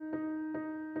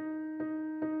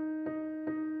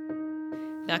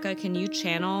Becca, can you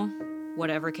channel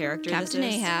whatever character Captain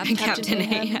this is? Ahab. Captain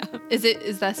Ahab.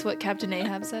 Is that what Captain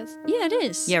Ahab says? Yeah, it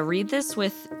is. Yeah, read this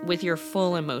with your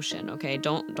full emotion, okay?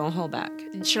 Don't hold back.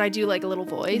 Should I do like a little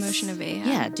voice? Emotion of Ahab.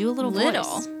 Yeah, do a little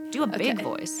voice. Do a big Okay.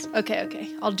 voice. Okay.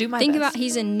 I'll do my Think best. about,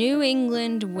 he's a New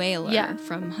England whaler Yeah.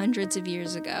 from hundreds of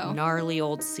years ago. Gnarly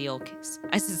old seal.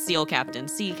 I said seal captain.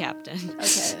 Sea captain. Okay.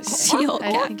 Seal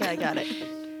I think I got it.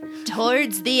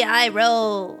 Towards thee I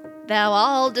roll, thou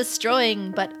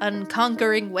all-destroying but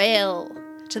unconquering whale.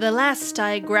 To the last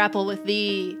I grapple with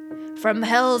thee. From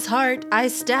hell's heart I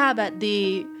stab at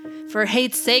thee. For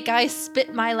hate's sake I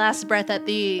spit my last breath at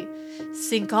thee.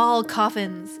 Sink all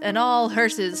coffins and all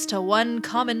hearses to one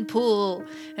common pool.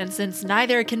 And since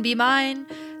neither can be mine,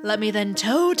 let me then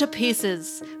tow to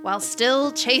pieces, while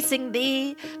still chasing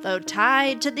thee, though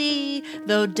tied to thee,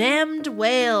 thou damned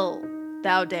whale,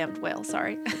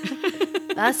 sorry.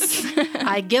 Thus,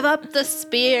 I give up the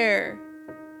spear.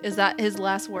 Is that his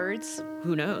last words?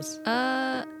 Who knows?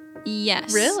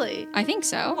 Yes. Really? I think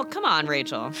so. Well, come on,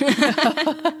 Rachel.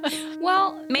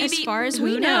 Well, Maybe. as far as who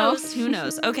we know. knows? Who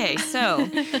knows? Okay, so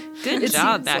good It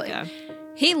job, seems like- Becca.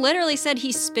 He literally said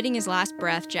he's spitting his last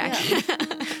breath, Jackie.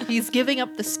 He's giving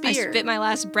up the I spear. spit my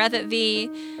last breath at thee.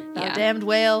 Thou Yeah. damned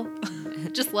whale.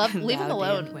 Just leave him Thou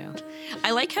alone. damned whale.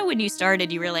 I like how when you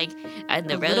started, you were like, the A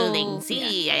little- rolling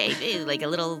sea, I do, like a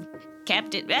little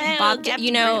captain. Bob, Captain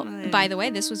you know, Britain. by the way,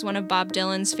 this was one of Bob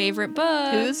Dylan's favorite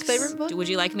books. Whose favorite book? Would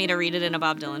you like me to read it in a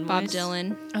Bob Dylan Bob voice?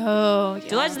 Dylan. Oh, yeah.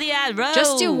 Towards the road.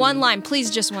 Just do one line,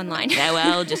 please. Just one line. Thou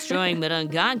all destroying but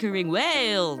unconquering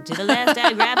whale. To the last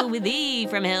I grapple with thee.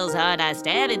 From hell's heart I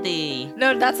stab at thee.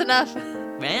 No, that's enough.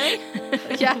 Really?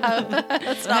 Yeah,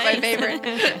 that's not my favorite.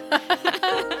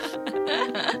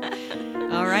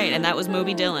 All right, and that was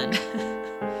Moby Dylan.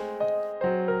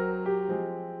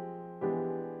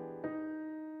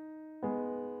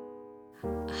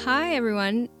 Hi,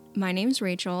 everyone. My name's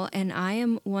Rachel, and I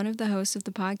am one of the hosts of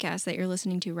the podcast that you're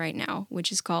listening to right now,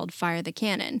 which is called Fire the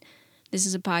Canon. This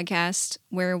is a podcast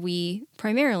where we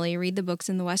primarily read the books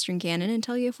in the Western canon and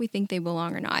tell you if we think they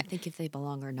belong or not. I think if they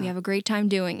belong or not. We have a great time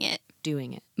doing it.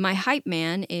 Doing it. My hype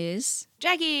man is,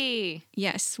 Jackie!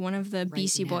 yes, one of the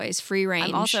Beastie now. Boys, Free Range.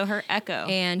 I'm also her echo.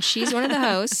 And she's one of the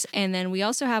hosts. And then we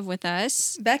also have with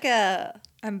us, Becca,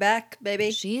 I'm back, baby.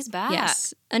 She's back.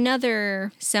 yes,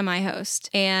 another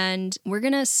semi-host. And we're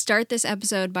going to start this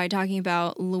episode by talking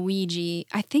about Luigi.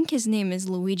 I think his name is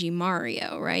Luigi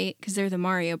Mario, right? Because they're the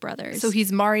Mario brothers. So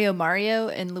he's Mario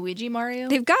and Luigi Mario?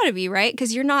 They've got to be, right?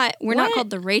 Because we're not What?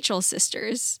 called the Rachel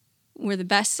sisters. We're the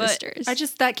best But sisters.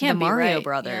 That can't The be Mario right.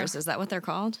 Brothers. Is that what they're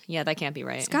called? Yeah, that can't be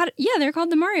right. Yeah, they're called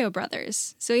the Mario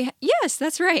brothers. So yes,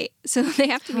 that's right. So they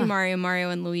have to be Mario,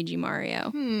 and Luigi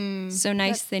Mario. So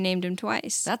nice they named him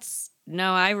twice.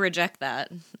 No, I reject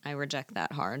that. I reject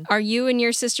that hard. Are you and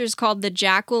your sisters called the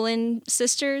Jacqueline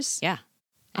sisters? Yeah.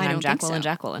 I And I'm don't think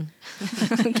Jacqueline.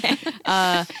 so. Okay.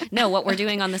 No, what we're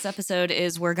doing on this episode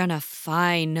is we're going to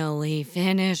finally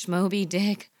finish Moby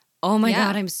Dick. Oh my Yeah.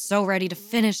 God, I'm so ready to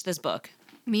finish this book.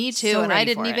 Me too, So and I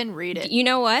ready didn't for it. even read it. You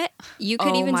know what? You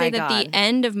could Oh even my say that God. the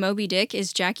end of Moby Dick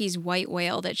is Jackie's white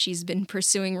whale that she's been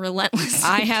pursuing relentlessly.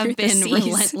 I have through the been seas.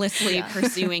 relentlessly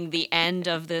pursuing the end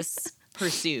of this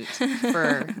pursuit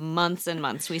for months and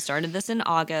months. We started this in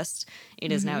August.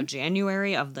 It is now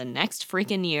January of the next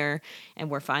freaking year, and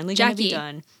we're finally going to be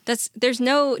Jackie, done. There's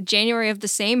no January of the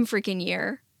same freaking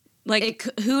year. Like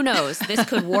Who knows? This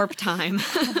could warp time.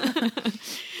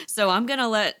 So I'm gonna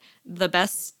let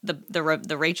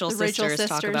the Rachel sisters talk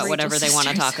sisters. about whatever Rachel they want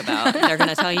to sisters. talk about. They're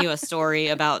gonna tell you a story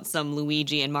about some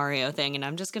Luigi and Mario thing, and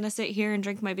I'm just gonna sit here and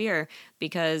drink my beer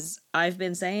because I've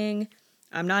been saying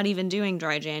I'm not even doing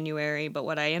dry January, but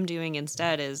what I am doing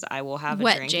instead is I will have a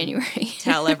wet drink and January.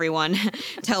 tell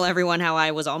everyone how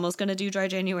I was almost going to do dry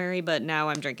January, but now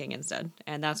I'm drinking instead.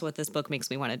 And that's what this book makes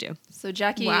me want to do. So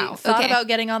Jackie Wow, thought okay. about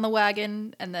getting on the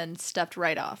wagon and then stepped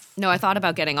right off. No, I thought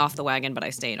about getting off the wagon, but I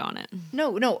stayed on it. No.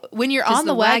 When you're 'Cause on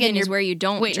the wagon, is you're where you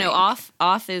don't Wait, drink. no,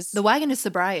 off is... the wagon is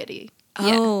sobriety.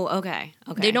 Oh, okay.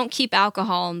 They don't keep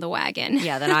alcohol in the wagon.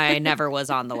 Yeah, then I never was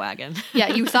on the wagon. Yeah,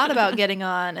 you thought about getting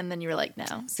on, and then you were like,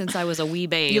 no. Since I was a wee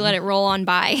babe. You let it roll on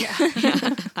by.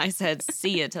 I said,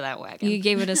 see ya to that wagon. You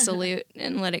gave it a salute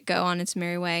and let it go on its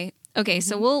merry way. Okay,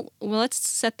 so let's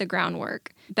set the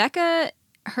groundwork. Becca,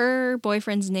 her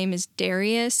boyfriend's name is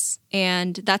Darius,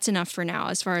 and that's enough for now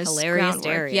as far as Hilarious groundwork.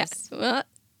 Darius. Yes, well,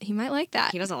 he might like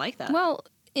that. He doesn't like that. Well,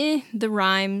 the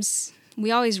rhymes.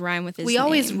 We always rhyme with his We name.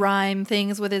 always rhyme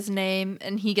things with his name,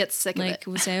 and he gets sick of it. Like,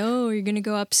 we say, oh, you're going to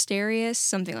go upstairs?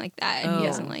 Something like that. And he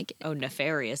doesn't like it. Oh,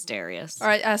 nefarious Darius. Or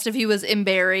I asked if he was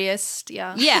embarrassed.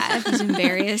 Yeah. Yeah, if he's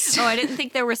embarrassed. Oh, I didn't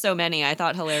think there were so many. I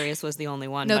thought hilarious was the only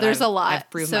one. No, but there's I've, a lot. I've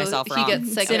proved so myself he wrong.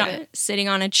 gets sick of it. Sitting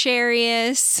on a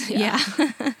chariot. Yeah.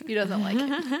 He doesn't like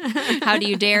it. How do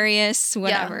you Darius?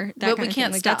 Whatever. But we of can't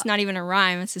thing. Like, stop. that's not even a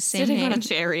rhyme. It's the same Sitting name. on a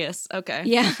chariot. Okay.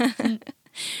 Yeah.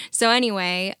 So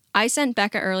anyway, I sent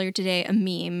Becca earlier today a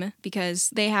meme because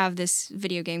they have this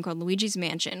video game called Luigi's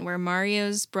Mansion where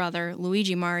Mario's brother,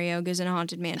 Luigi Mario, goes in a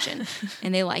haunted mansion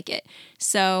and they like it.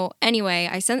 So anyway,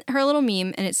 I sent her a little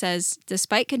meme and it says,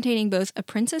 despite containing both a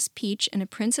Princess Peach and a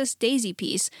Princess Daisy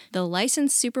piece, the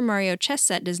licensed Super Mario chess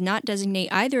set does not designate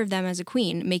either of them as a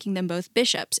queen, making them both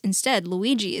bishops. Instead,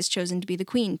 Luigi is chosen to be the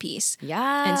queen piece.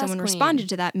 Yeah. And someone responded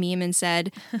to that meme and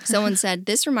said,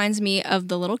 this reminds me of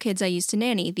the little kids I used to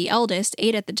nanny. The eldest,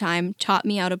 8 at the time, taught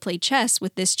me how to play chess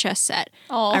with this chess set.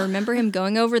 Aw. I remember him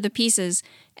going over the pieces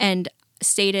and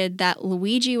stated that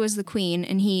Luigi was the queen,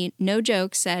 and he, no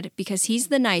joke, said, because he's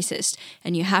the nicest,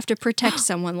 and you have to protect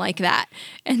someone like that.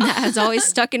 And that has always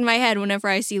stuck in my head whenever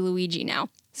I see Luigi now.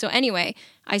 So anyway,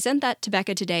 I sent that to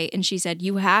Becca today, and she said,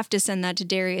 you have to send that to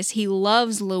Darius. He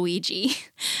loves Luigi.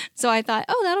 So I thought,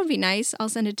 oh, that'll be nice. I'll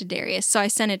send it to Darius. So I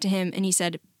sent it to him, and he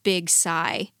said, big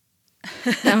sigh.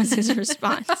 That was his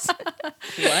response.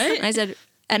 What?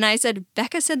 And I said,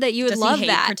 Becca said that you would Does love he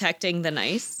hate that. protecting the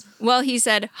nice? Well, he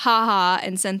said, ha ha,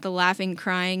 and sent the laughing,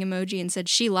 crying emoji and said,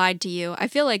 she lied to you. I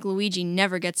feel like Luigi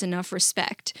never gets enough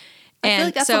respect. I feel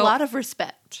like that's a lot of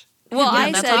respect. Well, Yeah,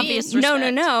 I that's said, obvious no.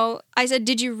 respect. I said,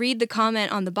 did you read the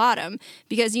comment on the bottom?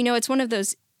 Because, it's one of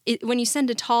those, when you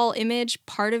send a tall image,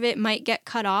 part of it might get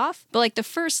cut off. But like the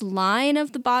first line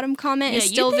of the bottom comment is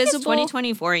still visible. It's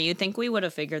 2024. You'd think we would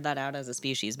have figured that out as a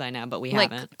species by now, but we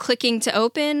Like haven't. clicking to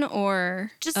open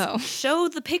or... Just show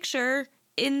the picture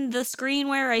in the screen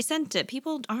where I sent it.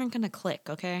 People aren't going to click,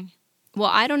 okay? Well,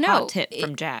 I don't know. Hot tip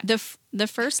from Jack. The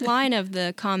first line of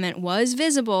the comment was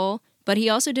visible, but he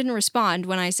also didn't respond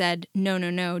when I said,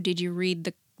 no, did you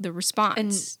read the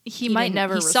response? And he might didn't-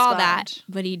 never He saw respond. that,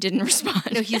 but he didn't respond.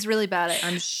 No, he's really bad at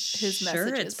I'm his sure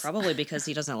messages. it's probably because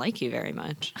he doesn't like you very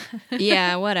much.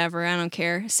 Yeah, whatever. I don't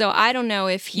care. So I don't know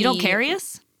if he... You don't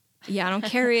carious? Yeah, I don't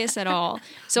carious at all.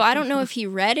 So I don't know if he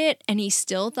read it and he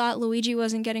still thought Luigi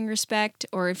wasn't getting respect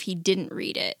or if he didn't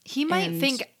read it. He might and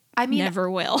think, I mean, never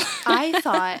will. I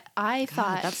thought,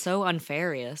 God, that's so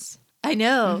unfairious. I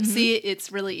know. See,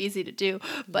 it's really easy to do.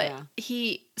 But Yeah.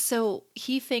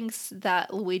 he thinks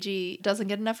that Luigi doesn't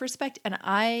get enough respect. And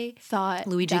I thought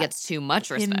Luigi that gets too much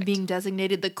him respect. being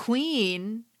designated the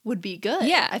queen would be good.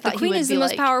 Yeah, I the thought he queen would is be the most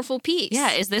like, powerful piece.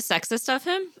 Yeah, is this sexist of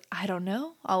him? I don't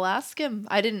know. I'll ask him.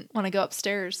 I didn't want to go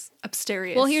upstairs.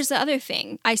 Well, here's the other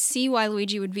thing. I see why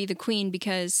Luigi would be the queen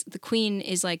because the queen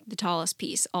is like the tallest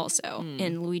piece also,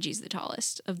 and Luigi's the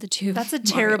tallest of the two. That's a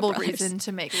Mario terrible brothers. reason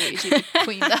to make Luigi the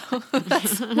queen,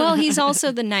 though. Well, he's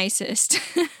also the nicest.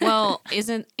 Well,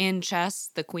 isn't in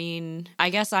chess the queen... I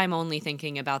guess I'm only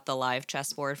thinking about the live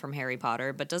chessboard from Harry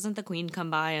Potter, but doesn't the queen come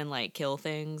by and like kill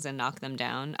things and knock them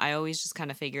down? I always just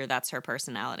kind of figure that's her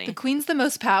personality. The queen's the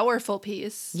most powerful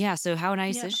piece. Yeah, so how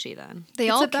nice Yeah. is she then? They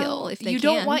It's all about- kill if they you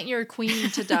can. don't want your queen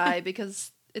to die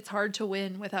because it's hard to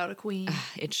win without a queen.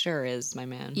 It sure is, my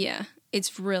man. Yeah,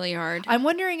 it's really hard. I'm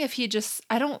wondering if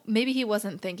maybe he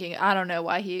wasn't thinking, I don't know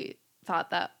why he thought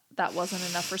that wasn't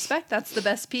enough respect. That's the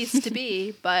best piece to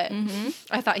be, but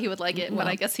I thought he would like it, but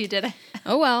I guess he didn't.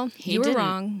 Oh, well, He you were didn't.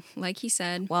 wrong, like he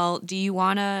said. Well, do you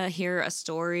want to hear a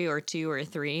story or 2 or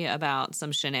 3 about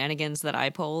some shenanigans that I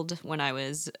pulled when I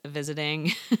was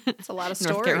visiting It's a lot of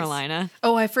North stories. Carolina?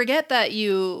 Oh, I forget that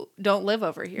you don't live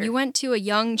over here. You went to a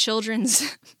young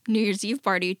children's New Year's Eve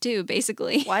party, too,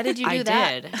 basically. Why did you do I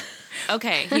that? did.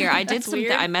 Okay, here, I did That's some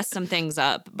weird. I messed some things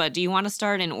up, but do you want to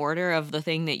start in order of the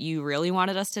thing that you really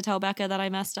wanted us to tell Becca that I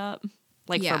messed up?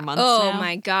 Like for months Oh, now?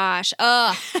 my gosh.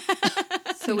 Ugh.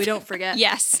 So we don't forget.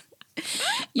 Yes.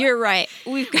 You're right.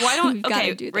 We've got, Why don't we've got okay,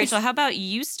 to do this. Rachel, how about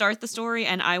you start the story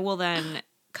and I will then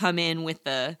come in with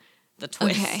the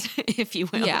twist, if you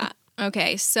will. Yeah.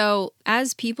 Okay. So,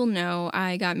 as people know,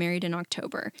 I got married in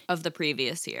October. Of the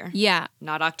previous year. Yeah.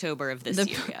 Not October of this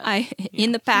year yet.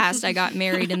 In the past, I got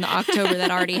married in the October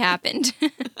that already happened.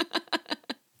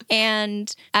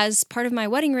 And as part of my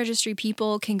wedding registry,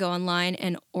 people can go online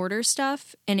and order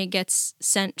stuff and it gets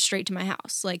sent straight to my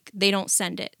house. Like they don't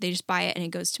send it, they just buy it and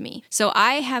it goes to me. So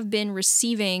I have been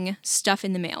receiving stuff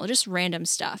in the mail, just random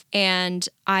stuff. And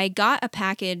I got a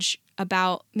package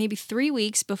about maybe 3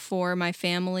 weeks before my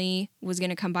family was going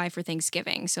to come by for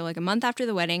Thanksgiving. So like a month after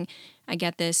the wedding, I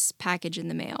get this package in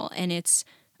the mail and it's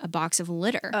a box of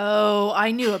litter. Oh,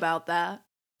 I knew about that.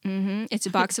 It's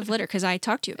a box of litter because I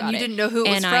talked to you about And it. you didn't know who it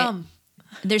was from.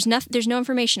 There's no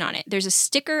information on it. There's a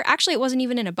sticker. Actually, it wasn't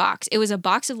even in a box. It was a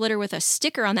box of litter with a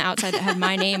sticker on the outside that had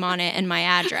my name on it and my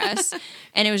address.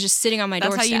 And it was just sitting on my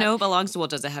doorstep. That's how you know it belongs to, well,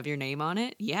 does it have your name on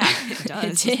it? Yeah, it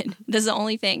does. It did. That's the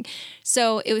only thing.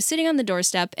 So it was sitting on the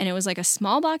doorstep, and it was like a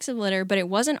small box of litter, but it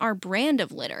wasn't our brand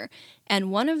of litter.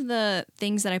 And one of the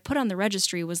things that I put on the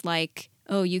registry was like,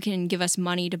 oh, you can give us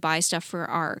money to buy stuff for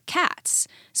our cats.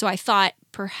 So I thought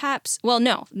perhaps, well,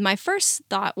 no, my first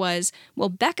thought was, well,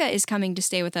 Becca is coming to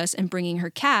stay with us and bringing her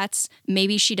cats.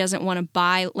 Maybe she doesn't want to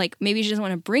buy, like, maybe she doesn't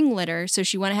want to bring litter. So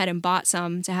she went ahead and bought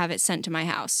some to have it sent to my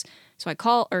house. So I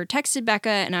texted Becca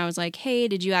and I was like, hey,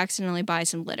 did you accidentally buy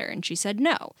some litter? And she said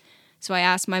no. So I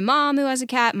asked my mom, who has a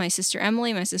cat, my sister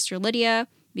Emily, my sister Lydia,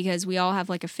 because we all have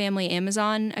like a family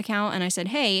Amazon account. And I said,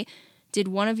 hey, did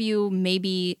one of you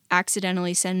maybe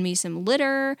accidentally send me some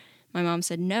litter? My mom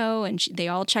said no, and they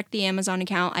all checked the Amazon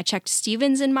account. I checked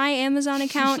Steven's in my Amazon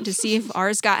account to see if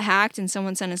ours got hacked and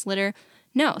someone sent us litter.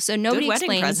 No, so nobody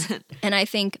explains. And I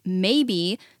think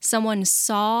maybe someone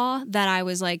saw that I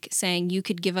was like saying you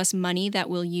could give us money that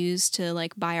we'll use to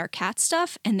like buy our cat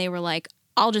stuff, and they were like,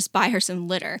 I'll just buy her some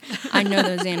litter. I know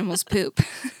those animals poop.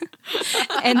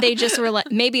 And they just were like,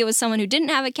 maybe it was someone who didn't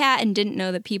have a cat and didn't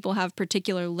know that people have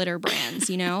particular litter brands,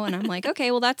 you know? And I'm like,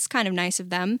 okay, well, that's kind of nice of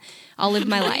them. I'll live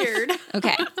my life.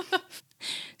 Okay.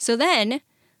 So then,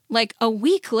 like a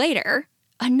week later,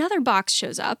 another box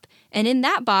shows up, and in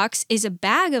that box is a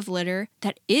bag of litter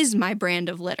that is my brand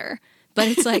of litter. But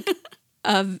it's like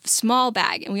a small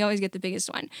bag, and we always get the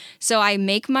biggest one. So I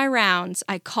make my rounds.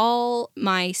 I call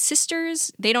my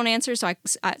sisters. They don't answer. So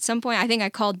at some point, I think I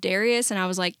called Darius, and I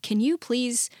was like, can you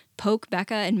please poke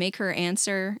Becca and make her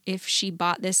answer if she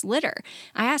bought this litter?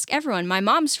 I ask everyone. My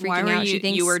mom's freaking out. She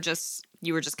thinks you were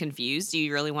just confused?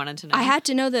 You really wanted to know? I had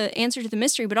to know the answer to the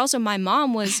mystery, but also my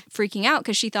mom was freaking out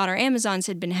because she thought our Amazons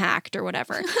had been hacked or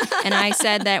whatever. And I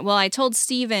said that, well, I told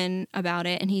Steven about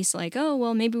it, and he's like, oh,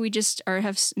 well, maybe we just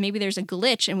maybe there's a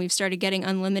glitch and we've started getting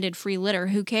unlimited free litter.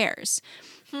 Who cares?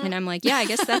 And I'm like, yeah, I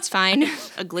guess that's fine.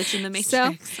 A glitch in the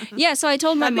matrix. So I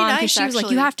told my mom, because she was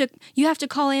actually. like, you have to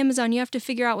call Amazon. You have to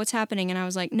figure out what's happening. And I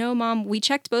was like, no, Mom, we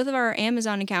checked both of our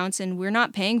Amazon accounts and we're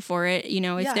not paying for it. You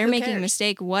know, if they're making a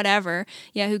mistake, whatever.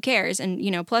 Yeah, who cares? And,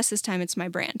 you know, plus this time it's my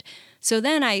brand. So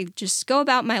then I just go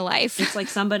about my life. It's like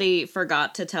somebody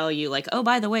forgot to tell you, like, oh,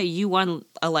 by the way, you won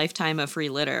a lifetime of free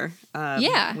litter.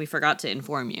 Yeah. We forgot to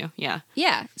inform you. Yeah.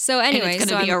 Yeah. So anyway. And it's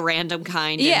going to be a random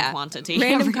kind and quantity.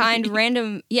 Random kind,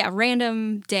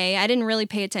 random day. I didn't really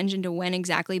pay attention to when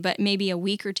exactly, but maybe a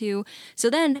week or two.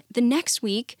 So then the next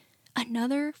week,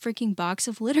 another freaking box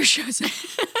of litter shows up.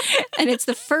 And it's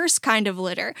the first kind of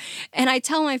litter. And I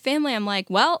tell my family, I'm like,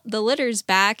 well, the litter's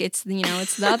back. It's, you know,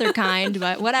 it's the other kind,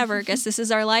 but whatever. Guess this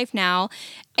is our life now.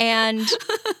 And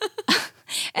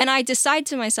I decide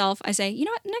to myself, I say, you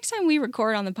know what? Next time we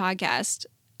record on the podcast,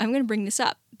 I'm going to bring this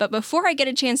up. But before I get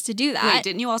a chance to do that. Wait,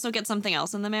 didn't you also get something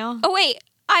else in the mail? Oh, wait.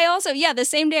 I also, the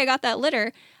same day I got that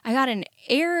litter, I got an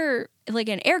air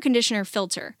conditioner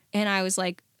filter. And I was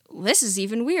like, this is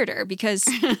even weirder because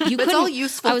you couldn't. It's all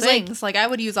useful things. Like I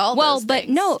would use all those but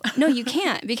things. no, you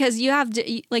can't because you have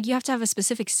to have a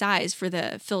specific size for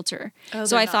the filter. Oh,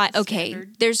 so I thought, okay,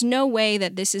 standard. there's no way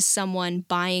that this is someone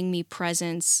buying me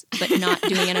presents but not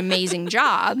doing an amazing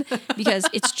job, because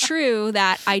it's true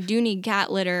that I do need cat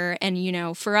litter, and you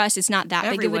know, for us it's not that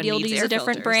big of a deal to use a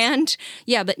different brand.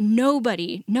 Yeah, but no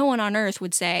one on earth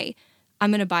would say,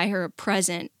 I'm going to buy her a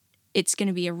present. It's going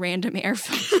to be a random air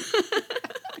filter.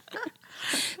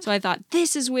 So I thought,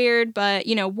 this is weird, but,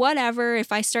 you know, whatever.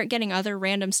 If I start getting other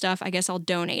random stuff, I guess I'll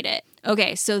donate it.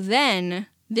 Okay, so then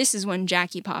this is when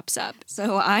Jackie pops up.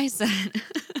 So I said,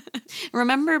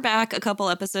 remember back a couple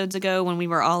episodes ago when we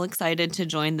were all excited to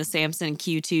join the Samson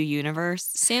Q2 universe?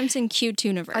 Samson Q2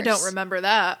 universe. I don't remember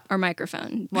that. Our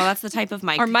microphone. Well, that's the type of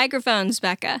mic. Our microphones,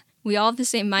 Becca. We all have the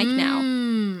same mic now.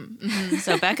 Mm-hmm.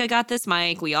 So Becca got this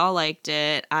mic. We all liked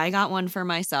it. I got one for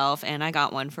myself, and I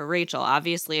got one for Rachel.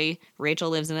 Obviously, Rachel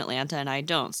lives in Atlanta, and I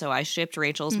don't. So I shipped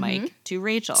Rachel's mic to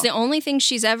Rachel. It's the only thing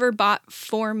she's ever bought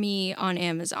for me on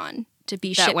Amazon to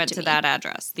be shipped that went to me. that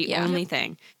address. The only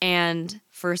thing. And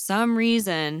for some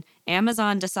reason,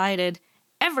 Amazon decided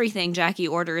everything Jackie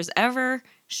orders ever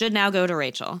should now go to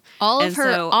Rachel. All And of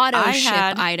her so auto I ship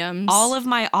had items. all of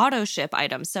my auto ship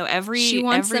items. So she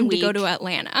wants them week, to go to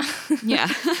Atlanta. yeah.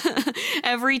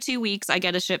 Every 2 weeks, I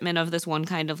get a shipment of this one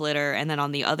kind of litter. And then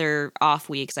on the other off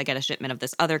weeks, I get a shipment of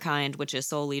this other kind, which is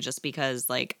solely just because,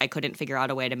 like, I couldn't figure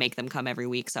out a way to make them come every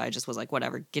week. So I just was like,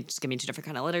 whatever, just give me 2 different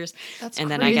kind of litters. That's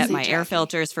and then I get crazy, my air Jackie.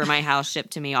 filters for my house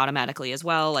shipped to me automatically as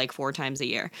well, like 4 times a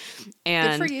year.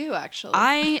 And Good for you, actually.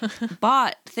 I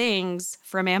bought things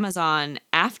from Amazon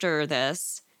after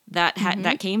this that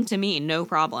came to me, no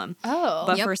problem. Oh.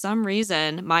 But for some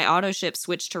reason, my auto ship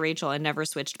switched to Rachel and never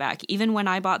switched back. Even when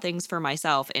I bought things for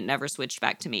myself, it never switched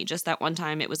back to me. Just that one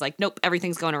time, it was like, nope,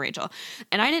 everything's going to Rachel.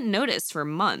 And I didn't notice for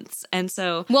months. And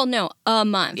so, Well, no, a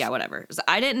month. yeah, whatever. So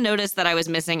I didn't notice that I was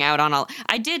missing out on all.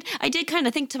 I did kind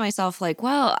of think to myself, like,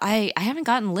 well, I haven't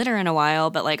gotten litter in a while,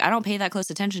 but like I don't pay that close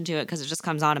attention to it because it just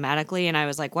comes automatically. And I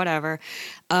was like, whatever.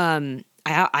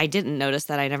 I didn't notice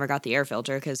that I never got the air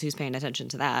filter because who's paying attention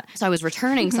to that? So I was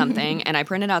returning something and I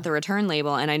printed out the return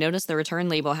label and I noticed the return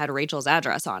label had Rachel's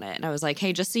address on it. And I was like,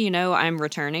 hey, just so you know, I'm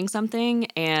returning something.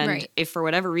 And if for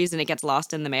whatever reason it gets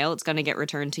lost in the mail, it's going to get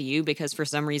returned to you because for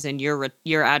some reason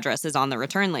your address is on the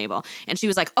return label. And she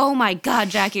was like, oh my God,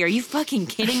 Jackie, are you fucking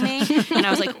kidding me? And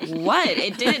I was like, what?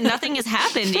 Nothing has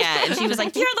happened yet. And she was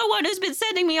like, you're the one who's been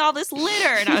sending me all this litter.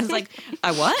 And I was like,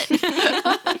 I what?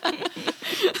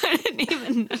 I didn't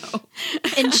even know.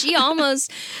 And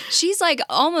she's like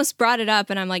almost brought it up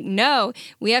and I'm like, no,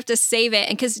 we have to save it.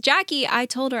 And because Jackie, I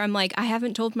told her, I'm like, I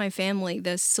haven't told my family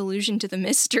the solution to the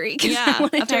mystery. Yeah,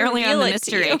 apparently I'm the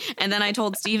mystery. And then I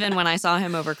told Steven when I saw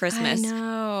him over Christmas. I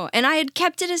know. And I had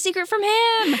kept it a secret from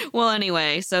him. Well,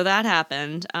 anyway, so that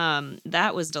happened.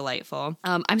 That was delightful.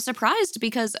 I'm surprised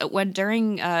because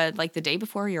during like the day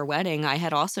before your wedding, I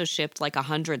had also shipped like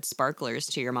 100 sparklers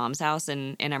to your mom's house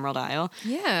in Emerald Isle.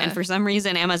 Yeah. And for some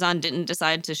reason, Amazon didn't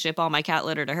decide to ship all my cat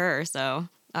litter to her. So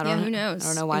I don't know. Who knows? I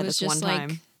don't know why it was this just one like,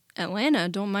 time. Atlanta,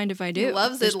 don't mind if I do. He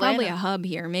loves There's Atlanta. probably a hub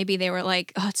here. Maybe they were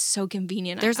like, oh, it's so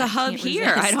convenient. There's a hub can't here.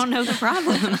 resist. I don't know the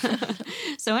problem.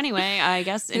 So anyway, I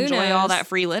guess enjoy all knows? that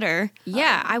free litter.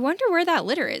 Yeah, I wonder where that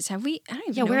litter is. Have we? I don't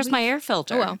even Yeah, know. where's my air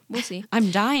filter? Oh, well, we'll see. I'm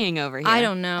dying over here. I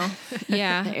don't know.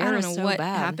 Yeah, The air I don't is know so what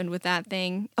bad. happened with that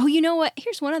thing. Oh, you know what?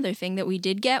 Here's one other thing that we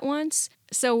did get once.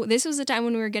 So this was the time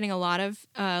when we were getting a lot of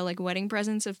like wedding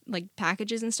presents of like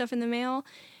packages and stuff in the mail.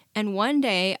 And one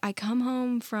day I come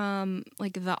home from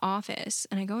like the office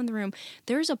and I go in the room.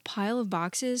 There's a pile of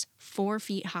boxes 4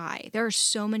 feet high. There are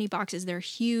so many boxes. They're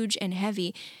huge and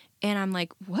heavy. And I'm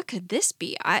like, what could this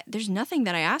be? There's nothing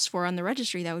that I asked for on the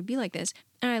registry that would be like this.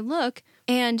 And I look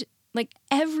and like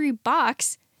every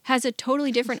box has a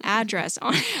totally different address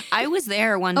on it. I was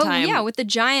there one Oh, time. yeah, with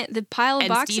the pile of And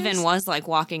boxes. Steven was like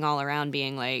walking all around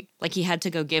being like he had to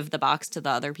go give the box to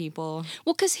the other people.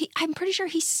 Well, because I'm pretty sure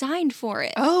he signed for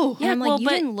it. Oh. And I'm like, you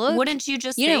but didn't look. wouldn't you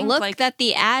just You think didn't look like that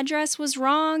the address was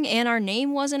wrong and our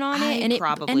name wasn't on it. I And it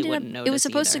probably ended wouldn't up, it was notice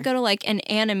supposed to either. go to like an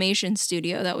animation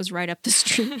studio that was right up the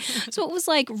street. So it was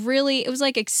like it was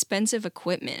like expensive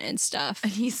equipment and stuff.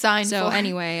 And he signed So for it.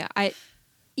 anyway,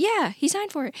 yeah, he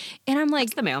signed for it. And I'm like,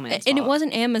 It's the mailman's and it fault.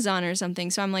 wasn't Amazon or something.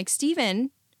 So I'm like,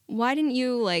 Steven, why didn't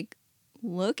you like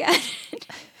look at it?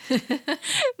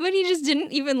 But he just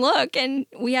didn't even look. And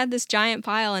we had this giant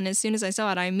pile. And as soon as I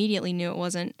saw it, I immediately knew it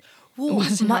wasn't. Well,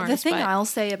 wasn't the ours, thing but- I'll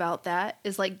say about that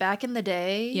is like back in the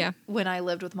day Yeah. when I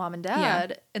lived with mom and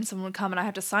dad and someone would come and I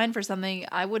have to sign for something,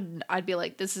 I'd be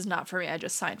like, this is not for me. I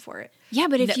just signed for it. Yeah,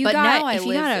 but if you but got, now I if you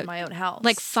live got in my own house.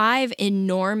 like 5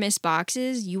 enormous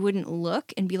boxes, you wouldn't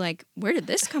look and be like, where did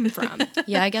this come from?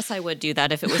 Yeah, I guess I would do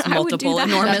that if it was I would do multiple that.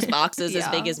 enormous boxes as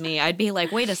Yeah. big as me. I'd be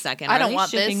like, wait a second, I are don't they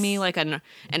want shipping this. me like an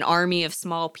army of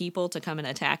small people to come and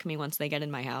attack me once they get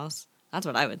in my house? That's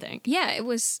what I would think. Yeah, it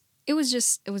was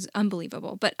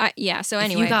unbelievable. But so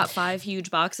anyway. If you got 5 huge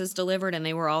boxes delivered and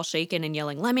they were all shaking and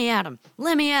yelling, let me at them,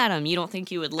 you don't think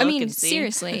you would look I mean, and see?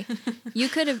 seriously,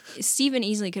 Steven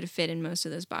easily could have fit in most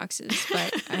of those boxes.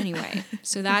 But anyway,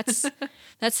 so that's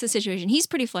the situation. He's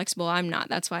pretty flexible. I'm not.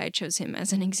 That's why I chose him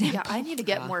as an example. yeah, I need to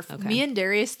get more. okay. Me and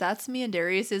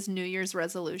Darius's New Year's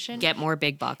resolution Get more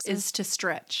big boxes. is to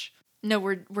stretch. No,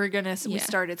 we Yeah.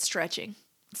 started stretching.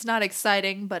 It's not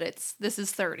exciting, but this is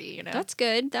 30, you know. That's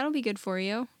good. That'll be good for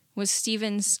you. Was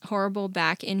Steven's horrible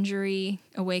back injury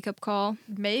a wake-up call?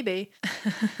 Maybe.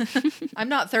 I'm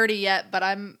not 30 yet, but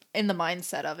I'm in the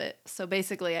mindset of it. So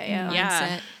basically I am.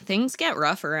 Yeah, mindset. things get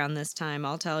rough around this time,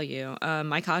 I'll tell you.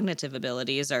 My cognitive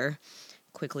abilities are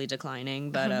quickly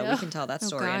declining, but Oh, no. we can tell that Oh,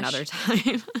 story gosh. another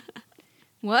time.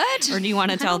 What? Or do you want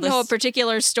to tell I don't know a this?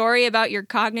 particular story about your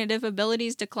cognitive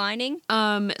abilities declining?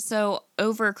 So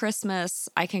over Christmas,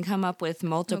 I can come up with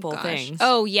multiple things.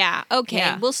 Oh, yeah. Okay,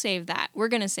 Yeah. we'll save that. We're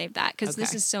going to save that because this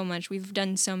Okay. is so much. We've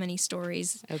done so many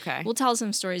stories. Okay. We'll tell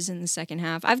some stories in the second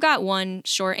half. I've got one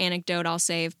short anecdote I'll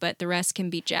save, but the rest can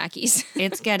be Jackie's.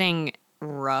 It's getting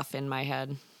rough in my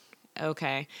head.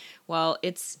 Okay. Well,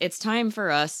 it's time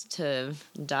for us to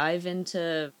dive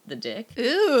into the dick.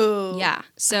 Ooh. Yeah,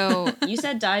 so You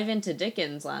said dive into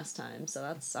Dickens last time,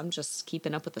 so I'm just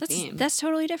keeping up with the theme. that's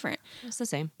totally different. It's the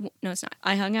same. No, it's not.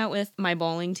 I hung out with my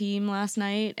bowling team last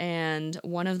night, and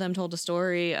one of them told a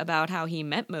story about how he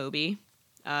met Moby.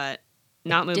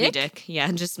 Not Moby Dick. Yeah,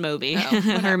 just Moby.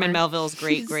 Herman Melville's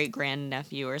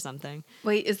great-great-grandnephew or something.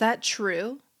 Wait, is that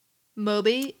true?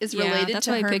 Moby is related that's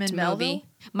to why I Herman picked Melville? Moby.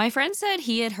 My friend said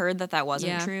he had heard that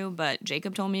wasn't Yeah. true, but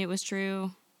Jacob told me it was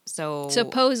true. So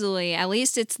Supposedly, at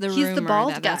least it's the He's rumor the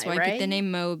bald that's guy, why I picked the right?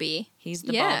 name Moby. he's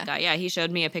the Yeah. bald guy. Yeah, he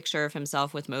showed me a picture of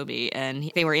himself with Moby,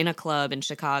 and they were in a club in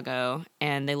Chicago,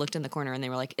 and they looked in the corner and they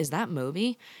were like, "Is that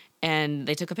Moby?" And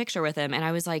they took a picture with him, and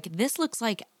I was like, "This looks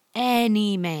like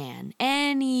any man,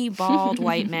 any bald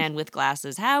white man with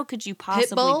glasses. How could you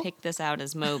possibly Pitbull? pick this out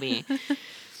as Moby?"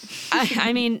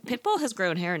 I mean, Pitbull has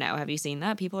grown hair now. Have you seen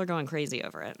that? People are going crazy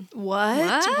over it. What?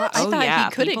 What? I Oh, thought yeah,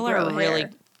 he couldn't people grow are really-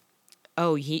 hair.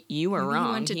 Oh, you were Maybe wrong.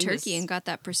 He went to He Turkey was- and got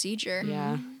that procedure.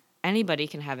 Yeah. Anybody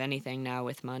can have anything now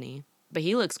with money. But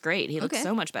he looks great. He looks Okay.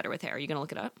 so much better with hair. Are you going to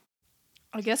look it up?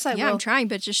 I guess I Yeah, will. I'm trying,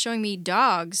 but it's just showing me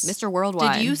dogs. Mr.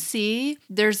 Worldwide. Did you see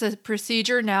there's a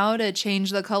procedure now to change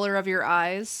the color of your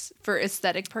eyes for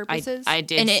aesthetic purposes? I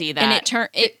did and see that. And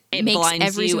it makes blinds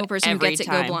every you single person who every gets it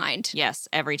time. go blind. Yes,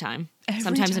 every time. Every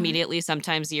Sometimes time. immediately,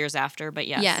 sometimes years after, but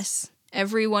yes. Yes.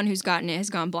 Everyone who's gotten it has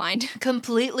gone blind.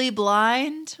 Completely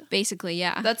blind? Basically,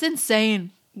 yeah. That's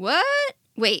insane. What?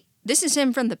 Wait, this is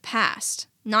him from the past,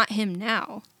 not him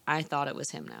now. I thought it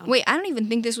was him now. Wait, I don't even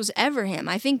think this was ever him.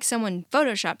 I think someone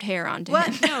photoshopped hair onto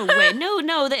him. No, wait.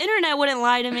 No. The internet wouldn't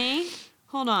lie to me.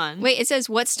 Hold on. Wait, it says,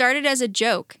 what started as a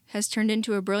joke has turned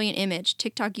into a brilliant image.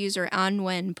 TikTok user An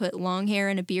Wen put long hair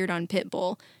and a beard on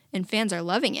Pitbull, and fans are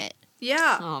loving it.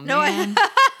 Yeah. Oh, No, man.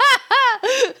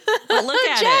 But look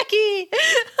at it. Jackie.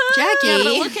 Jackie! Yeah,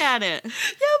 but look at it. Yeah,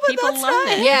 but People that's love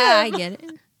not it. Yeah, I get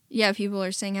it. Yeah, people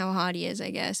are saying how hot he is, I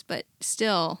guess, but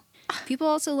still, people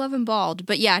also love him bald.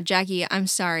 But yeah, Jackie, I'm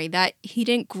sorry that he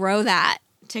didn't grow that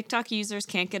TikTok users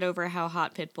can't get over how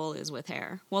hot Pitbull is with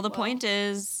hair. Well, the point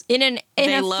is, in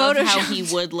they a love how Photoshop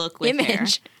he would look with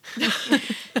image.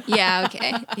 Yeah,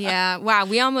 okay, yeah. Wow,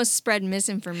 we almost spread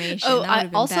misinformation. Oh, That I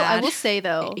would've been bad. will say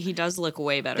though, hair. He does look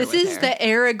way better this with is hair. the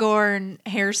Aragorn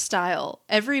hairstyle.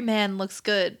 Every man looks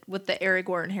good with the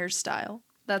Aragorn hairstyle.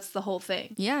 That's the whole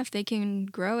thing. Yeah, if they can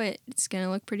grow it, it's gonna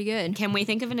look pretty good. Can we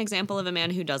think of an example of a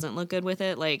man who doesn't look good with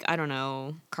it? Like, I don't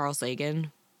know, Carl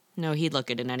Sagan? No, he'd look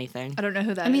good in anything. I don't know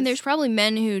who that is. I mean, there's probably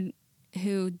men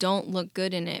who don't look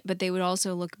good in it, but they would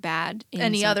also look bad in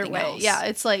any other something way. else. Yeah,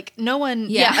 it's like no one.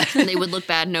 Yeah. Yeah. They would look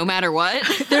bad no matter what.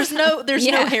 There's no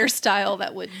Yeah. hairstyle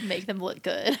that would make them look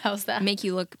good. How's that? Make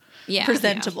you look, yeah.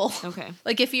 Presentable. Okay.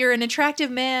 Like if you're an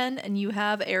attractive man and you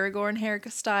have Aragorn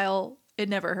hairstyle, it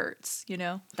never hurts, you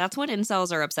know? That's what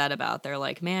incels are upset about. They're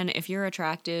like, man, if you're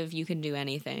attractive, you can do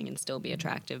anything and still be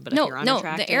attractive. But if you're No,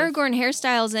 unattractive... the Aragorn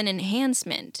hairstyle is an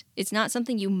enhancement. It's not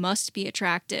something you must be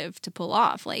attractive to pull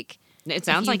off. Like, It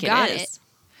sounds if like you it got is.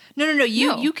 No. No,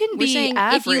 You can we're be saying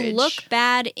average. if you look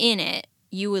bad in it,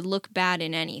 you would look bad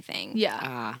in anything. Yeah.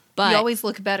 Ah, But you always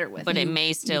look better with but it. it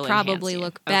may still you probably enhance you.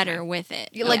 look better Okay. with it.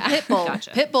 Like Yeah. Pitbull.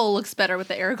 Gotcha. Pitbull looks better with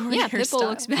the Aragorn Yeah, hairstyle. Pitbull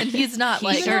looks better. And he's not He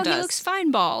like Even sure though does. he looks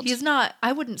fine bald. he's not.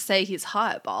 I wouldn't say he's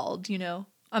hot bald. You know.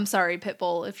 I'm sorry,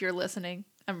 Pitbull, if you're listening.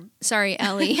 Sorry,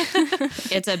 Ellie.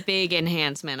 It's a big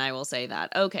enhancement, I will say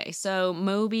that. Okay, so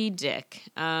Moby Dick.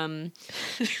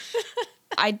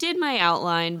 I did my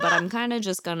outline, but I'm kind of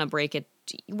just going to break it.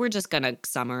 We're just going to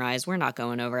summarize. We're not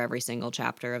going over every single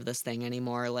chapter of this thing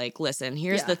anymore. Like, listen,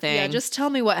 here's the thing. Yeah, just tell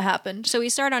me what happened. So we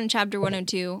start on chapter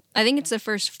 102. I think it's the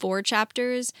first 4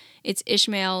 chapters. It's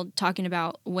Ishmael talking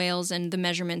about whales and the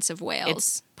measurements of whales.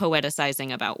 It's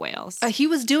poeticizing about whales. He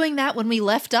was doing that when we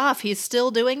left off. He's still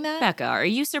doing that? Becca, are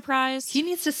you surprised? He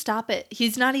needs to stop it.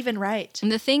 He's not even right.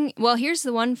 And the thing, well, here's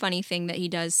the one funny thing that he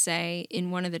does say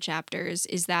in one of the chapters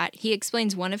is that he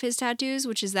explains one of his tattoos,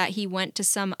 which is that he went to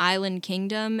some island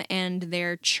kingdom and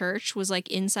their church was like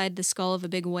inside the skull of a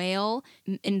big whale,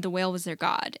 and the whale was their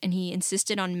god. And he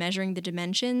insisted on measuring the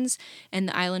dimensions, and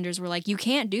the islanders were like, you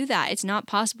can't do that. It's not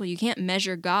possible. You can't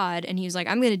measure God. And he was like,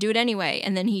 I'm going to do it anyway.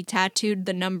 And then he tattooed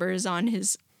the numbers on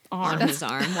his on his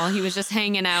arm while he was just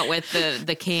hanging out with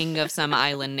the king of some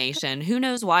island nation. Who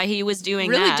knows why he was doing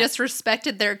really that?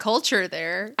 disrespected their culture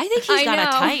there. I think he's got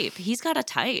a type. He's got a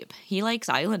type. He likes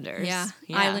islanders. Yeah.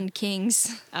 Island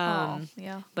kings.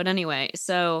 Yeah. But anyway,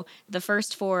 so the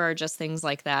first 4 are just things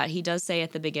like that. He does say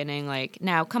at the beginning, like,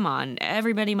 now, come on,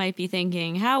 everybody might be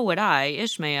thinking, how would I,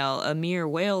 Ishmael, a mere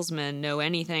whalesman, know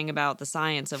anything about the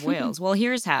science of whales? Well,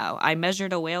 here's how. I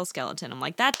measured a whale skeleton. I'm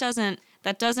like, that doesn't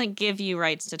give you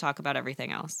rights to talk about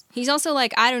everything else. He's also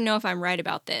like, I don't know if I'm right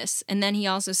about this. And then he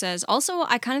also says, also,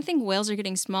 I kind of think whales are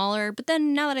getting smaller. But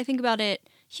then now that I think about it,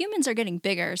 humans are getting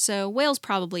bigger. So whales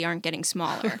probably aren't getting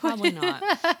smaller. Probably not.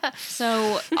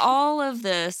 So all of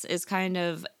this is kind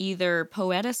of either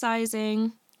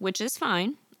poeticizing, which is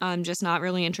fine, just not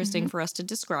really interesting for us to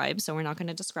describe. So we're not going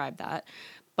to describe that.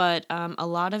 But a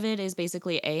lot of it is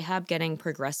basically Ahab getting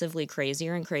progressively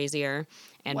crazier and crazier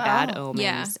and bad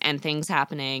omens and things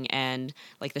happening and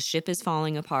like the ship is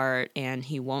falling apart and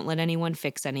he won't let anyone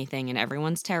fix anything and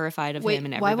everyone's terrified of him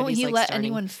and everybody's why won't he like let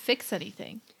anyone fix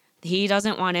anything? He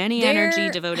doesn't want any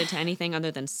energy devoted to anything other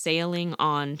than sailing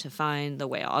on to find the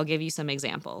whale. I'll give you some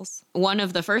examples. One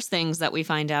of the first things that we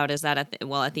find out is that at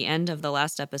the end of the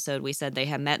last episode, we said they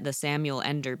had met the Samuel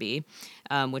Enderby,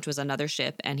 which was another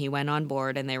ship, and he went on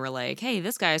board and they were like, hey,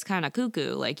 this guy's kind of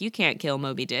cuckoo. Like, you can't kill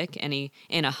Moby Dick. And he,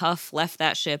 in a huff, left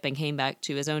that ship and came back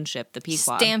to his own ship, the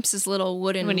Pequod. Stamps his little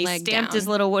wooden leg When he stamped down. his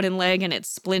little wooden leg and it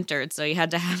splintered, so he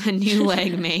had to have a new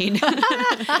leg made.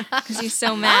 Because he's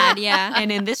so mad, yeah.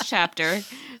 And in this chapter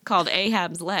called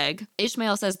Ahab's Leg,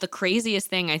 Ishmael says the craziest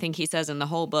thing I think he says in the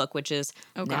whole book, which is,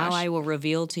 now I will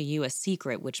reveal to you a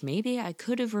secret, which maybe I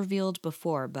could have revealed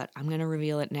before, but I'm going to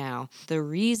reveal it now. The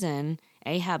reason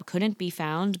Ahab couldn't be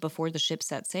found before the ship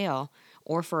set sail,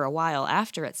 or for a while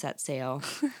after it set sail,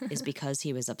 is because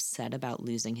he was upset about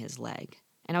losing his leg.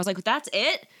 And I was like, that's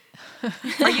it?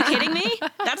 Are you kidding me?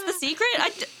 That's the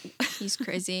secret? He's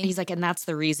crazy. He's like, and that's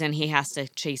the reason he has to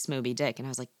chase Moby Dick. And I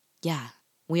was like, yeah,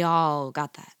 we all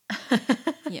got that.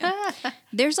 Yeah.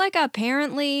 There's like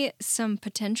apparently some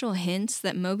potential hints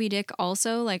that Moby Dick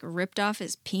also like ripped off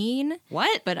his peen.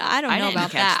 What? But I don't know didn't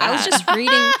about catch that. I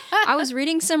was just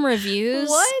reading some reviews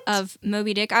What? of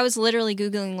Moby Dick. I was literally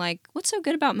Googling like, what's so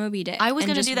good about Moby Dick? I was And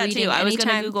going to just do that reading too. I was going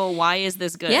to anytime- Google, why is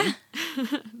this good? Yeah.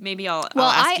 Maybe I'll Well,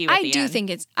 ask you at I the do end. think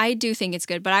it's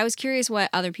good, but I was curious what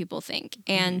other people think.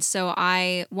 And so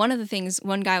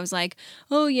one guy was like,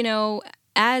 oh, you know,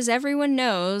 as everyone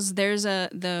knows, there's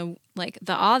the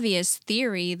obvious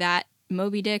theory that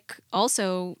Moby Dick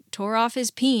also tore off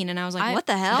his peen. And I was like, what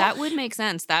the hell? That would make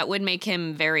sense. That would make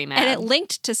him very mad. And it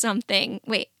linked to something.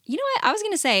 Wait, you know what? I was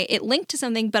going to say it linked to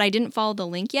something, but I didn't follow the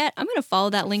link yet. I'm going to follow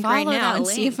that link right now and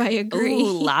see if I agree.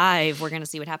 Ooh, live. We're going to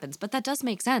see what happens. But that does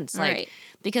make sense. Like, Right.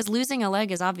 because losing a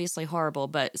leg is obviously horrible,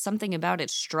 but something about it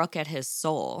struck at his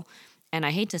soul. And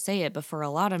I hate to say it, but for a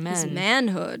lot of His men,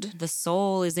 manhood. the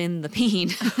soul is in the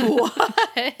peen. What?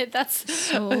 That's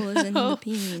Soul is in the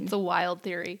peen. it's a wild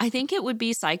theory. I think it would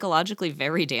be psychologically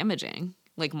very damaging.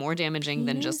 Like more damaging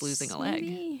than just losing a leg.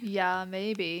 Maybe? Yeah,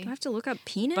 maybe. Do I have to look up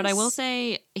penis? But I will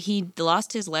say he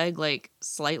lost his leg like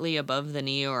slightly above the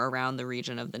knee or around the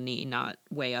region of the knee, not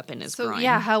way up in his So groin.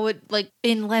 yeah, how would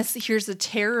unless here's a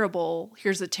terrible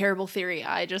theory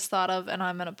I just thought of, and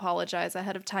I'm gonna apologize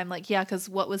ahead of time. Like, yeah, because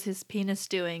what was his penis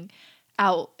doing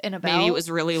out and about? Maybe it was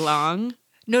really long.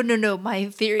 No. My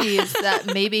theory is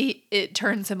that maybe it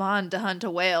turns him on to hunt a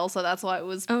whale, so that's why it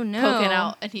was poking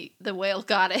out, and the whale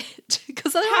got it.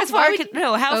 Because otherwise,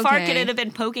 How far could Okay. it have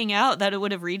been poking out that it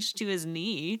would have reached to his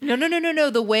knee? No.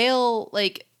 The whale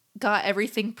got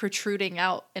everything protruding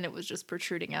out, and it was just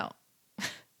protruding out.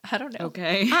 I don't know.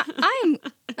 Okay.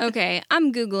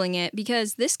 I'm Googling it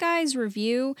because this guy's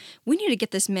review, we need to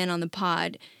get this man on the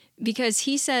pod because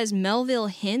he says Melville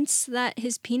hints that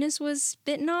his penis was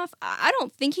bitten off. I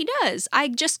don't think he does. I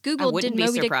just Googled, I wouldn't did be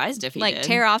Moby Dick surprised if he did.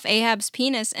 tear off Ahab's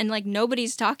penis, and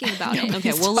nobody's talking about it.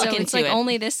 Okay, we'll look so into it's like it.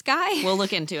 only this guy. We'll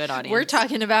look into it, audience. We're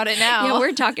talking about it now. Yeah,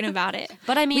 we're talking about it.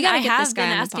 But I We mean, gotta I get this have guy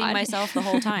been on the asking pod. myself the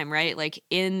whole time, right?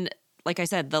 Like I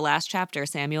said, the last chapter,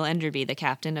 Samuel Enderby, the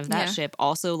captain of that ship,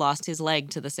 also lost his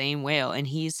leg to the same whale, and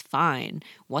he's fine.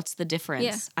 What's the difference?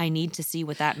 Yeah. I need to see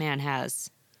what that man has.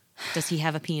 Does he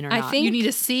have a peen or I not? think- You need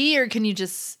to see, or can you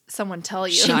just someone tell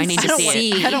you? No, I need to don't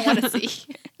see want- it. I don't want to see.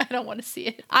 I don't want to see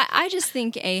it. I just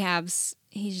think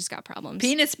he's just got problems.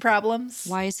 Penis problems.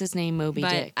 Why is his name Moby But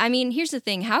Dick? I mean, here's the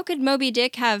thing: how could Moby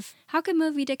Dick have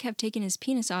taken his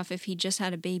penis off if he just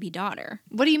had a baby daughter?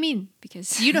 What do you mean? Because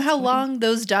Do you know how long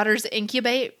those daughters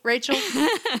incubate, Rachel?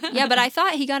 yeah, but I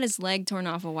thought he got his leg torn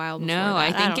off a while before. No, that.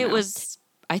 I think don't it know. was.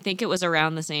 I think it was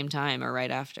around the same time or right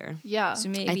after. Yeah. So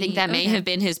maybe I think that may have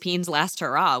been his Peen's last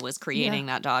hurrah, was creating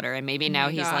that daughter. And maybe now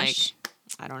my he's gosh.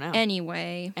 like, I don't know.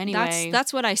 Anyway,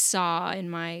 that's what I saw in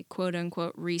my quote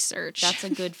unquote research. That's a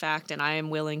good fact, and I am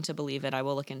willing to believe it. I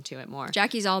will look into it more.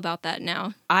 Jackie's all about that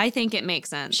now. I think it makes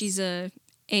sense. She's a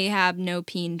Ahab no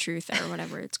peen truther or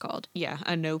whatever it's called. Yeah,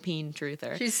 a no peen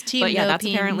truther. She's team But yeah, no that's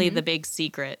peen. apparently the big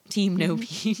secret. Team no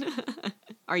peen.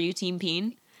 Are you team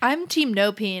peen? I'm team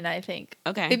no peen, I think.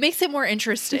 Okay. It makes it more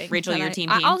interesting. Rachel, But you're team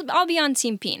peen? I'll be on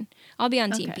team peen. I'll be on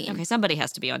team peen. Okay, somebody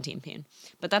has to be on Team Peen.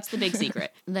 But that's the big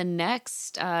secret. The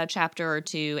next chapter or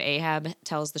two, Ahab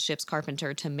tells the ship's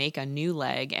carpenter to make a new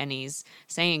leg, and he's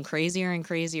saying crazier and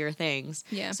crazier things.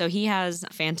 Yeah. So he has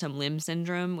phantom limb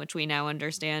syndrome, which we now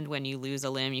understand when you lose a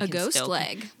limb. You A can ghost still,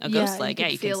 leg. A Yeah, ghost you leg, can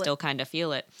yeah, you can feel it. still kind of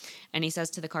feel it. And he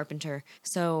says to the carpenter,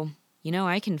 so... You know,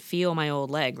 I can feel my old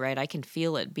leg, right? I can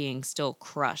feel it being still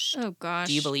crushed. Oh gosh.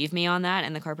 Do you believe me on that?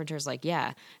 And the carpenter's like,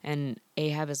 yeah. And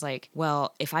Ahab is like,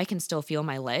 well, if I can still feel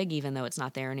my leg, even though it's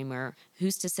not there anymore,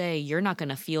 who's to say you're not going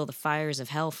to feel the fires of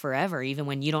hell forever, even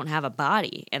when you don't have a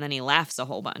body? And then he laughs a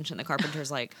whole bunch. And the carpenter's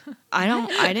like,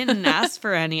 I didn't ask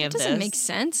for any of this. Doesn't make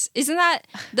sense. Isn't that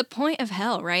the point of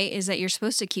hell, right? Is that you're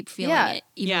supposed to keep feeling it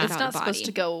even Yeah. It's without not a body. supposed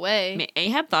to go away. I mean,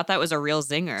 Ahab thought that was a real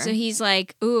zinger. So he's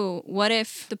like, ooh, what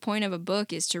if the point of a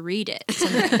book is to read it?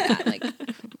 Something like that.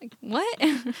 Like what?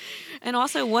 And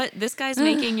also, what this guy's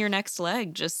making your next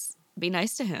leg, just be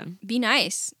nice to him. Be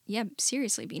nice. Yeah,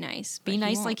 seriously, be nice. But Be he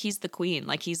nice won't. like he's the queen,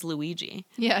 like he's Luigi.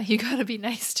 Yeah, you gotta be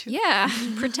nice to him. Yeah,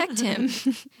 protect him.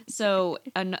 So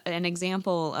an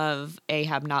example of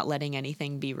Ahab not letting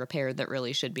anything be repaired that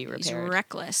really should be He's repaired.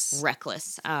 reckless.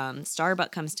 Reckless.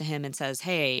 Starbuck comes to him and says,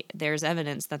 hey, there's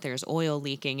evidence that there's oil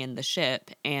leaking in the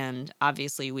ship, and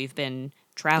obviously we've been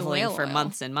traveling whale for oil.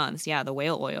 months and months. Yeah, the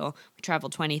whale oil. We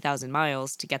traveled 20,000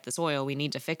 miles to get this oil. We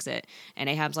need to fix it. And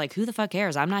Ahab's like, who the fuck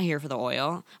cares? I'm not here for the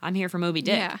oil. I'm here for Moby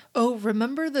Dick. Yeah. Oh,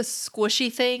 remember the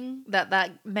squishy thing that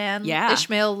man Yeah.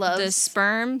 Ishmael loves? The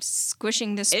sperm,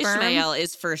 squishing the sperm. Ishmael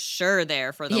is for sure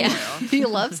there for the Yeah. oil. He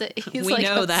loves it. He's We like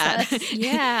know that. obsessed.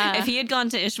 Yeah. If he had gone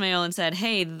to Ishmael and said,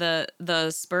 hey,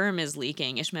 the sperm is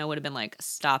leaking, Ishmael would have been like,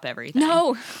 stop everything.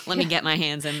 No. Let me get my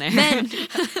hands in there. Ben,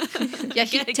 Yeah,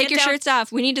 take your shirts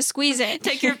off. We need to squeeze it.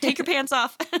 Take your pants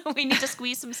off. We need to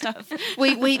squeeze some stuff.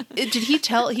 Wait, did he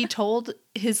tell? He told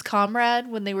his comrade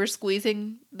when they were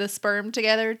squeezing the sperm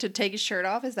together to take his shirt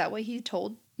off. Is that what he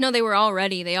told? No, they were all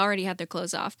ready. They already had their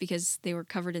clothes off because they were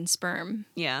covered in sperm.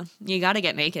 Yeah, you got to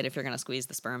get naked if you're gonna squeeze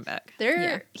the sperm back.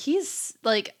 He's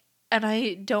like, and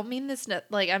I don't mean this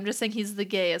like I'm just saying he's the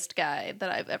gayest guy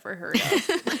that I've ever heard of.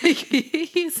 Like,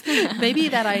 he's maybe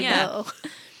that I Yeah. know.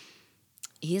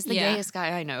 He's the Yeah. gayest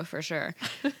guy I know for sure.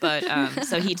 But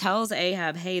so he tells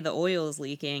Ahab, hey, the oil is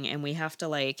leaking and we have to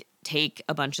like take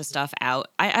a bunch of stuff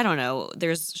out. I don't know.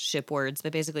 There's ship words,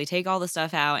 but basically take all the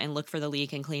stuff out and look for the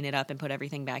leak and clean it up and put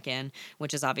everything back in,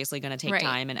 which is obviously going to take Right.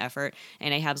 time and effort.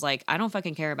 And Ahab's like, I don't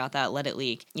fucking care about that. Let it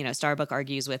leak. You know, Starbuck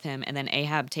argues with him. And then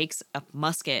Ahab takes a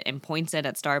musket and points it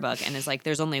at Starbuck and is like,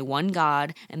 there's only one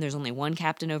God and there's only one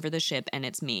captain over the ship and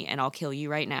it's me. And I'll kill you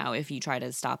right now if you try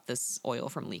to stop this oil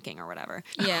from leaking or whatever.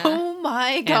 Yeah. Oh my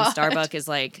And god! Starbuck is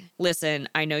like, listen,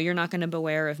 I know you're not going to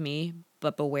beware of me,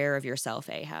 but beware of yourself,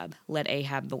 Ahab. Let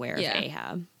Ahab beware Yeah. of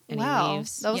Ahab. And Wow, he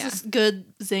leaves. that was Yeah. a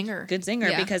good zinger. Good zinger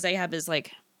Yeah. because Ahab is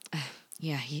like,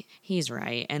 yeah, he's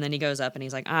right. And then he goes up and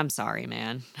he's like, I'm sorry,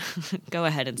 man. Go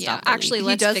ahead and Yeah, stop the actually, leak. He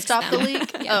let's does fix stop them. the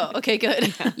leak. Yeah. Oh, okay,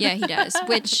 good. Yeah, he does.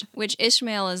 Which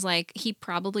Ishmael is like, he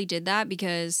probably did that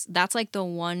because that's like the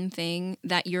one thing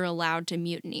that you're allowed to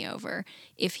mutiny over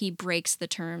if he breaks the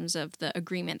terms of the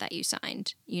agreement that you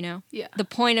signed, you know? Yeah. The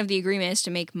point of the agreement is to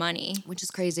make money. Which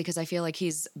is crazy because I feel like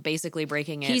he's basically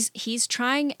breaking it. He's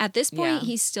trying at this point, Yeah.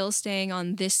 he's still staying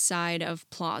on this side of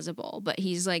plausible, but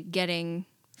he's like getting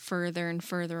further and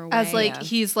further away. As like Yeah.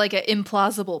 he's like an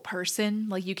implausible person.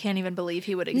 Like you can't even believe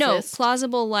he would exist. No,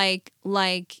 plausible like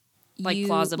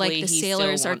plausibly like the he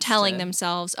sailors still are wants telling to-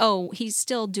 themselves, oh, he's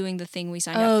still doing the thing we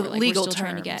signed Oh, up for. Like legal we're still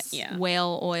trying to terms. get Yeah.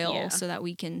 whale oil Yeah. so that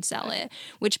we can sell it.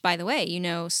 Which, by the way, you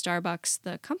know, Starbucks,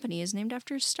 the company, is named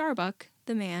after Starbuck,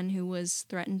 the man who was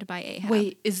threatened by Ahab.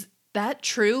 Wait, is that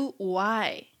true?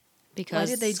 Why? because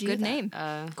did they It's a do good that?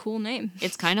 name. Cool name.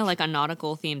 it's kind of like a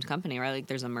nautical themed company, right? Like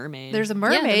there's a mermaid. There's a the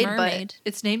mermaid, mermaid. but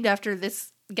it's named after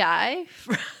this guy.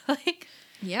 Like,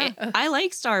 Yeah. I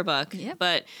like Starbuck, Yeah.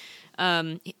 but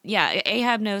yeah,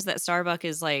 Ahab knows that Starbuck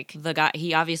is like the guy.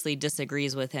 He obviously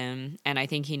disagrees with him, and I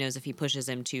think he knows if he pushes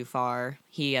him too far,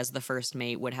 he as the first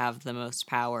mate would have the most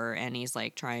power, and he's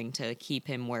like trying to keep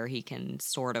him where he can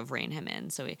sort of rein him in.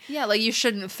 So he, yeah, like you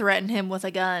shouldn't threaten him with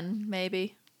a gun,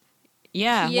 maybe.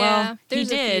 Yeah, Yeah, well, there's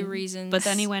he a did. few reasons. But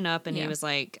then he went up and he Yeah. was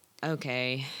like,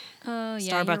 okay, Oh, yeah,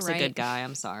 Starbuck's you're a good right. guy.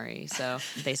 I'm sorry. So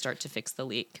they start to fix the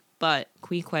leak. But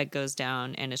Queequeg goes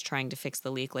down and is trying to fix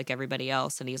the leak like everybody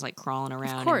else. And he's like crawling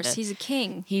around. Of course, he's a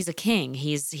king. He's a king.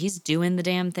 He's doing the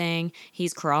damn thing.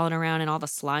 He's crawling around in all the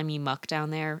slimy muck down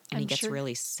there. And he gets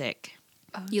really sick.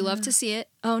 Oh, You love to see it.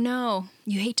 Oh, no.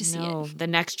 You hate to see No, it. the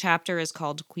next chapter is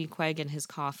called Queequeg in his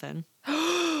coffin.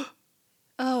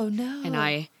 Oh no. And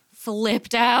I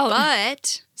flipped out.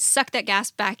 But suck that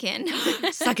gas back in.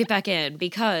 Suck it back in,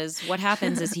 because what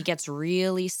happens is he gets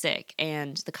really sick,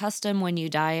 and the custom when you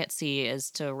die at sea is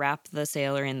to wrap the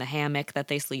sailor in the hammock that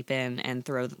they sleep in and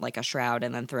throw like a shroud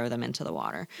and then throw them into the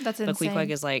water. That's But insane. Queequeg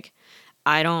is like,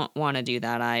 I don't want to do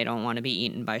that. I don't want to be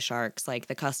eaten by sharks. Like,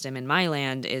 the custom in my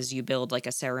land is you build like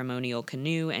a ceremonial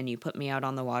canoe and you put me out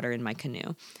on the water in my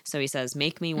canoe. So he says,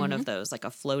 make me one of those, like a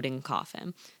floating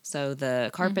coffin. So the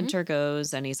carpenter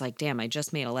goes and he's like, damn, I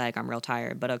just made a leg. I'm real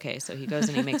tired. But okay. So he goes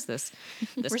and he makes this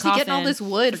Where's coffin he getting all this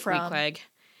wood for from? Queequeg.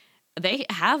 They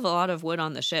have a lot of wood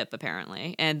on the ship,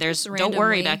 apparently. And there's, Just don't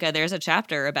worry, randomly. Becca, there's a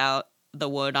chapter about the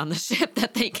wood on the ship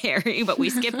that they carry, but we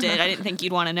skipped it. I didn't think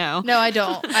you'd want to know. No, I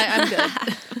don't. I'm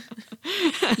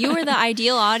good. You were the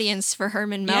ideal audience for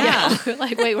Herman Melville. Yeah.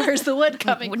 Like, wait, where's the wood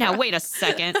coming Now, from? wait a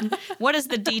second. What is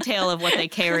the detail of what they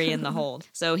carry in the hold?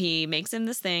 So he makes him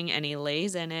this thing and he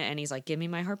lays in it and he's like, give me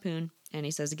my harpoon. And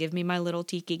he says, give me my little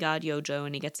tiki god Yojo.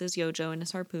 And he gets his Yojo and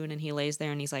his harpoon and he lays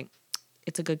there and he's like,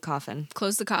 it's a good coffin.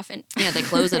 Close the coffin. Yeah, they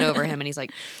close it over him and he's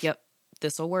like, yep,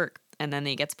 this will work. And then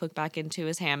he gets put back into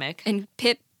his hammock. And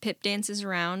Pip dances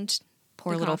around.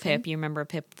 Poor the little coffin. Pip. You remember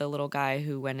Pip, the little guy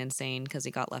who went insane because he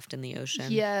got left in the ocean?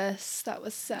 Yes, that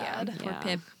was sad. Poor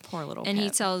Pip. Poor little And Pip. he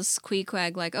tells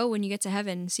Queequeg, like, oh, when you get to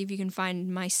heaven, see if you can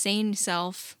find my sane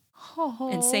self Oh,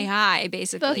 and say hi,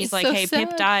 basically. That's He's like, so hey, sad.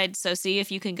 Pip died, so see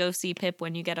if you can go see Pip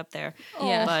when you get up there.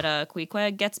 Yeah. But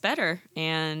Queequeg gets better,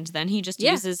 and then he just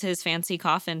Yeah. uses his fancy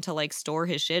coffin to, like, store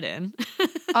his shit in.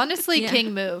 Honestly, Yeah.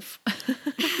 king move.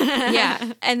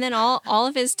 Yeah. And then all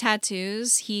of his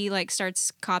tattoos, he like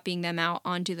starts copying them out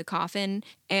onto the coffin.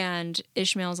 And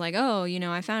Ishmael's like, oh, you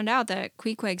know, I found out that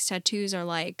Queequeg's tattoos are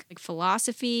like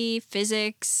philosophy,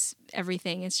 physics,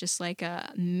 everything. It's just like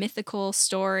mythical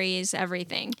stories,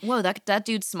 everything. Whoa, that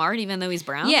dude's smart even though he's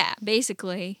brown? Yeah,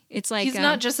 basically. It's like He's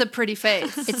not just a pretty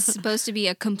face. it's supposed to be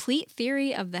a complete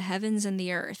theory of the heavens and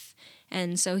the earth.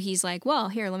 And so he's like, well,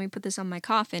 here, let me put this on my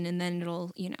coffin and then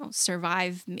it'll, you know,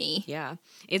 survive me. Yeah.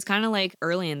 It's kind of like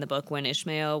early in the book when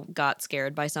Ishmael got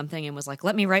scared by something and was like,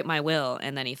 let me write my will.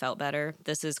 And then he felt better.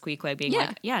 This is Queequeg being Yeah.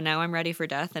 like, yeah, now I'm ready for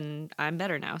death and I'm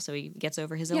better now. So he gets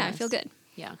over his illness. Yeah, I feel good.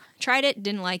 Yeah. Tried it,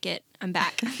 didn't like it. I'm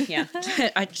back. Yeah.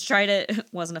 I tried it,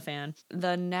 wasn't a fan.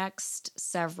 The next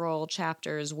several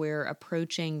chapters, we're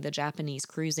approaching the Japanese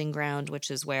cruising ground,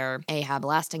 which is where Ahab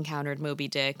last encountered Moby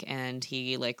Dick and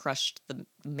he like crushed the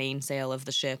mainsail of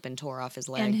the ship and tore off his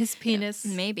leg. and his penis.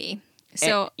 Maybe.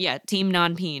 So yeah, team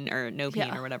non-peen or no peen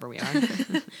Yeah. or whatever we are.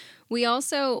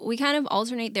 we kind of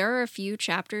alternate. There are a few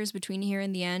chapters between here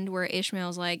and the end where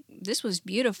Ishmael's like, this was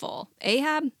beautiful.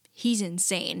 Ahab, he's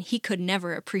insane. He could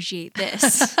never appreciate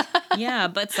this. Yeah,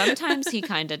 but sometimes he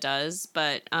kind of does.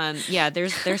 But yeah,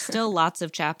 there's still lots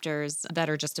of chapters that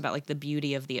are just about like the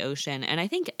beauty of the ocean, and I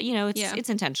think it's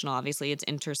intentional. Obviously, it's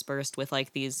interspersed with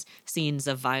like these scenes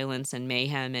of violence and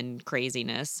mayhem and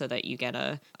craziness, so that you get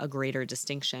a greater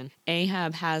distinction.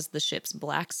 Ahab has the ship's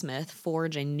blacksmith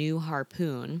forge a new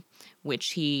harpoon, which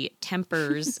he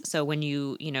tempers. So when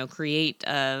you create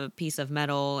a piece of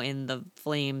metal in the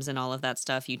flames and all of that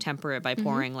stuff, you temper it by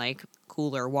pouring like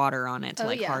cooler water on it to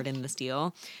harden the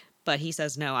steel. But he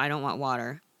says, no, I don't want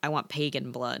water. I want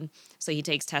pagan blood. So he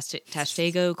takes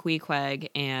Tashtego, Queequeg,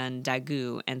 and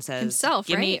Dagu and says, Himself,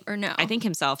 give me, right? Or no? I think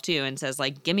himself too, and says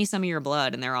like, give me some of your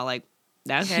blood. And they're all like,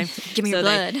 okay. Give me your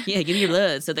blood. Yeah, give me your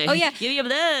blood. So they give me your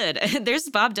blood. There's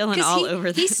Bob Dylan all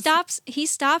over this. He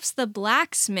stops the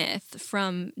blacksmith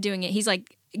from doing it. He's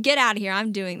like, get out of here.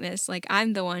 I'm doing this. Like,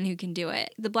 I'm the one who can do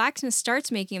it. The blacksmith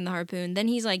starts making him the harpoon. Then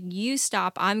he's like, you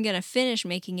stop. I'm going to finish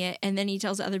making it. And then he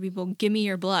tells the other people, give me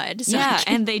your blood. So yeah,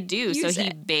 and they do. So use he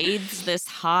it. bathes this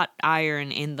hot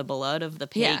iron in the blood of the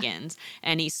pagans,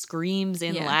 and he screams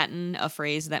in Latin a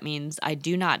phrase that means, I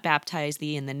do not baptize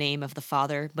thee in the name of the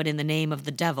Father, but in the name of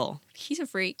the devil. He's a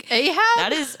freak. Ahab?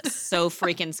 That is so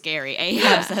freaking scary.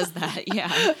 Ahab says that. Yeah.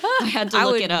 I had to I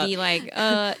look would it up. be like,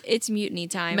 it's mutiny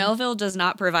time. Melville does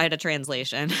not provide a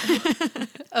translation.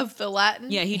 Of the Latin?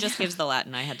 Yeah, he just gives the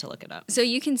Latin. I had to look it up. So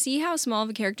you can see how small of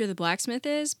a character the blacksmith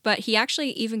is, but he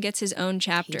actually even gets his own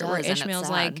chapter He does, where and it's Ishmael's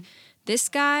sad. like, This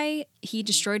guy, he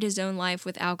destroyed his own life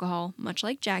with alcohol, much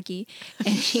like Jackie, and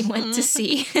he went to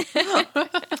sea.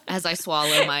 As I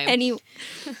swallow my... And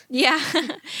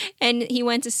and he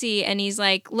went to sea, and he's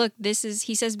like, look, he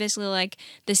says basically like,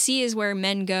 the sea is where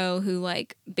men go who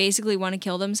like basically want to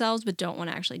kill themselves but don't want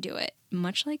to actually do it,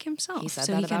 much like himself. He said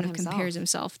so that he about kind of himself. compares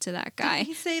himself to that guy. Did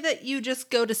he say that you just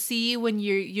go to sea when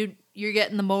you're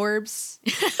getting the morbs?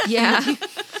 Yeah.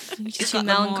 He's Too got the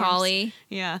melancholy.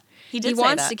 Yeah. He He did say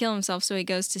wants that. to kill himself, so he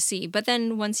goes to sea. But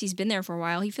then once he's been there for a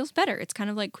while, he feels better. It's kind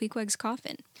of like Queequeg's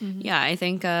coffin. Yeah, I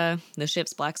think the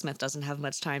ship's blacksmith doesn't have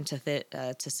much time to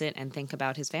sit and think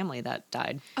about his family that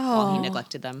died while he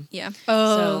neglected them. Yeah.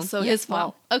 Oh, So- so his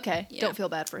fault. Okay. Yeah. Don't feel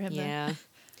bad for him then. Yeah.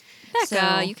 Becca,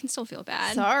 So- you can still feel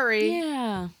bad. Sorry.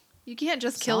 Yeah. You can't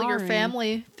just kill your Sorry.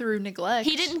 family through neglect.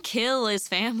 He didn't kill his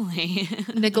family.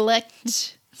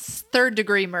 Neglect.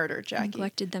 Third-degree murder, Jackie.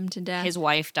 Neglected them to death. His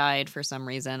wife died for some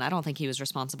reason. I don't think he was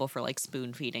responsible for like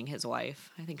spoon feeding his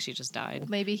wife. I think she just died.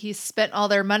 Maybe he spent all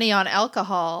their money on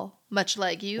alcohol, much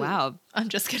like you. Wow. I'm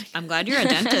just kidding. I'm glad you're a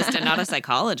dentist and not a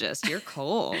psychologist. You're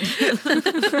cold.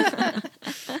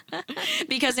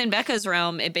 Because in Becca's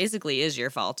realm, it basically is your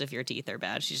fault if your teeth are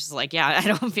bad. She's just like, yeah, I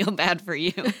don't feel bad for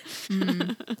you.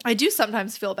 I do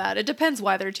sometimes feel bad. It depends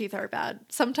why their teeth are bad.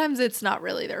 Sometimes it's not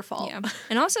really their fault. Yeah.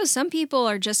 And also, some people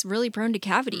are just really prone to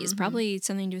cavities. Probably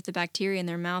something to do with the bacteria in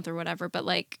their mouth or whatever. But,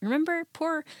 like, remember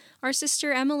our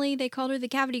sister Emily? They called her the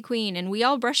cavity queen. And we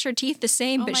all brushed our teeth the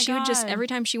same. Oh but my she would just, God. every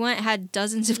time she went, had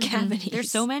dozens of cavities.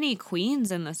 There's so many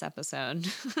queens in this episode.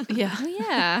 Yeah. Oh,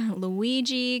 yeah.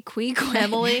 Luigi, Queequeg,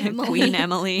 Emily. Queen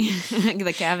Emily,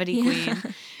 the cavity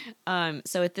queen.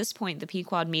 So at this point, the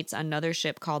Pequod meets another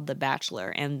ship called the Bachelor,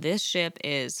 and this ship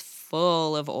is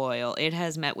full of oil. It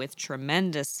has met with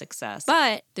tremendous success.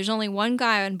 But there's only one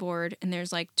guy on board, and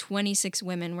there's like 26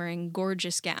 women wearing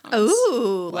gorgeous gowns.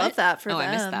 Ooh, What? love that for oh, them.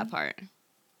 I missed that part.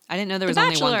 I didn't know there The was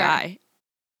only one Bachelor. guy.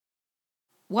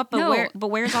 What? But No.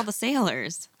 where's all the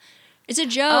sailors? It's a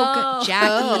joke, Oh. Jackie.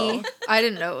 Oh, I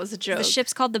didn't know it was a joke. The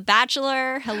ship's called the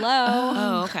Bachelor. Hello.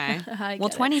 Oh, okay. I Well,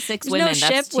 get it. 26 There's women, no that's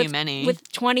ship too with, many. with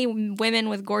 20 women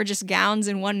with gorgeous gowns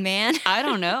and one man. I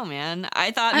don't know, man.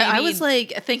 I thought maybe... I was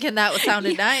like thinking that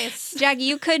sounded nice. Jackie,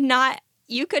 you could not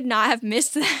have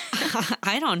missed that.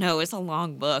 I don't know. It's a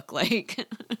long book. Like...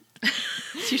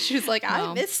 She was like, I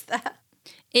No. missed that.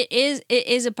 It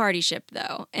is a party ship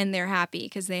though, and they're happy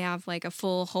because they have like a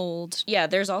full hold. Yeah,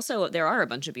 there are a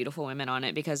bunch of beautiful women on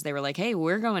it because they were like, hey,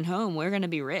 we're going home. We're going to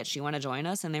be rich. You want to join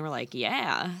us? And they were like,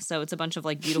 yeah. So it's a bunch of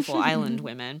like beautiful island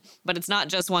women. But it's not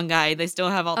just one guy. They still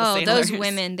have all the sailors. Those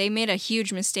women, they made a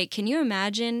huge mistake. Can you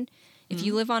imagine if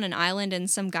you live on an island and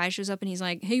some guy shows up and he's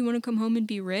like, hey, you want to come home and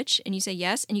be rich? And you say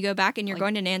yes, and you go back and you're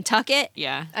going to Nantucket?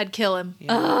 Yeah. I'd kill him.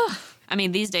 I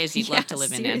mean, these days you'd Yeah, love to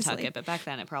live in seriously. Nantucket, but back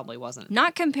then it probably wasn't.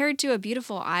 Not compared to a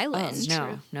beautiful Oh, island.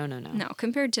 no. No,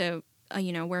 compared to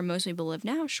where most people live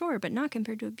now, sure, but not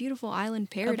compared to a beautiful island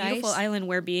paradise. A beautiful island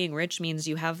where being rich means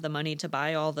you have the money to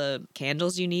buy all the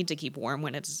candles you need to keep warm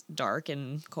when it's dark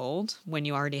and cold, when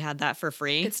you already had that for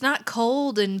free. It's not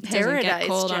cold in It doesn't paradise. get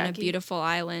cold on a Jackie. beautiful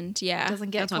island. Yeah, It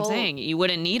doesn't get That's cold. what I'm saying. You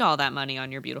wouldn't need all that money on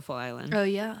your beautiful island. Oh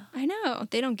yeah. I know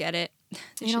they don't get it.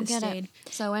 They You don't should've get stayed.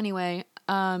 it. So anyway,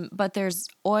 but there's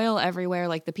oil everywhere.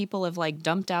 Like the people have like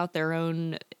dumped out their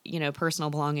own, personal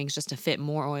belongings just to fit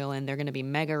more oil in. They're going to be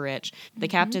mega rich. The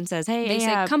captain says, "Hey, They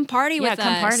Ahab, say, "Come party with us."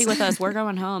 come party with us. We're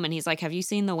going home." And he's like, "Have you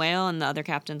seen the whale?" And the other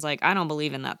captain's like, "I don't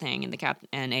believe in that thing."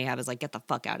 And Ahab is like, "Get the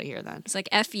fuck out of here, then." It's like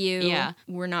F you. Yeah.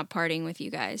 We're not partying with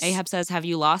you guys. Ahab says, "Have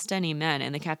you lost any men?"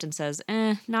 And the captain says,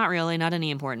 not really, not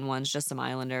any important ones, just some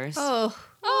islanders. Oh.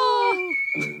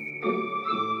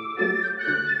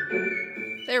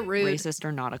 They're rude. Racist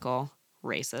or nautical?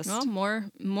 Racist. Well,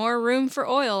 more room for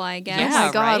oil, I guess. Oh Yeah,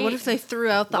 my god, right? what if they threw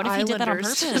out the What if he islanders did that on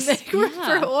purpose? to make room Yeah.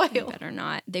 for They oil? better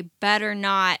not. They better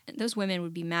not. Those women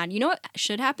would be mad. You know what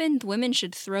should happen? The women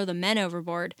should throw the men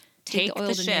overboard, take Take the oil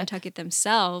the to ship. Nantucket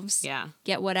themselves, Yeah.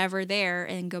 get whatever there,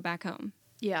 and go back home.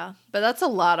 Yeah, but that's a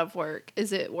lot of work.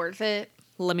 Is it worth it?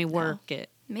 Let me work it.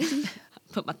 Maybe.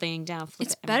 Put my thing down. Flip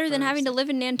It's it, and better than having to reverse live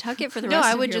in Nantucket for the No, rest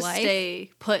I of would your just life. stay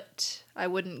put. I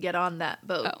wouldn't get on that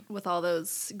boat Oh. with all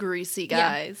those greasy Yeah.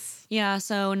 guys. it. Yeah,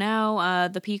 so now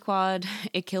the Pequod,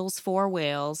 it kills 4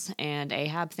 whales, and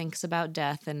Ahab thinks about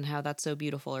death and how that's so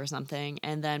beautiful or something.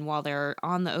 And then while they're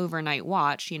on the overnight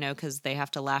watch, because they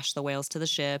have to lash the whales to the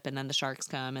ship, and then the sharks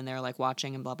come, and they're like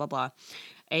watching and blah, blah, blah.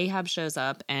 Ahab shows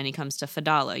up, and he comes to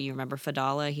Fadala. You remember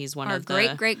Fadala? He's one Our of the...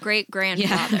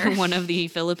 great-great-great-grandfather. Yeah, one of the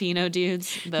Filipino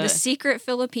dudes. The secret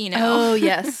Filipino. Oh,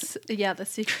 yes. Yeah, the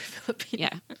secret Filipino.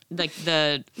 Yeah, like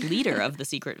the leader of the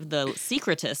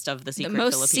secretist of the secret The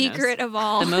most Filipinos. secret of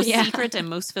all. The most Yeah. secret and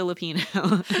most Filipino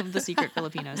of the secret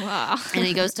Filipinos. Wow. And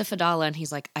he goes to Fadala and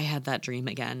he's like, I had that dream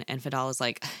again. And Fadala's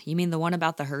like, you mean the one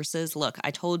about the hearses? Look,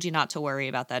 I told you not to worry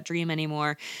about that dream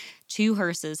anymore. 2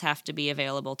 hearses have to be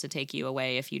available to take you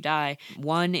away if you die.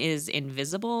 One is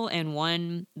invisible, and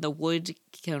one, the wood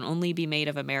can only be made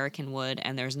of American wood,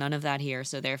 and there's none of that here,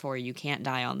 so therefore you can't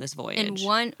die on this voyage.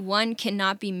 And one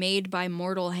cannot be made by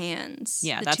mortal hands.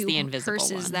 Yeah, that's the invisible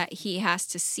hearses one. that he has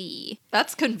to see.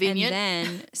 That's convenient. And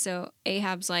then, so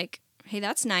Ahab's like, hey,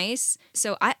 that's nice.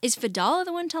 So is Fadala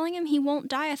the one telling him he won't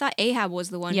die? I thought Ahab was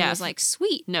the one who was like,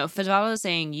 sweet. No, Fadala is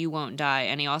saying you won't die,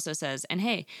 and he also says, and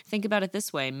hey, think about it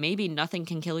this way, maybe nothing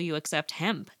can kill you except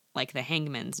hemp, like the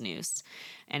hangman's noose.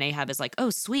 And Ahab is like,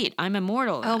 oh, sweet, I'm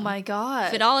immortal. Oh now." my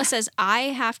God. Fadala says, I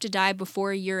have to die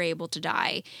before you're able to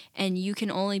die, and you can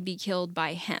only be killed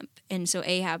by hemp. And so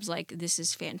Ahab's like, this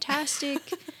is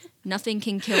fantastic. Nothing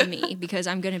can kill me because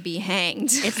I'm going to be hanged.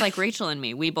 It's like Rachel and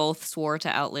me. We both swore to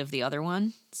outlive the other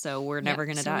one, so we're never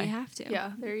going to so die. we have to.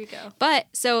 Yeah, there you go. But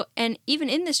and even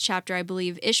in this chapter, I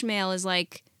believe Ishmael is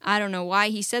like, I don't know why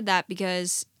he said that,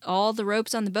 because all the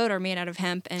ropes on the boat are made out of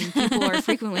hemp and people are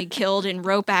frequently killed in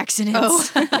rope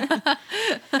accidents.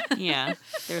 Yeah,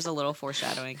 there's a little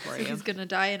foreshadowing for you. He's gonna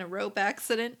die in a rope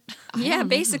accident. Yeah,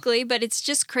 basically. But it's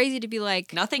just crazy to be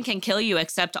like, Nothing can kill you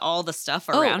except all the stuff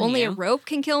oh, around only you. a rope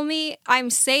can kill me? I'm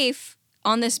safe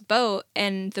on this boat,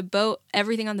 and the boat,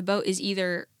 everything on the boat is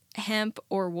either hemp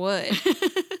or wood.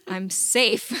 I'm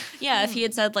safe. Yeah, if he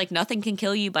had said, like, nothing can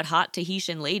kill you but hot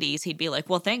Tahitian ladies, he'd be like,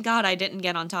 well, thank God I didn't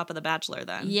get on top of the Bachelor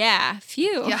then. Yeah,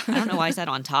 phew. Yeah. I don't know why I said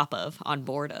on top of, on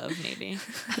board of, maybe.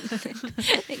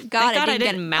 Thank God I didn't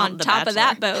get mount on the top of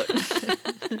that Bachelor.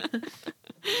 boat.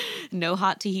 No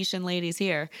hot Tahitian ladies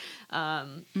here.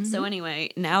 So anyway,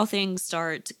 now things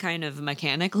start kind of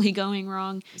mechanically going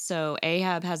wrong. So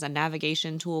Ahab has a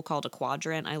navigation tool called a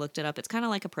quadrant. I looked it up. It's kind of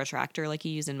like a protractor like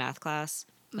you use in math class.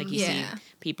 Like you see Yeah.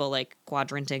 people like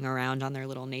quadranting around on their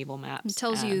little naval maps. It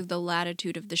tells you the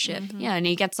latitude of the ship. Yeah, and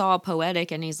he gets all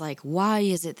poetic and he's like, why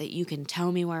is it that you can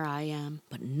tell me where I am,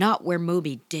 but not where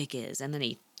Moby Dick is? And then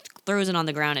he throws it on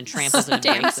the ground and tramples it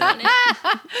and breaks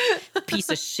it. Piece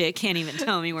of shit can't even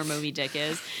tell me where Moby Dick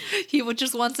is. He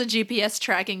just wants a GPS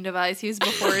tracking device. He was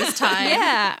before his time.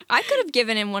 Yeah, I could have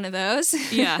given him one of those.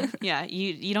 Yeah.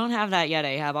 You don't have that yet,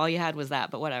 Ahab. All you had was that,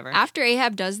 but whatever. After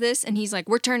Ahab does this and he's like,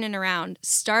 we're turning around,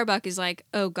 Starbuck is like,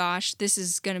 oh gosh, this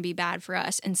is going to be bad for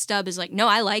us. And Stubb is like, no,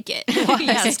 I like it.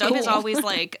 Yeah, It's Stubb is cool. always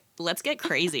like, let's get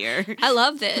crazier. I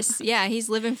love this. Yeah, he's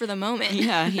living for the moment.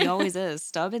 Yeah, he always is.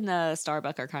 Stubb and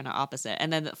Starbuck are kind of opposite.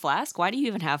 And then Flask, why do you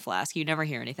even have Flask? You never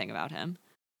hear anything about him.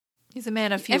 He's a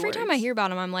man of few Every words. time I hear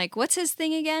about him, I'm like, what's his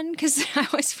thing again? Because I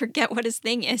always forget what his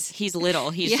thing is. He's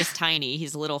little. He's Yeah. just tiny.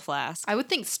 He's little Flask. I would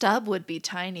think Stubb would be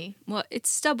tiny. Well, it's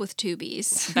Stubb with two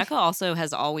B's. Becca also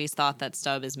has always thought that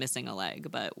Stubb is missing a leg,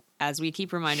 but as we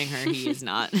keep reminding her, he is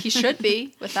not. He should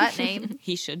be with that name.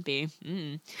 He should be.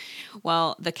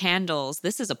 Well, the candles.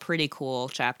 This is a pretty cool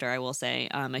chapter, I will say.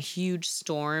 A huge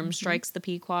storm strikes the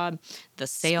Pequod. The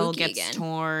sail Spooky gets again.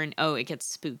 torn. Oh, it gets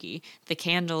spooky. The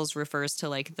candles refers to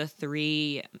like the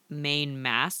 3 main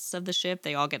masts of the ship.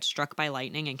 They all get struck by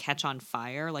lightning and catch on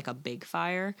fire, like a big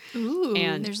fire. Ooh.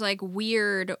 And There's like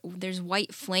there's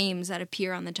white flames that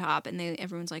appear on the top, and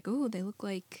everyone's like, "Oh, they look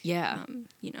like Yeah.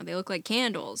 they look like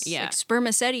candles, Yeah. like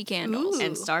spermaceti candles." Ooh.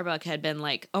 And Starbuck had been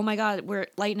like, oh my God, we're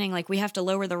lightning. Like, we have to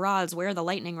lower the rods. Where are the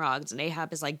lightning rods? And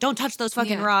Ahab is like, don't touch those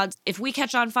fucking Yeah. rods. If we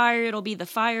catch on fire, it'll be the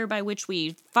fire by which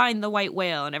we find the white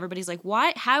whale. And everybody's like,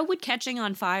 why? How would catching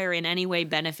on fire in any way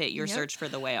benefit your search for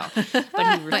the whale? But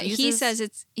he refuses.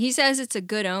 But he says it's a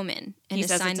good omen and He a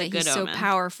says sign it's a that good he's omen. so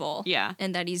powerful, Yeah.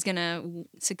 and that he's gonna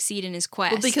succeed in his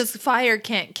quest. Well, because fire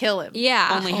can't kill him. yeah,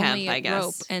 Only hemp, a I guess.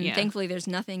 rope, and Yeah. thankfully there's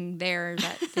nothing there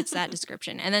that fits that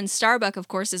description. And then Starbuck, of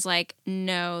course, is like,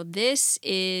 no, this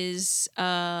is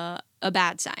a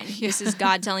bad sign. This is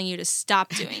God telling you to stop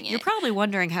doing it. You're probably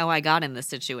wondering how I got in this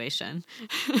situation.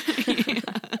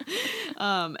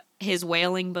 His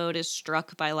whaling boat is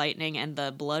struck by lightning and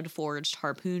the blood-forged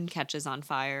harpoon catches on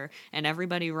fire and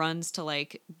everybody runs to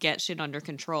like get shit under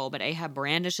control, but Ahab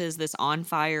brandishes this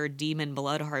on-fire demon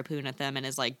blood harpoon at them and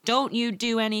is like, don't you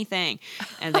do anything,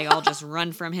 and they all just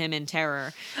run from him in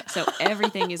terror. So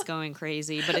everything is going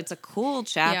crazy, but it's a cool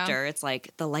chapter. It's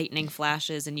like the lightning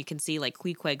flashes and you can see like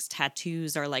Queequeg's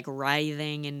tattoos are like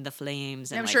writhing in the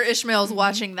flames, and I'm like, sure Ishmael's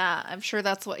watching that. I'm sure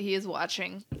that's what he is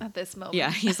watching at this moment. yeah,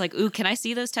 he's like, ooh, can I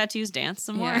see those tattoos dance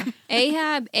some more?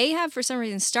 Yeah. Ahab, for some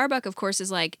reason, Starbuck, of course,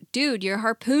 is like, dude, your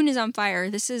harpoon is on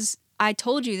fire. I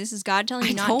told you, this is God telling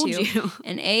you I not told to. you.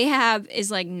 And Ahab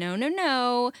is like,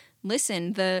 no.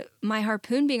 listen, my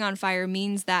harpoon being on fire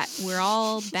means that we're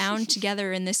all bound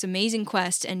together in this amazing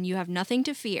quest and you have nothing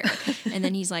to fear. And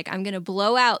then he's like, I'm going to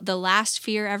blow out the last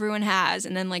fear everyone has,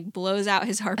 and then like blows out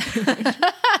his harpoon.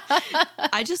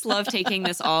 I just love taking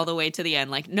this all the way to the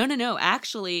end. Like, no,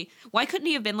 actually, why couldn't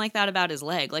he have been like that about his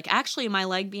leg? Like, actually, my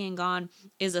leg being gone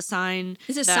is a sign.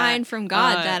 It's a sign from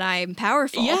God that I'm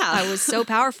powerful. Yeah. I was so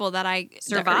powerful that I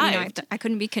survived. I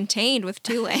couldn't be contained with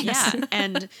 2 legs.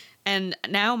 Yeah, and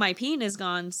now my peen is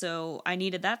gone, so I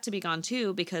needed that to be gone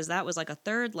too because that was like a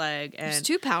 3rd leg. And It was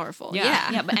too powerful.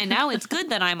 yeah. But and now it's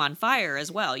good that I'm on fire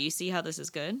as well. You see how this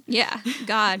is good? Yeah.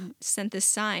 God sent this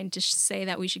sign to say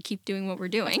that we should keep doing what we're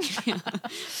doing.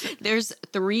 There's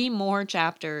 3 more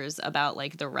chapters about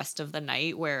like the rest of the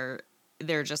night where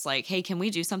they're just like, hey, can we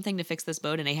do something to fix this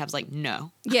boat? And Ahab's like,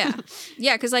 no. Yeah.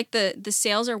 Yeah, because like the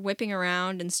sails are whipping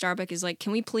around and Starbuck is like,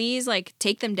 can we please like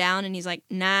take them down? And he's like,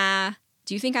 nah.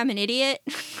 Do you think I'm an idiot?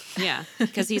 Yeah,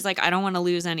 because he's like, I don't want to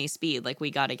lose any speed. Like, we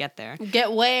got to get there.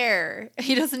 Get where?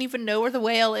 He doesn't even know where the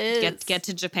whale is. Get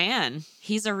to Japan.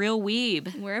 He's a real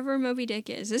weeb. Wherever Moby Dick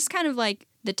is. This is kind of like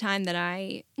the time that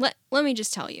let me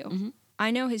just tell you. Mm-hmm.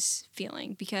 I know his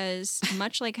feeling because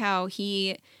much like how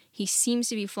he seems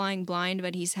to be flying blind,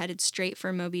 but he's headed straight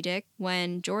for Moby Dick.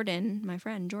 When Jordan, my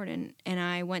friend Jordan, and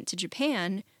I went to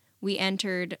Japan, we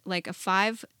entered like a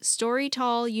 5-story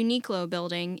tall Uniqlo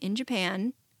building in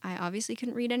Japan. I obviously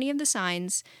couldn't read any of the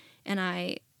signs, and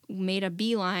I made a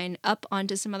beeline up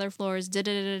onto some other floors.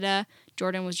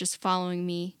 Jordan was just following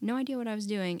me. No idea what I was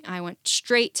doing. I went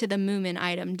straight to the Moomin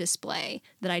item display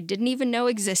that I didn't even know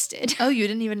existed. Oh, you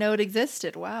didn't even know it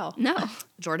existed. Wow. No.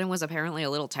 Jordan was apparently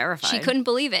a little terrified. She couldn't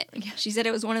believe it. She said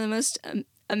it was one of the most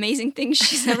amazing things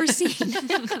she's ever seen.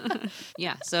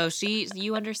 Yeah, so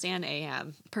you understand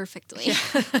Ahab Perfectly.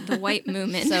 The white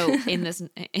Moomin. So in this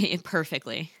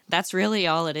perfectly. That's really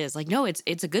all it is. Like, no,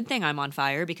 it's a good thing I'm on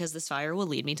fire because this fire will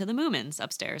lead me to the Moomins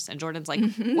upstairs. And Jordan's like,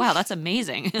 wow, that's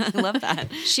amazing. I love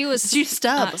that. She's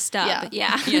Stub. Stub.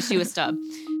 Yeah. Yeah, she was Stub.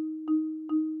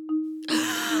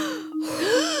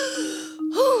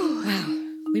 Wow.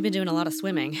 We've been doing a lot of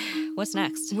swimming. What's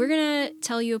next? We're going to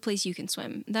tell you a place you can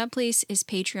swim. That place is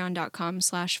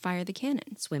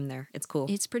patreon.com/firethecannon. Swim there. It's cool.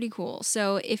 It's pretty cool.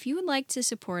 So if you would like to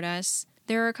support us,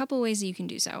 there are a couple ways that you can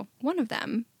do so. One of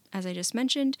them, as I just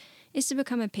mentioned, is to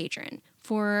become a patron.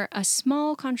 For a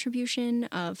small contribution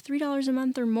of $3 a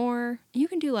month or more, you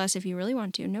can do less if you really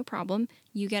want to, no problem.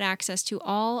 You get access to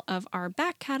all of our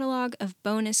back catalog of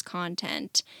bonus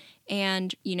content.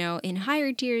 And, in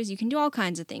higher tiers, you can do all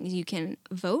kinds of things. You can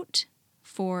vote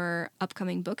for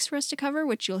upcoming books for us to cover,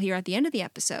 which you'll hear at the end of the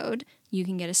episode. You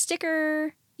can get a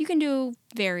sticker. You can do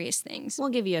various things. We'll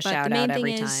give you a shout out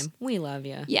every time. We love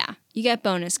you. Yeah, you get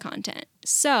bonus content.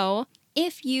 So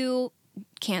if you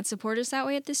can't support us that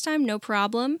way at this time, no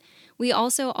problem. We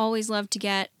also always love to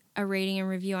get a rating and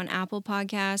review on Apple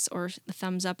Podcasts or a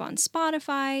thumbs up on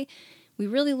Spotify. We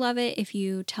really love it if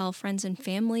you tell friends and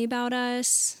family about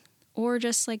us. Or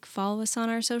just, follow us on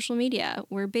our social media.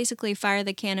 We're basically Fire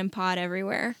the Cannon Pod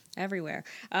everywhere. Everywhere.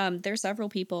 There's several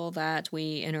people that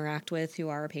we interact with who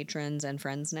are patrons and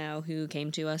friends now who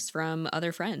came to us from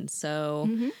other friends. So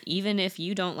even if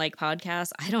you don't like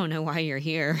podcasts, I don't know why you're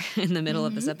here in the middle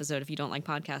of this episode if you don't like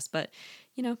podcasts. But,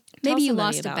 maybe you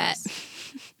lost a bet.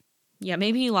 Yeah,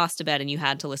 maybe you lost a bet and you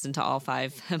had to listen to all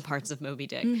 5 parts of Moby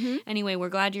Dick. Anyway, we're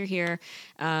glad you're here.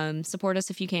 Support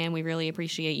us if you can. We really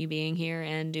appreciate you being here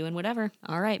and doing whatever.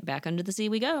 All right, back under the sea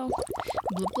we go.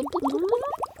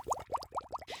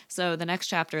 So the next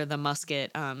chapter, the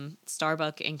musket,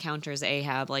 Starbuck encounters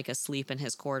Ahab asleep in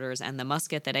his quarters, and the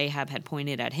musket that Ahab had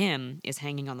pointed at him is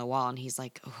hanging on the wall, and he's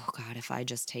like, oh God, if I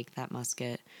just take that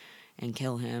musket and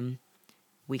kill him,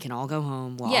 we can all go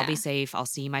home. We'll all be safe. I'll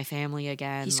see my family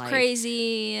again. He's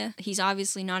crazy. He's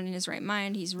obviously not in his right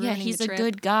mind. He's ruining he's the trip. a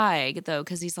good guy, though,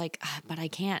 because he's like, but I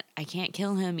can't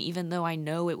kill him, even though I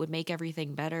know it would make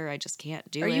everything better. I just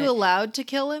can't do it. Are you allowed to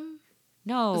kill him?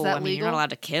 No, Is that I mean, you're legal? not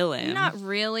allowed to kill him. Not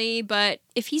really, but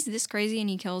if he's this crazy and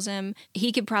he kills him,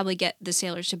 he could probably get the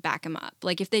sailors to back him up.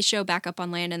 If they show back up on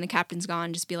land and the captain's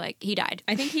gone, just be like, he died.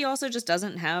 I think he also just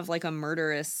doesn't have a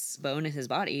murderous bone in his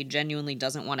body. He genuinely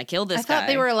doesn't want to kill this guy. I thought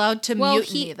they were allowed to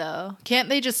mutiny, though. Can't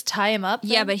they just tie him up?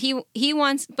 Yeah, but he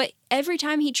wants, but every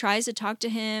time he tries to talk to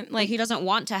him, he doesn't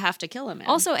want to have to kill him.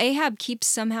 Also, Ahab keeps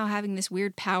somehow having this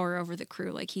weird power over the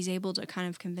crew. He's able to kind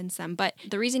of convince them. But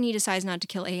the reason he decides not to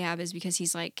kill Ahab is because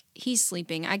he's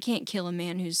sleeping. I can't kill a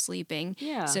man who's sleeping.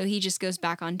 Yeah. So he just goes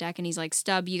back on deck and he's like,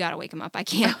 Stub, you gotta wake him up. I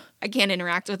can't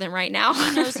interact with him right now.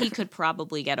 He knows he could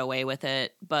probably get away with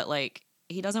it, but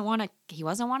he doesn't want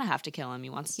to have to kill him. He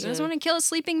doesn't want to kill a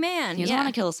sleeping man. He doesn't want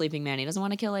to kill a sleeping man. He doesn't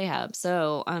want to kill Ahab.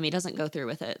 So he doesn't go through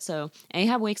with it. So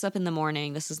Ahab wakes up in the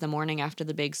morning. This is the morning after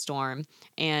the big storm.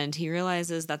 And he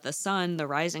realizes that the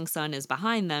rising sun is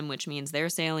behind them, which means they're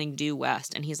sailing due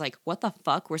west. And he's like, what the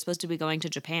fuck? We're supposed to be going to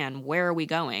Japan. Where are we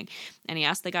going? And he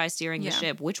asks the guy steering the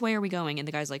ship, which way are we going? And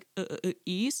the guy's like,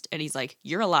 east. And he's like,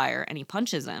 you're a liar. And he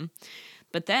punches him.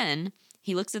 But then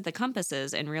he looks at the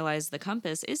compasses and realizes the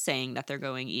compass is saying that they're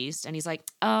going east. And he's like,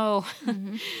 oh,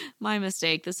 my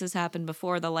mistake. This has happened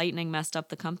before. The lightning messed up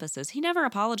the compasses. He never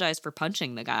apologized for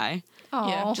punching the guy. Oh.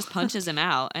 Yeah. Just punches him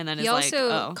out. And then he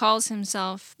also calls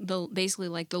himself basically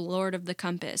like the Lord of the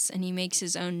Compass. And he makes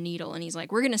his own needle. And he's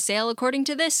like, we're going to sail according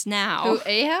to this now. Who,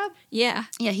 Ahab? Yeah.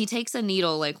 Yeah, he takes a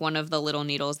needle, like one of the little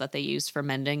needles that they use for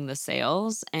mending the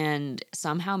sails, and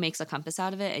somehow makes a compass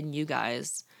out of it. And you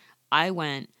guys, I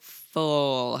went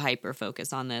full hyper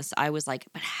focus on this. I was like,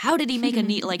 but how did he make a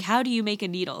needle? Like, how do you make a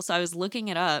needle? So I was looking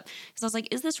it up because I was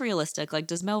like, is this realistic? Like,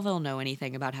 does Melville know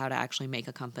anything about how to actually make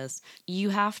a compass? You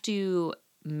have to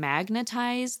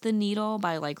magnetize the needle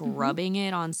by like rubbing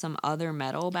it on some other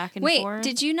metal back and forth. Wait,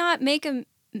 did you not make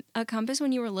a compass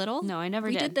when you were little? No, I never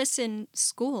did. We did this in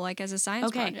school, like as a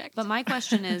science project. But my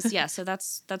question is, so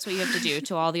that's what you have to do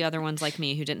to all the other ones like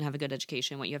me who didn't have a good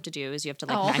education. What you have to do is you have to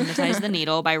like magnetize the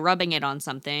needle by rubbing it on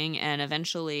something, and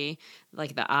eventually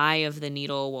like the eye of the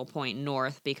needle will point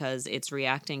north because it's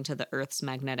reacting to the Earth's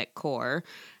magnetic core,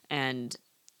 and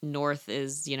north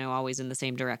is, always in the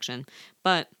same direction.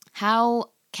 But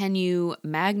how can you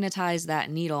magnetize that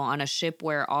needle on a ship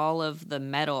where all of the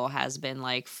metal has been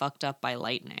like fucked up by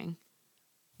lightning?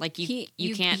 Like you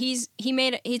can't.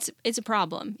 It's a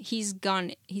problem. He's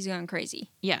gone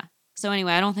crazy. Yeah. So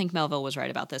anyway, I don't think Melville was right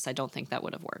about this. I don't think that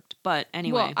would have worked. But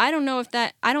anyway. Well, I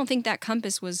don't think that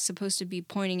compass was supposed to be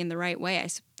pointing in the right way. I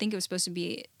think it was supposed to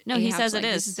be. No, he says it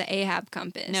is. This is the Ahab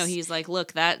compass. No, he's like,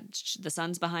 look, the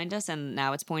sun's behind us and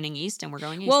now it's pointing east and we're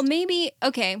going east. Well, maybe,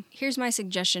 okay, here's my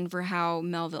suggestion for how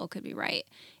Melville could be right.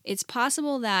 It's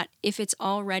possible that if it's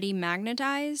already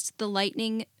magnetized, the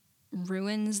lightning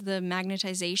ruins the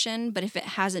magnetization, but if it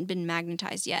hasn't been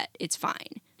magnetized yet, it's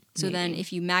fine. So then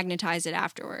if you magnetize it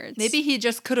afterwards. Maybe he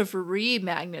just could have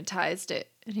remagnetized it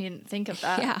and he didn't think of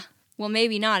that. Yeah. Well,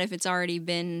 maybe not if it's already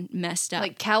been messed up.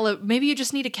 Like maybe you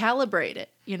just need to calibrate it,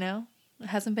 It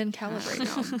hasn't been calibrated.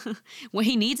 Well,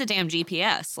 he needs a damn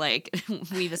GPS. Like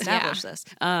we've established this.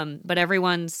 But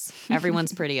everyone's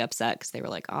pretty upset because they were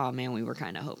like, "Oh man, we were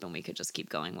kind of hoping we could just keep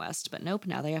going west, but nope.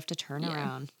 Now they have to turn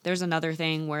around." There's another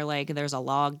thing where like there's a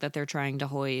log that they're trying to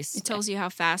hoist. It tells you how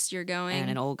fast you're going,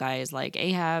 and an old guy is like,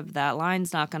 "Ahab, that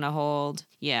line's not gonna hold."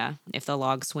 Yeah, if the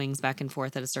log swings back and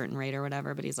forth at a certain rate or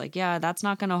whatever. But he's like, "Yeah, that's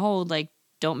not gonna hold. Like,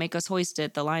 don't make us hoist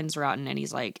it. The line's rotten." And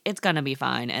he's like, "It's gonna be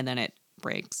fine." And then it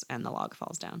breaks and the log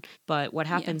falls down. But what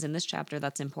happens in this chapter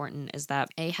that's important is that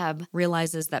Ahab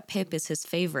realizes that Pip is his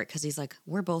favorite because he's like,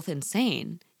 we're both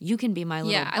insane. You can be my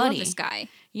little buddy. I love this guy.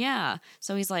 Yeah.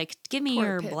 So he's like, give me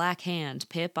your black hand,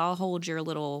 Pip. I'll hold your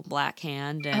little black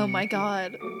hand. And oh my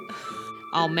God.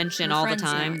 I'll mention all the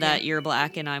time that you're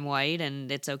black and I'm white,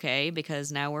 and it's okay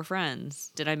because now we're friends.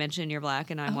 Did I mention you're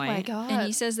black and I'm white? Oh my God. And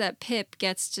he says that Pip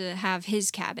gets to have his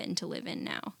cabin to live in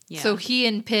now. Yeah. So he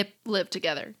and Pip live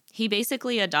together. He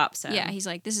basically adopts him. Yeah, he's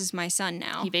like, this is my son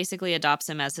now. He basically adopts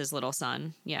him as his little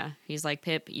son. Yeah. He's like,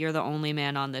 Pip, you're the only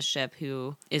man on this ship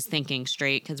who is thinking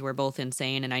straight because we're both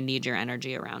insane and I need your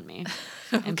energy around me.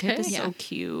 And Pip is so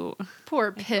cute.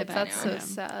 Poor Pip. That's so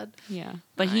sad. Yeah.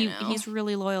 But he's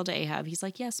really loyal to Ahab. He's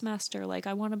like, yes, master. Like,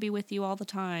 I want to be with you all the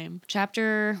time.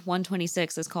 Chapter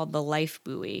 126 is called The Life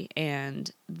Buoy.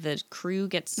 And the crew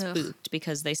gets spooked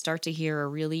because they start to hear a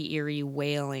really eerie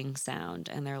wailing sound.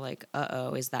 And they're like,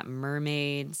 uh-oh, is that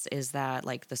mermaids? Is that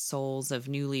like the souls of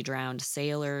newly drowned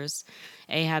sailors?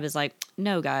 Ahab is like,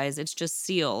 no, guys, it's just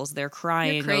seals. They're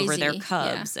crying over their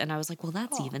cubs. Yeah. And I was like, well,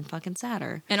 that's even fucking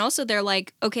sadder. And also they're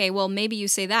like, okay, well, maybe you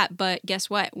say that, but guess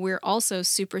what? We're also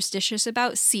superstitious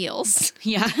about seals.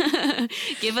 Yeah.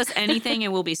 Give us anything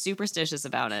and we'll be superstitious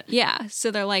about it. Yeah.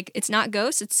 So they're like, it's not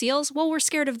ghosts, it's seals. Well, we're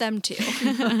scared of them too.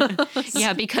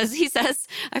 Yeah, because he says,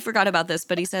 I forgot about this,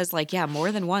 but he says like, yeah,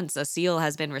 more than once a seal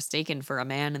has been mistaken for a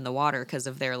man in the water because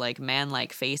of their like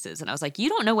man-like faces. And I was like, you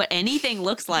don't know what anything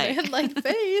looks like. Man-like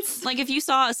face. Like if you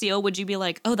saw a seal, would you be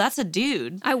like, oh, that's a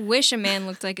dude? I wish a man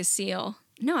looked like a seal.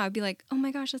 No, I'd be like, oh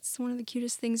my gosh, that's one of the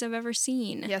cutest things I've ever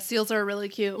seen. Yeah, seals are really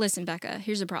cute. Listen, Becca,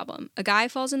 here's the problem. A guy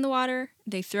falls in the water,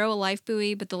 they throw a life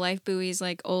buoy, but the life buoy is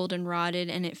like old and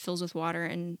rotted and it fills with water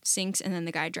and sinks, and then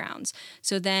the guy drowns.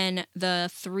 So then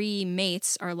the three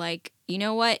mates are like, you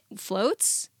know what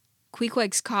floats?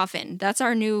 Queequeg's coffin. That's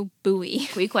our new buoy.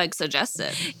 Queequeg suggests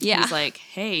it. Yeah. He's like,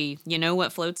 hey, you know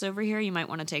what floats over here? You might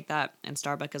want to take that. And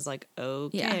Starbuck is like,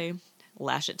 okay.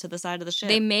 Lash it to the side of the ship.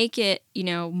 They make it,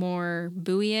 more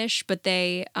buoy-ish, but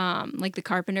they, like the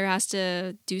carpenter has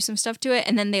to do some stuff to it,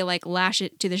 and then they like lash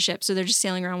it to the ship. So they're just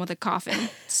sailing around with a coffin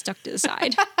stuck to the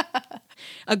side.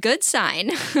 A good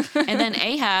sign. And then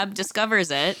Ahab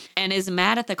discovers it and is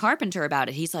mad at the carpenter about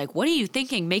it. He's like, what are you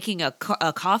thinking, making a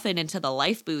coffin into the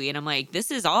life buoy? And I'm like,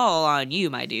 this is all on you,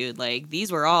 my dude. Like,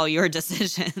 these were all your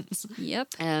decisions.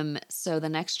 Yep. So the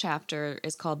next chapter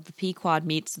is called The Pequod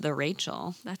Meets the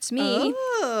Rachel. That's me.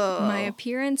 Oh. My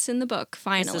appearance in the book,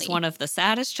 finally. This is one of the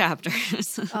saddest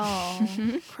chapters.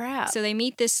 Oh, crap. So they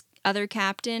meet this other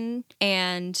captain,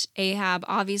 and Ahab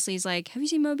obviously is like, have you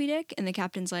seen Moby Dick? And the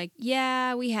captain's like,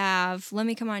 yeah, we have. Let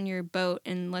me come on your boat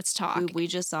and let's talk. We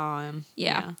just saw him.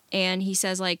 Yeah. And he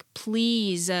says, like,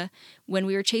 please, when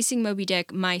we were chasing Moby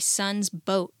Dick, my son's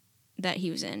boat that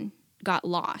he was in got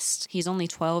lost. He's only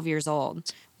 12 years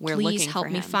old. We're Please looking help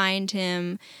for me him. find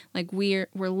him. Like, we're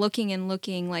looking and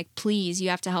looking, like, please, you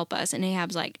have to help us. And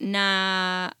Ahab's like,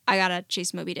 nah, I gotta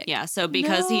chase Moby Dick. Yeah, so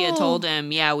because he had No. told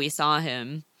him, yeah, we saw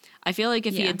him. I feel like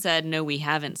if he Yeah. had said, no, we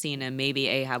haven't seen him, maybe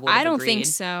Ahab would have I don't agreed. think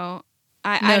so.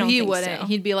 I No, don't he think wouldn't. so.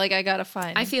 He'd be like, I gotta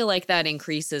find I him. feel like that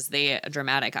increases the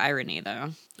dramatic irony,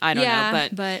 though. I don't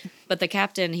know, but the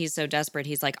captain, he's so desperate.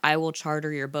 He's like, I will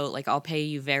charter your boat. Like, I'll pay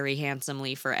you very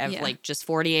handsomely for Yeah. like just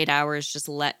 48 hours. Just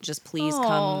please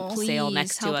come sail Please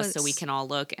next to help us so we us. can all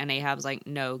look. And Ahab's like,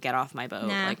 no, get off my boat.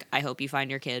 Nah. Like, I hope you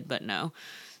find your kid, but no.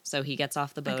 So he gets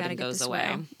off the boat gotta and get goes this away.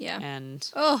 whale. Yeah. And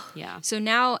Oh, yeah. So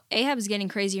now Ahab's getting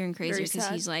crazier and crazier Very because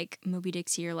sad. he's like, Moby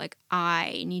Dick's here. Like,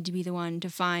 I need to be the one to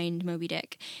find Moby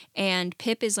Dick. And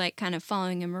Pip is like kind of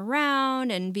following him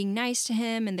around and being nice to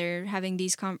him. And they're having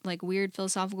these like weird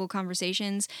philosophical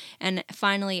conversations. And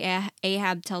finally,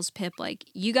 Ahab tells Pip, like,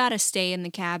 you got to stay in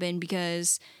the cabin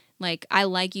because, like, I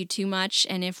like you too much.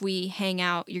 And if we hang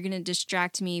out, you're going to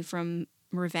distract me from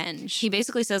revenge. He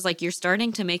basically says, like, you're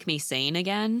starting to make me sane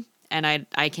again. And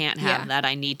I can't have Yeah. that.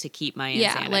 I need to keep my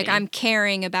insanity. Yeah, like I'm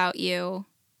caring about you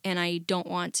and I don't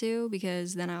want to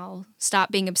because then I'll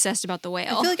stop being obsessed about the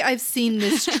whale. I feel like I've seen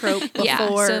this trope before.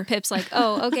 Yeah, so Pip's like,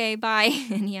 oh, okay, bye.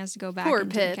 And he has to go back Poor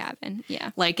into Pip. the cabin.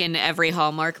 Yeah. Like in every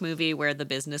Hallmark movie where the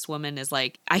businesswoman is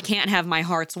like, I can't have my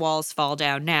heart's walls fall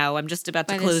down now. I'm just about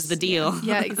to By close this- the deal.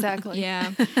 Yeah, exactly.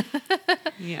 Yeah.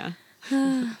 Yeah.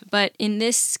 But in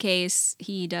this case,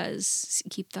 he does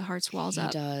keep the heart's walls He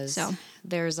up. does. So,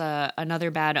 There's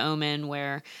another bad omen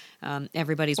where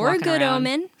everybody's or a walking good around.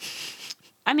 omen.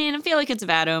 I mean, I feel like it's a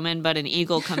bad omen, but an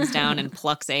eagle comes down and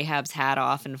plucks Ahab's hat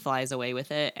off and flies away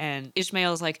with it. And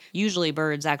Ishmael's like, usually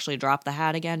birds actually drop the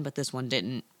hat again, but this one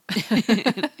didn't.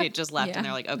 It just left, Yeah, and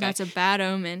they're like, okay. That's a bad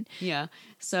omen. Yeah.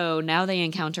 So now they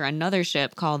encounter another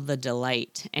ship called the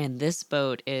Delight, and this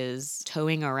boat is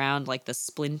towing around like the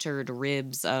splintered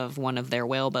ribs of one of their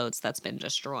whaleboats that's been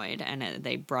destroyed, and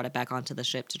they brought it back onto the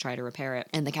ship to try to repair it.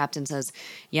 And the captain says,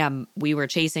 yeah, we were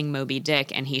chasing Moby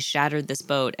Dick, and he shattered this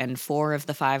boat, and 4 of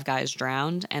the 5 guys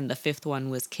drowned, and the 5th one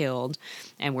was killed,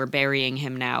 and we're burying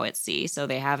him now at sea. So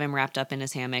they have him wrapped up in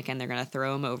his hammock, and they're going to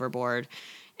throw him overboard.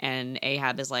 And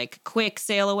Ahab is like, quick,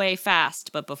 sail away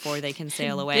fast. But before they can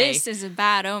sail away... This is a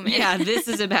bad omen. Yeah, this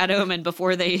is a bad omen.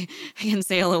 Before they can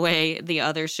sail away, the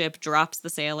other ship drops the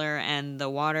sailor and the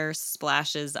water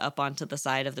splashes up onto the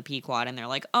side of the Pequod. And they're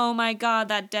like, oh my God,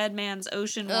 that dead man's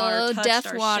ocean water Oh, touched death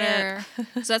our water. ship.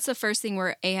 So that's the first thing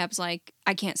where Ahab's like,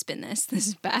 I can't spin this. This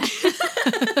is bad.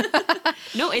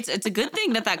 No, it's a good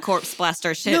thing that corpse splashed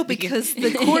our ship. No, because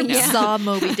the corpse Yeah. saw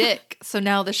Moby Dick. So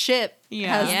now the ship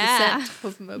Yeah. has Yeah. the scent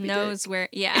of Moby Knows Dick. where,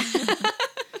 yeah.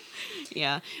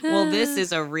 Yeah. Well, this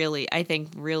is a really, I think,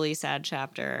 really sad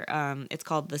chapter. It's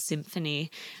called The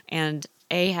Symphony. And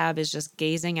Ahab is just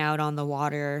gazing out on the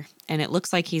water. And it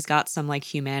looks like he's got some like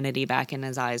humanity back in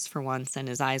his eyes for once. And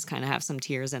his eyes kind of have some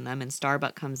tears in them. And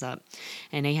Starbuck comes up.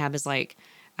 And Ahab is like,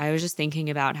 I was just thinking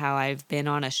about how I've been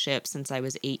on a ship since I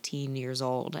was 18 years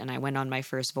old. And I went on my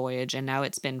first voyage. And now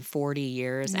it's been 40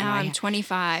 years. Now and I'm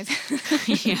 25.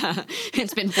 Yeah,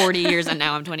 it's been 40 years and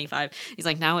now I'm 25. He's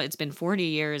like, now it's been 40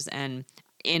 years and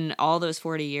in all those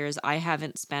 40 years, I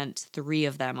haven't spent 3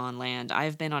 of them on land.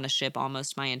 I've been on a ship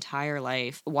almost my entire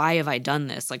life. Why have I done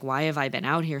this? Like, why have I been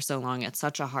out here so long? It's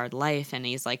such a hard life. And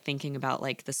he's like thinking about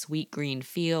like the sweet green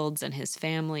fields and his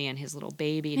family and his little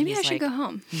baby. And Maybe I he's should like, go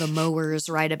home. the mowers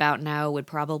right about now would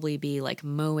probably be like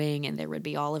mowing and there would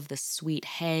be all of this sweet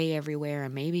hay everywhere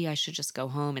and maybe I should just go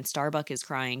home. And Starbuck is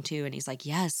crying too and he's like,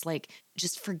 yes, like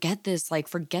just forget this. Like,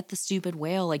 forget the stupid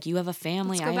whale. Like, you have a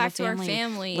family. Let's go I back have a to our family.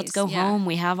 families. Let's go Yeah. home.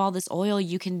 We have all this oil.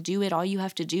 You can do it. All you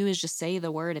have to do is just say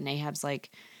the word. And Ahab's like,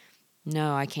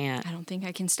 no, I can't. I don't think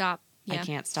I can stop. Yeah. I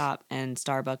can't stop. And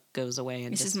Starbuck goes away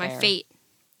in This is despair. my fate.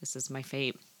 This is my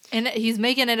fate. And he's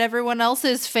making it everyone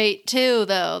else's fate too,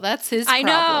 though. That's his I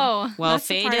problem. know. Well, That's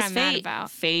the fate part is I'm mad fate.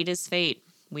 about. Fate is fate.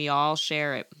 We all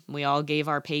share it. We all gave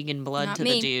our pagan blood Not to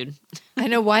me. the dude. I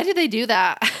know. Why did they do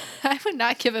that? I would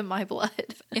not give him my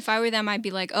blood. If I were them, I'd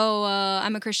be like, oh,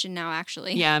 I'm a Christian now,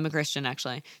 actually. Yeah, I'm a Christian,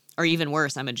 actually. Or even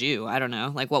worse, I'm a Jew. I don't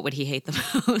know. Like, what would he hate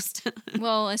the most?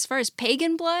 Well, as far as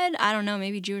pagan blood, I don't know.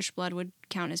 Maybe Jewish blood would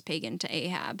count as pagan to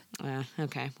Ahab.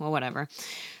 Okay, well, whatever.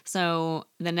 So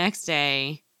the next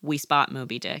day, we spot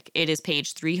Moby Dick. It is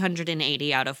page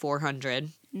 380 out of 400.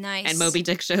 Nice. And Moby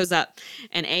Dick shows up.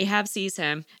 And Ahab sees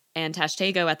him. And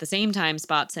Tashtego at the same time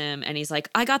spots him. And he's like,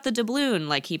 I got the doubloon.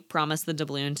 Like, he promised the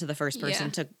doubloon to the first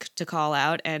person to call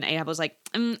out. And Ahab was like,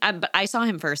 but I saw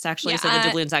him first, actually. Yeah, So the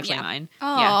doubloon's actually yeah. mine.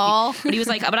 Aw. But he was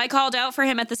like, but I called out for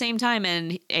him at the same time.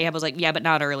 And Ahab was like, yeah, but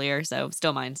not earlier. So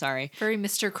still mine. Sorry. Very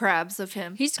Mr. Krabs of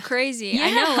him. He's crazy.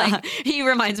 I know, like, he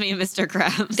reminds me of Mr.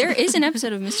 Krabs. there is an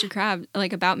episode of Mr. Krabs,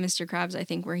 like, about Mr. Krabs, I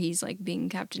think, where he's, like, being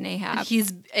Captain Ahab.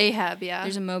 He's Ahab, yeah.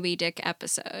 There's a Moby Dick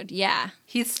episode. Yeah.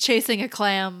 He's chasing a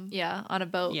clam, on a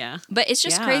boat. Yeah. But it's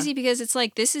just Yeah. crazy because it's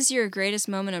like, this is your greatest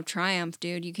moment of triumph,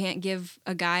 dude. You can't give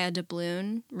a guy a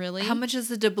doubloon, really. How much is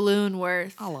the doubloon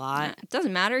worth? A lot. It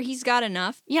doesn't matter. He's got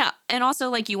enough. Yeah. And also,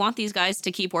 like, you want these guys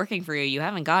to keep working for you. You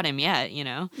haven't got him yet, you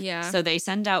know? Yeah. So they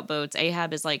send out boats.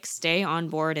 Ahab is like, stay on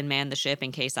board and man the ship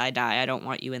in case I die. I don't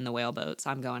want you in the whale boats.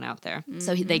 I'm going out there.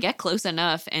 So they get close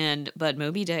enough. But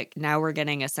Moby Dick, now we're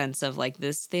getting a sense of, like,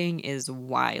 this thing is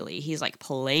wily. He's, like,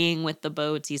 playing with the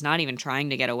boats. He's not even trying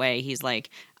to get away. He's like,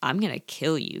 I'm going to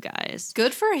kill you guys.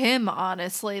 Good for him,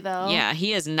 honestly, though. Yeah,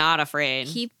 he is not afraid.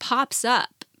 He pops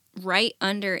up right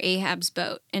under Ahab's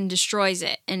boat and destroys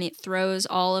it, and it throws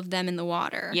all of them in the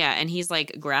water. Yeah, and he's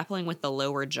like grappling with the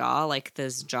lower jaw, like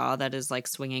this jaw that is like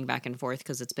swinging back and forth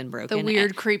because it's been broken. The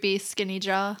weird, creepy, skinny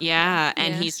jaw. Yeah,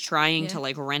 and Yeah. he's trying Yeah. to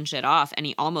like wrench it off, and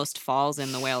he almost falls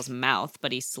in the whale's mouth,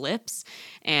 but he slips,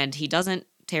 and he doesn't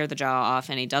tear the jaw off,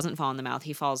 and he doesn't fall in the mouth.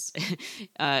 He falls.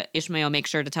 Ishmael makes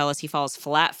sure to tell us he falls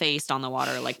flat faced on the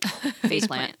water, like face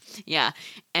plant. Yeah,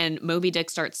 and Moby Dick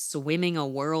starts swimming a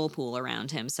whirlpool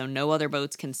around him, so no other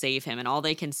boats can save him, and all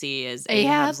they can see is Ahab?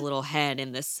 Ahab's little head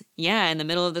in this. Yeah, in the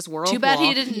middle of this whirlpool. Too bad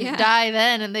he didn't Yeah. die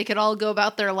then and they could all go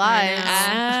about their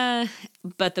lives.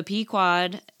 But the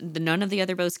Pequod, none of the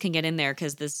other boats can get in there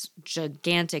because this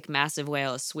gigantic, massive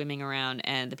whale is swimming around,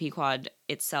 and the Pequod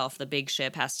itself, the big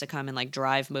ship, has to come and like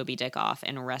drive Moby Dick off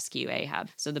and rescue Ahab.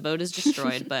 So the boat is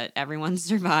destroyed, but everyone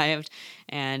survived,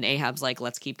 and Ahab's like,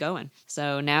 let's keep going.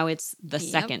 So now it's the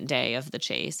second day of the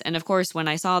chase. And of course, when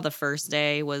I saw the first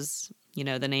day was, you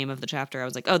know, the name of the chapter, I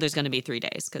was like, oh, there's going to be 3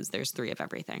 days because there's 3 of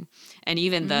everything. And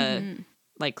even the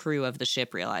like crew of the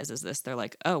ship realizes this. They're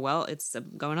like, oh, well, it's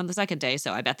going on the second day,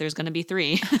 so I bet there's going to be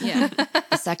 3. Yeah.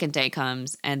 The second day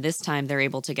comes, and this time they're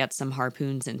able to get some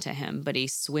harpoons into him, but he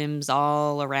swims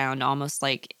all around almost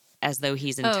like as though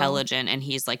he's intelligent, and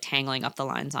he's like tangling up the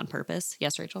lines on purpose.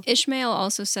 Yes, Rachel? Ishmael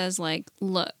also says, like,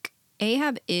 look,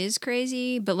 Ahab is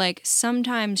crazy, but like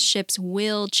sometimes ships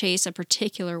will chase a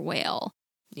particular whale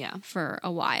Yeah. for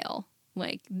a while.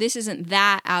 Like, this isn't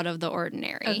that out of the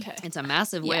ordinary. Okay. It's a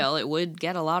massive Yeah. whale. It would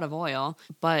get a lot of oil.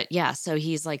 But yeah, so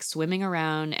he's like swimming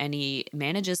around, and he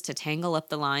manages to tangle up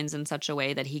the lines in such a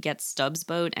way that he gets Stubbs'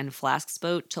 boat and Flask's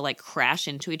boat to like crash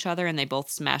into each other, and they both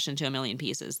smash into a million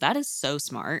pieces. That is so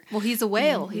smart. Well, he's a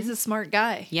whale. He's a smart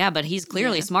guy. Yeah, but he's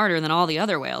clearly smarter than all the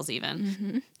other whales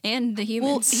even. And the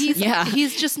Well, humans.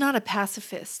 he's just not a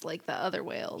pacifist like the other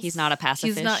whales. He's not a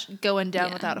pacifist. He's not going down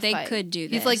Yeah, without a they fight. could do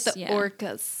He's like this, the yeah.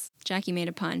 orcas. Jackie made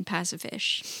a pun,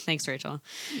 pacifish. Thanks, Rachel.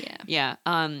 Yeah.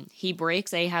 Yeah. He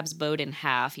breaks Ahab's boat in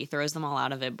half. He throws them all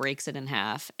out of it, breaks it in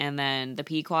half, and then the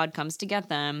Pequod comes to get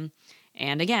them.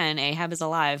 And again, Ahab is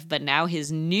alive, but now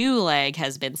his new leg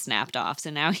has been snapped off. So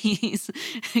now he's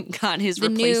got his The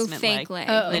new replacement fake leg.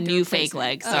 Oh, The Like new fake replacement.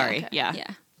 leg. Sorry. okay. Yeah. Yeah.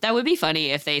 That would be funny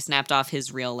if they snapped off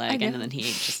his real leg and know. then he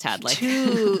just had like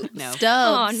Two no.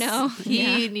 Stubbs. Oh, no. He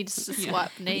Yeah. needs to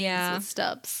swap names Yeah. with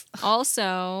Stubbs.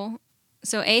 Also,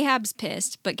 so Ahab's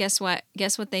pissed, but guess what?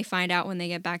 Guess what they find out when they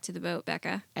get back to the boat,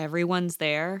 Becca? Everyone's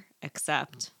there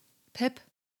except Pip.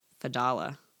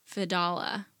 Fadala.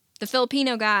 Fidala, the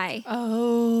Filipino guy.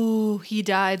 Oh, he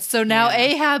died. So now Yeah.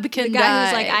 Ahab The can guy die.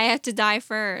 who's like, I have to die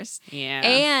first. Yeah.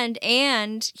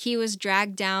 And he was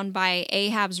dragged down by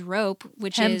Ahab's rope,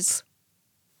 which Hemp. is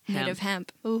made of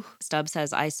hemp. Ooh. Stubbs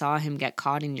says, I saw him get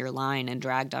caught in your line and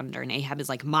dragged under. And Ahab is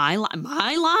like, my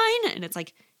line? And it's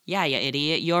like, Yeah, you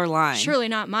idiot, your line. Surely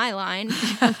not my line.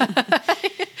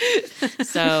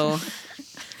 So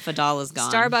Fadala's gone.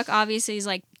 Starbuck obviously is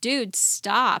like, dude,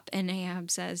 stop. And Ahab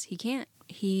says he can't.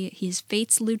 He's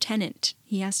fate's lieutenant.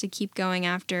 He has to keep going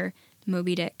after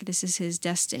Moby Dick. This is his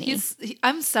destiny.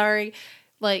 I'm sorry.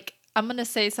 Like, I'm going to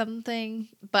say something,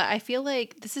 but I feel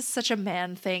like this is such a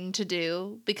man thing to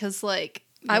do because, like,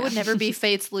 I would never be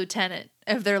fate's lieutenant.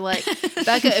 If they're like,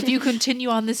 Becca, if you continue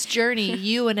on this journey,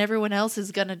 you and everyone else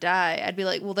is going to die. I'd be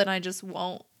like, well, then I just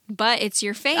won't. But it's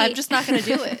your fate. I'm just not going to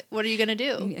do it. What are you going to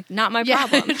do? Not my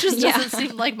problem. It just doesn't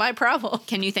seem like my problem.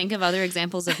 Can you think of other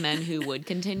examples of men who would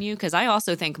continue? Because I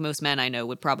also think most men I know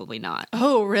would probably not.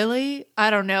 Oh, really? I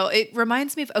don't know. It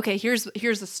reminds me of, okay, here's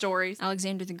a story.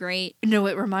 Alexander the Great. No,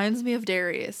 it reminds me of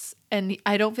Darius. And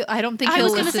I don't think he'll listen to this. I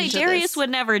was going to say Darius would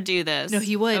never do this. No,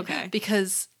 he would. Okay.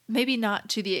 Because maybe not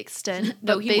to the extent,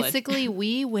 No, but he basically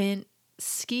we went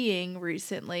skiing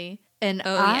recently. And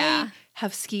yeah. I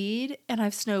have skied and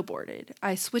I've snowboarded.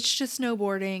 I switched to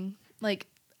snowboarding like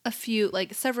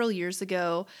several years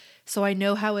ago. So I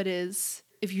know how it is.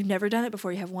 If you've never done it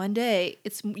before, you have one day,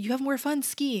 you have more fun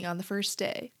skiing on the first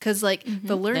day. Because like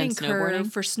the learning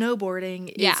curve for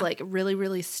snowboarding is like really,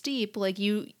 really steep. Like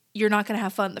you're not going to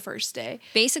have fun the first day.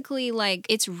 Basically, like,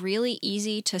 it's really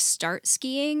easy to start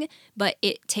skiing, but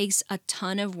it takes a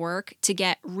ton of work to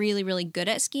get really, really good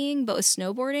at skiing. But with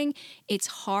snowboarding, it's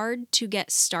hard to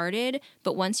get started.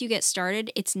 But once you get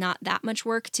started, it's not that much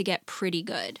work to get pretty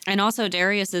good. And also,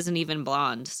 Darius isn't even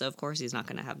blonde, so of course he's not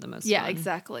going to have the most fun. Yeah,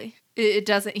 exactly. It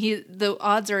doesn't, the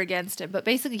odds are against him. But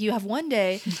basically, you have one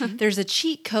day, there's a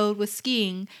cheat code with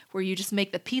skiing where you just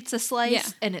make the pizza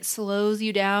slice and it slows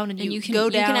you down and you can go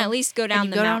down. You can at least go down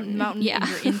the mountain. And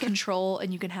you're in control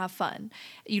and you can have fun.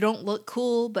 You don't look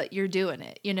cool, but you're doing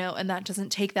it, and that doesn't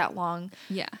take that long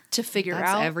to figure That's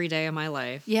out. every day of my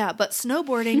life. Yeah, but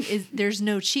snowboarding there's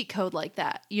no cheat code like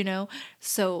that,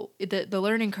 So the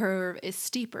learning curve is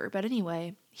steeper. But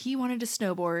anyway, he wanted to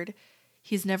snowboard.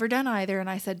 He's never done either. And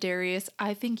I said, Darius,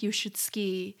 I think you should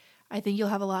ski. I think you'll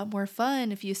have a lot more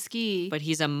fun if you ski. But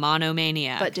he's a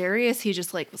monomaniac. But Darius, he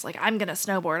just was like, I'm going to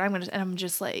snowboard. And I'm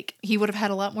just like, he would have had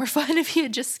a lot more fun if he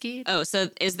had just skied. Oh, so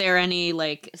is there any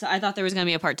so I thought there was going to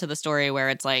be a part to the story where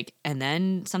it's like, and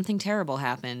then something terrible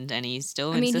happened and he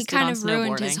still insisted on snowboarding. He kind of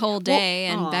ruined his whole day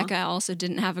and Becca also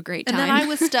didn't have a great time. And then I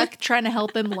was stuck trying to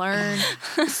help him learn.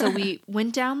 So we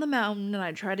went down the mountain and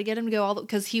I tried to get him to go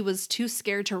because he was too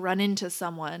scared to run into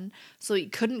someone. So he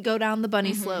couldn't go down the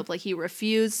bunny slope. Like he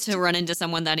refused to run into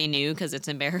someone that he knew because it's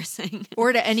embarrassing.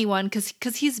 Or to anyone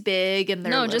because he's big and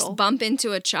they're little. Just bump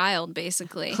into a child,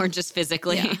 basically. Or just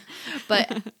physically. Yeah.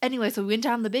 But anyway, so we went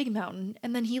down the big mountain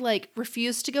and then he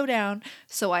refused to go down.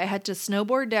 So I had to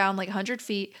snowboard down 100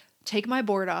 feet, take my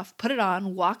board off, put it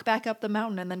on, walk back up the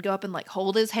mountain, and then go up and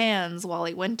hold his hands while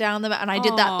he went down the mountain. And I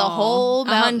did that the whole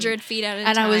mountain. 100 feet at a time.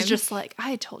 And I was just like,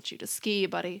 I told you to ski,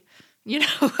 buddy. Yeah,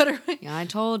 I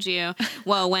told you.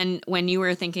 Well, when you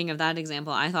were thinking of that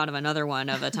example, I thought of another one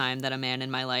of a time that a man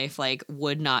in my life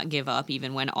would not give up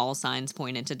even when all signs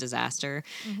pointed to disaster,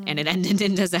 and it ended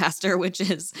in disaster. Which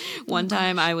is one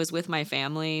time I was with my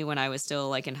family when I was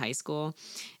still in high school,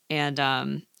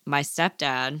 and my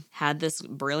stepdad had this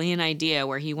brilliant idea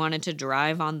where he wanted to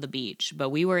drive on the beach, but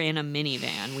we were in a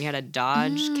minivan. We had a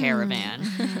Dodge Caravan,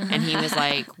 and he was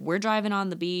like, we're driving on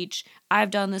the beach.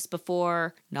 I've done this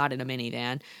before, not in a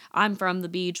minivan. I'm from the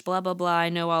beach, blah, blah, blah. I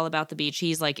know all about the beach.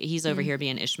 He's over here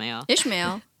being Ishmael.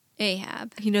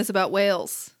 Ahab. He knows about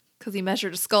whales. Because he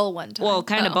measured a skull one time. Well,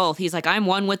 kind of both. He's like, I'm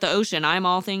one with the ocean. I'm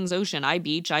all things ocean. I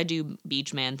beach. I do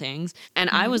beach man things. And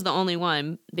I was the only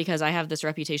one because I have this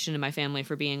reputation in my family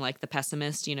for being the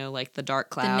pessimist, the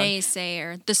dark cloud. The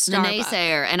naysayer. The Starbuck. The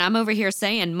naysayer. And I'm over here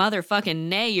saying, motherfucking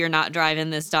nay, you're not driving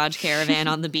this Dodge Caravan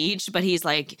on the beach. But he's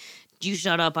like, you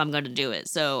shut up, I'm going to do it.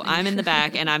 So I'm in the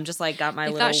back and I'm just got my I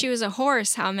little... thought she was a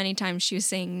horse, how many times she was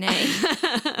saying nay.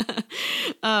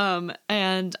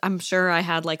 And I'm sure I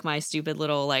had my stupid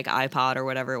little iPod or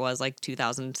whatever it was,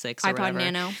 2006 or iPod whatever.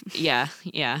 Nano. Yeah.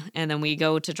 And then we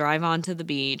go to drive onto the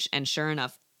beach and sure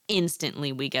enough,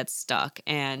 instantly we get stuck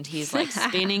and he's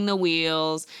spinning the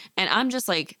wheels and I'm just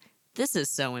this is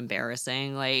so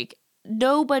embarrassing.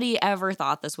 Nobody ever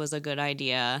thought this was a good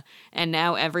idea. And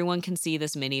now everyone can see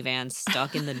this minivan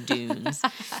stuck in the dunes.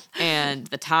 And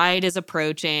the tide is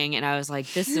approaching. And I was like,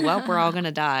 we're all going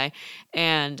to die.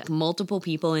 And multiple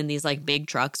people in these big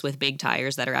trucks with big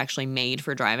tires that are actually made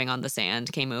for driving on the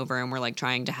sand came over and were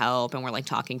trying to help and were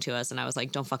talking to us. And I was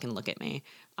like, don't fucking look at me.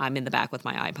 I'm in the back with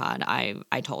my iPod.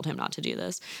 I told him not to do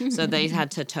this. So they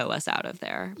had to tow us out of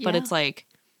there. Yeah. But it's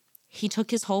he took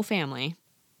his whole family.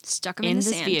 Stuck them in the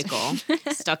this sand. vehicle,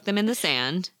 stuck them in the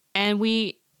sand, and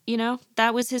we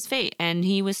that was his fate. And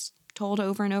he was told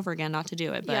over and over again not to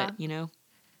do it. But,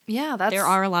 Yeah, there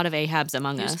are a lot of Ahabs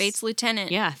among He was us. Fate's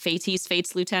lieutenant. Yeah, he's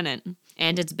Fate's lieutenant.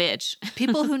 And it's bitch.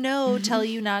 People who know tell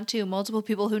you not to. Multiple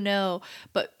people who know.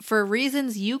 But for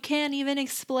reasons you can't even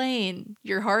explain,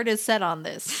 your heart is set on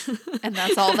this. And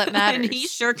that's all that matters. And he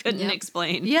sure couldn't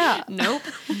explain. Yeah. Nope.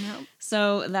 Nope.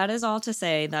 So that is all to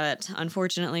say that,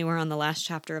 unfortunately, we're on the last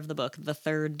chapter of the book, the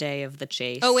third day of the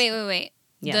chase. Oh, wait.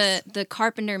 Yes. The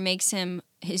carpenter makes him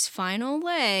his final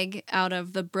leg out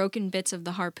of the broken bits of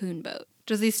the harpoon boat.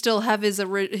 Does he still have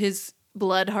his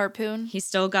blood harpoon? He's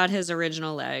still got his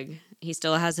original leg. He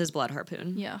still has his blood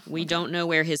harpoon. Yeah. We don't know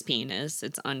where his peen is.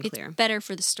 It's unclear. It's better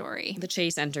for the story. The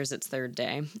chase enters its third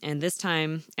day. And this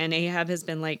time, and Ahab has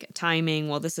been like timing,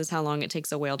 well, this is how long it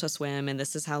takes a whale to swim, and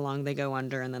this is how long they go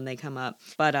under, and then they come up.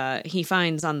 But he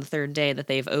finds on the third day that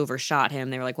they've overshot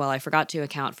him. They were like, well, I forgot to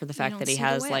account for the fact that he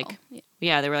has they were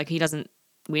like,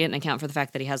 we didn't account for the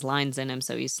fact that he has lines in him,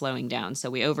 so he's slowing down. So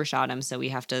we overshot him, so we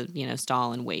have to,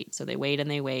 stall and wait. So they wait,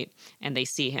 and they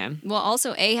see him. Well,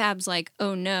 also Ahab's like,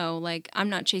 oh no, like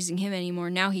I'm not chasing him anymore.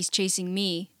 Now he's chasing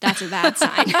me. That's a bad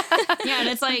sign. Yeah, and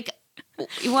it's like,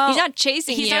 well, he's not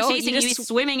chasing you. He's not chasing you. He's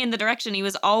swimming in the direction he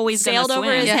was always going to swim. Sailed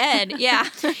over his head. Yeah.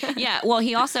 Yeah. Well,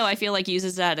 he also, I feel like,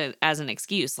 uses that as an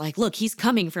excuse. Like, look, he's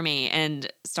coming for me.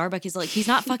 And Starbuck is like, he's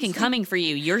not fucking coming for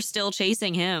you. You're still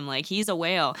chasing him. Like, he's a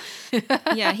whale.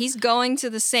 Yeah, he's going to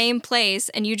the same place,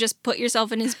 and you just put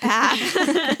yourself in his path.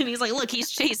 And he's like, look, he's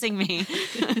chasing me.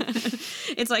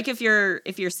 It's like if your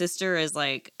sister is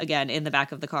like, again, in the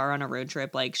back of the car on a road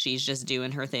trip, like she's just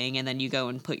doing her thing, and then you go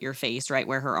and put your face right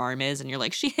where her arm is, and you're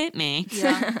like, she hit me.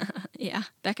 Yeah. Yeah,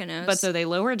 Becca knows. But so they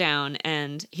lower down,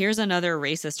 and here's another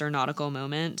racist or nautical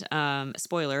moment.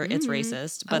 Spoiler, it's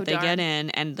racist. But they get in,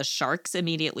 and the sharks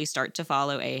immediately start to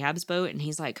follow Ahab's boat, and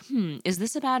he's like, is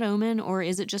this a bad omen, or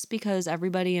is it just because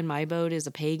everybody in my boat is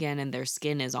a pagan and their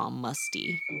skin is all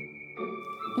musty?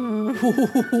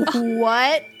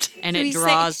 What? And So it he's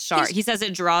draws saying- sharks. He says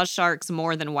it draws sharks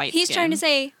more than white he's skin. trying to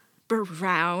say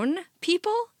brown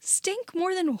people stink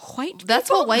more than white people? That's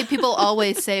what white people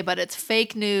always say, but it's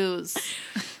fake news.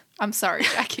 I'm sorry,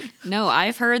 Jackie. No,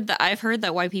 I've heard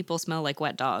that white people smell like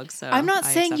wet dogs. So I'm not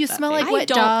I saying accept you that smell fate. like I wet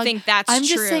don't dog. think that's I'm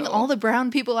just true. saying all the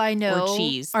brown people I know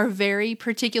cheese. are very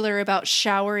particular about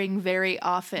showering very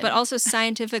often. But also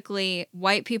scientifically,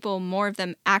 white people, more of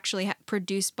them actually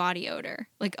produce body odor.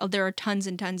 Like there are tons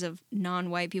and tons of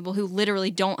non-white people who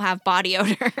literally don't have body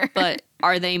odor. But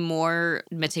are they more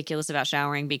meticulous about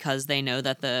showering because they know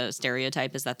that the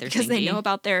stereotype is that they're because they stinky? know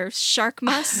about their shark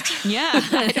must. Yeah,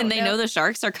 and they know the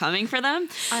sharks are coming for them.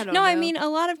 I don't No, know. I mean, a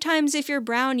lot of times if you're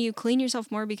brown, you clean yourself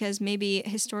more because maybe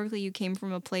historically you came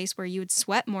from a place where you would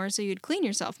sweat more, so you'd clean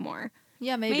yourself more.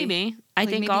 Yeah, maybe. Maybe. I Like,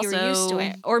 think maybe also you were used to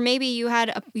it, or maybe you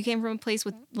came from a place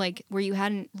with like where you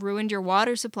hadn't ruined your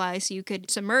water supply, so you could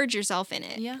submerge yourself in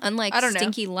it. Yeah. Unlike I don't know.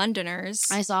 stinky Londoners.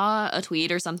 I saw a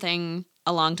tweet or something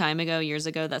a long time ago, years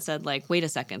ago, that said like, wait a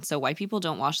second, so white people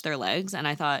don't wash their legs? And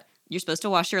I thought, you're supposed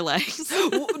to wash your legs.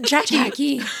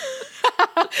 Jackie.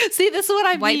 See, this is what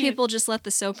I mean. White people just let the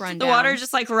soap run The down. water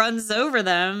just like runs over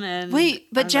them. And Wait,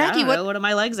 but I was like, Jackie, I don't what- know, what do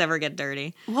my legs ever get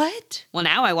dirty? What? Well,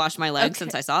 now I wash my legs Okay.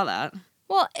 since I saw that.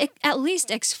 Well, at least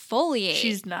exfoliate.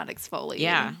 She's not exfoliating.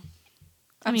 Yeah.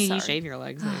 I I'm mean, sorry. you shave your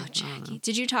legs. Oh, I don't know. Jackie.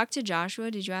 Did you talk to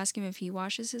Joshua? Did you ask him if he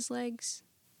washes his legs?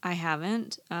 I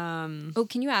haven't. Oh,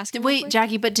 can you ask him? real Wait, quick?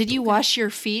 Jackie, but did you wash your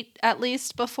feet at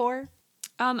least before?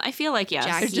 I feel like yes. Or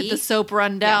Jackie? did the soap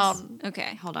run down?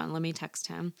 Okay. Hold on, let me text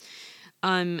him.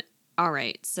 All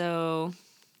right. So,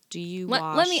 do you Let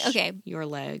wash me- okay. your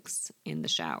legs in the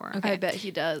shower? Okay. I bet he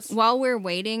does. While we're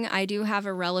waiting, I do have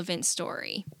a relevant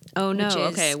story. Oh no. Which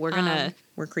is, Okay,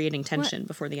 we're creating tension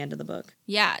before the end of the book.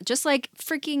 Yeah, just like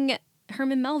freaking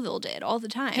Herman Melville did all the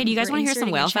time. Hey, do you guys We're want to hear some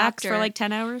inserting a whale facts for chapter. like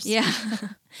 10 hours? Yeah.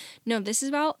 No, this is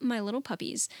about my little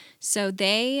puppies. So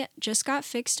they just got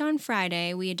fixed on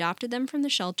Friday. We adopted them from the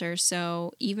shelter.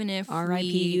 So even if R.I.P.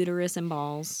 we, uterus and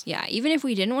balls. yeah, even if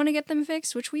we didn't want to get them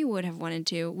fixed, which we would have wanted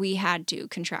to, we had to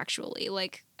contractually,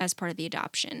 like as part of the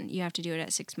adoption. You have to do it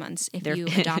at 6 months if you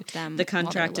adopt them. The while they're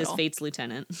contract is little. Fate's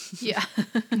lieutenant. Yeah.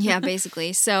 Yeah,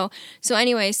 basically. So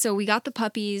anyway, so we got the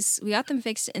puppies, we got them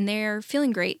fixed, and they're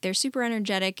feeling great. They're super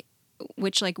energetic,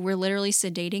 which like we're literally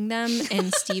sedating them.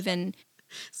 And Steven,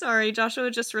 Sorry, Joshua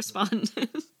just responded.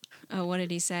 oh, what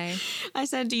did he say? I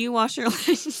said, do you wash your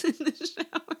legs in the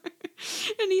shower?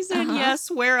 And he said,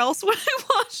 yes. Where else would I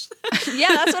wash them? Yeah,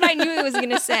 that's what I knew he was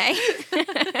gonna say.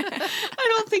 I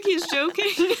don't think he's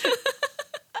joking.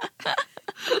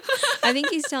 I think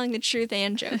he's telling the truth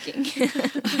and joking.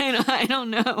 I don't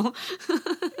know.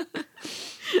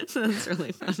 That's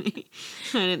really funny.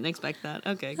 I didn't expect that.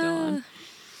 Okay, go on.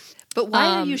 But why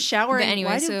are you showering? but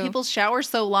anyway, why do so- people shower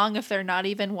so long if they're not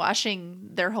even washing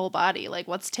their whole body? Like,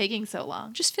 what's taking so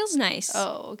long? Just feels nice.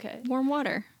 Oh, okay. Warm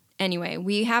water. Anyway,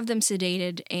 we have them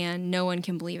sedated and no one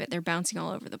can believe it. They're bouncing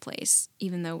all over the place,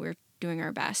 even though we're doing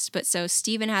our best. But so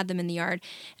Steven had them in the yard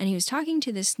and he was talking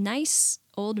to this nice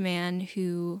old man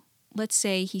who, let's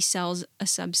say he sells a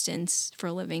substance for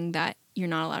a living that you're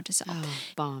not allowed to sell. Oh,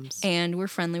 bombs. And we're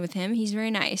friendly with him. He's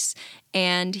very nice.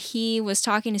 And he was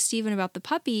talking to Steven about the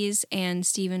puppies and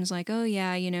Steven's like, oh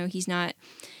yeah, he's not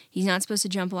supposed to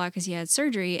jump a lot because he had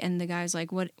surgery. And the guy's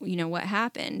like, what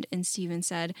happened? And Steven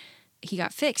said, he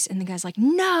got fixed. And the guy's like,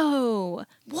 no,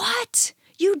 what?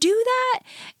 You do that?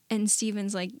 And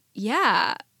Steven's like,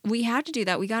 yeah, we had to do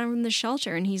that. We got him from the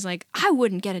shelter. And he's like, I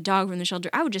wouldn't get a dog from the shelter.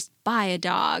 I would just buy a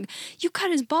dog. You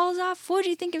cut his balls off? What would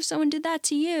you think if someone did that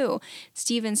to you?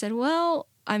 Steven said, well,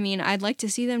 I mean, I'd like to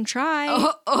see them try.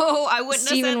 I wouldn't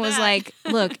Steven have said was that. like,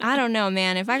 look, I don't know,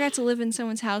 man. If I got to live in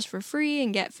someone's house for free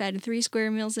and get fed 3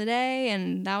 square meals a day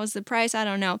and that was the price, I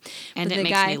don't know. And But it the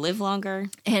makes guy, me live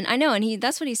longer. and I know, and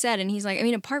that's what he said. And he's like, I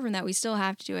mean, apart from that, we still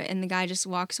have to do it. And the guy just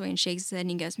walks away and shakes his head and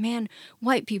he goes, man,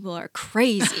 white people are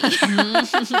crazy.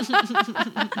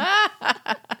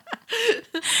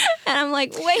 And I'm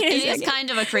like, wait a It second. is kind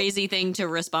of a crazy thing to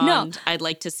respond. No. I'd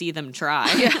like to see them try.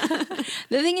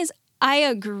 The thing is, I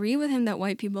agree with him that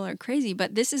white people are crazy,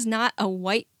 but this is not a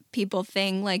white people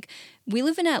thing. Like, we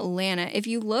live in Atlanta. If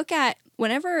you look at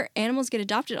whenever animals get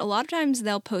adopted, a lot of times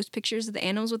they'll post pictures of the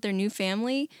animals with their new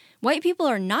family. White people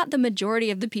are not the majority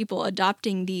of the people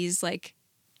adopting these, like,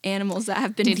 animals that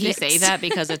have been Did he fixed. say that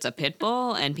because it's a pit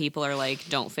bull and people are like,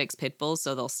 don't fix pit bulls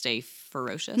so they'll stay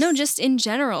ferocious? No, just in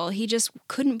general. He just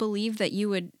couldn't believe that you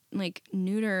would, like,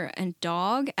 neuter a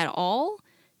dog at all,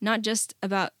 not just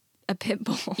about a pit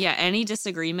bull. Yeah, any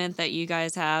disagreement that you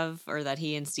guys have or that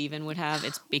he and Steven would have,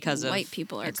 it's because of White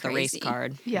people are it's crazy. the race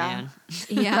card. Yeah. Man.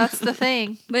 Yeah. That's the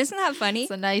thing. But isn't that funny?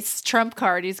 It's a nice trump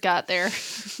card he's got there.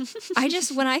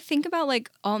 when I think about,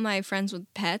 like, all my friends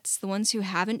with pets, the ones who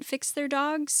haven't fixed their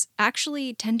dogs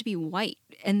actually tend to be white,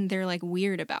 and they're, like,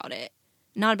 weird about it.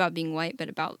 Not about being white, but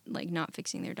about, like, not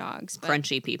fixing their dogs. But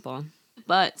Crunchy people.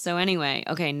 But so anyway,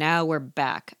 okay, now we're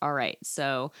back. All right.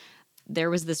 So there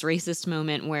was this racist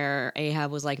moment where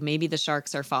Ahab was like, maybe the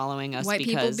sharks are following us white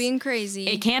because people being crazy.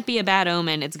 it can't be a bad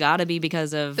omen. It's got to be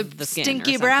because of the skin or Stinky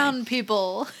something. brown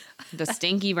people. The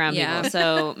stinky brown Yeah. people.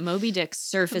 So Moby Dick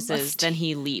surfaces, then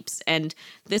he leaps. And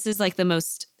this is like the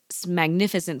most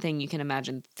magnificent thing you can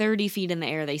imagine. 30 feet in the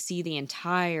air, they see the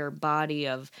entire body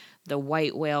of the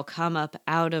white whale come up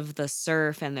out of the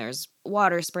surf, and there's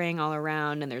water spraying all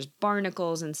around, and there's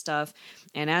barnacles and stuff.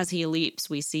 And as he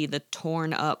leaps, we see the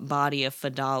torn up body of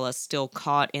Fadala still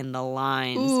caught in the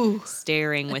lines,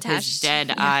 staring with his Attached. dead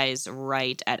Yeah. eyes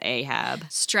right at Ahab.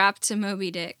 Strapped to Moby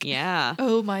Dick. Yeah.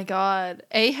 Oh my god.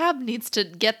 Ahab needs to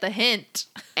get the hint.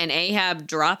 And Ahab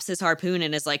drops his harpoon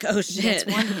and is like, oh shit.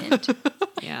 That's one hint.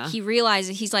 Yeah. He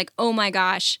realizes, he's like, oh my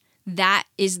gosh, that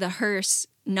is the hearse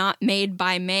not made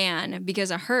by man,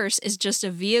 because a hearse is just a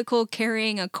vehicle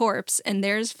carrying a corpse, and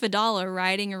there's Fadala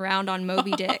riding around on Moby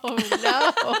Dick. Oh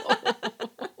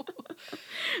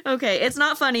no. Okay, it's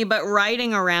not funny, but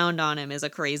riding around on him is a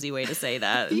crazy way to say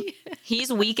that.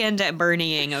 He's weekend at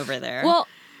Bernieing over there. Well,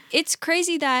 it's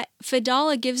crazy that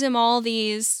Fadala gives him all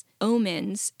these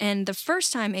omens, and the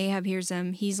first time Ahab hears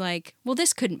them, he's like, well,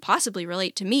 this couldn't possibly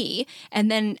relate to me.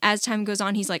 And then as time goes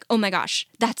on, he's like, oh my gosh,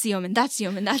 that's the omen, that's the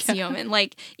omen, that's the omen.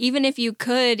 Like, even if you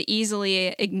could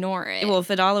easily ignore it. Well,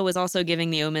 Fadala was also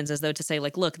giving the omens as though to say,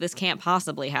 like, look, this can't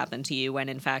possibly happen to you, when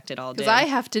in fact it all did. Because I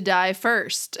have to die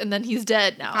first, and then he's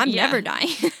dead now. I'm Yeah. never dying.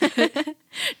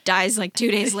 Dies like 2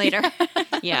 days later.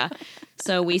 Yeah.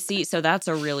 So we see, so that's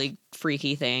a really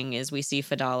freaky thing, is we see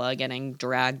Fadala getting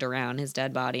dragged around his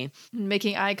dead body.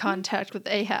 Making eye contact with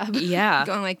Ahab. Yeah.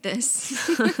 Going like this.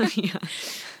 Yeah.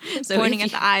 So Pointing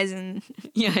if at the eyes and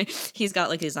yeah, he's got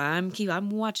like his I'm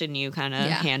watching you kind of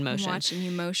hand motion. watching you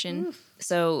motion.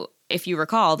 So if you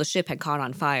recall, the ship had caught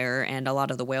on fire and a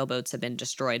lot of the whaleboats had been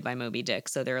destroyed by Moby Dick.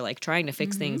 So they're like trying to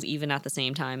fix things even at the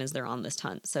same time as they're on this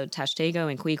hunt. So Tashtego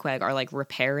and Queequeg are like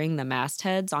repairing the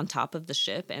mastheads on top of the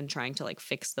ship and trying to like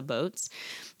fix the boats.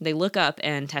 They look up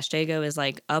and Tashtego is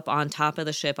like up on top of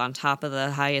the ship, on top of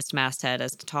the highest masthead,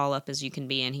 as tall up as you can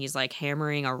be. And he's like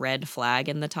hammering a red flag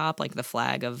in the top, like the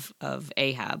flag of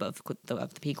Ahab, of the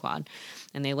Pequod.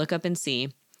 And they look up and see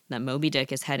that Moby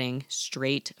Dick is heading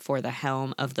straight for the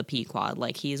helm of the Pequod.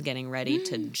 Like he's getting ready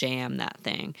to jam that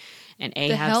thing. And The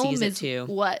Ahab helm sees it is too.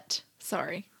 what?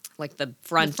 Sorry. Like the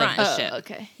front, front. of the Oh, ship.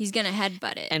 okay. He's going to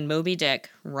headbutt it. And Moby Dick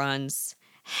runs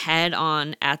head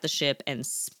on at the ship and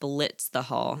splits the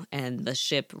hull, and the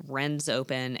ship rends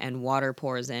open and water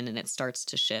pours in and it starts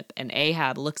to ship. And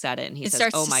Ahab looks at it and he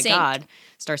says, oh my God,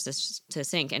 starts to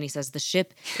sink. And he says, the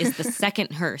ship is the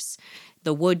second hearse.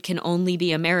 The wood can only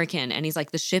be American. And he's like,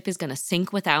 the ship is going to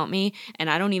sink without me. And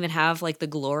I don't even have like the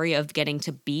glory of getting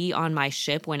to be on my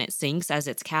ship when it sinks as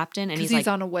its captain. And he's like,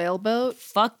 on a whale boat.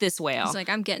 Fuck this whale. He's like,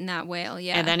 I'm getting that whale.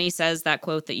 Yeah. And then he says that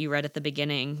quote that you read at the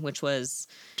beginning, which was,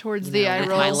 towards the eye rolls.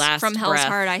 My last from hell's breath.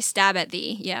 heart, I stab at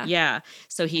thee. Yeah. Yeah.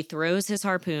 So he throws his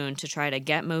harpoon to try to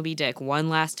get Moby Dick one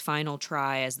last final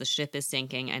try as the ship is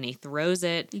sinking. And he throws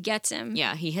it. He gets him.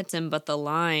 Yeah, he hits him, but the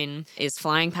line is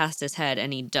flying past his head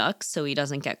and he ducks so he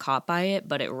doesn't get caught by it,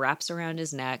 but it wraps around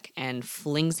his neck and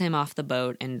flings him off the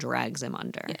boat and drags him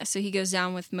under. Yeah, so he goes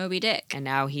down with Moby Dick. And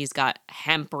now he's got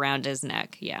hemp around his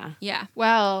neck. Yeah. Yeah.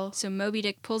 Wow. So Moby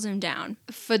Dick pulls him down.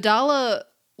 Fadala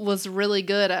was really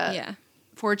good at Yeah.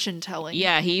 fortune telling.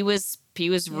 Yeah, he was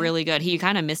really good. He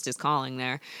kind of missed his calling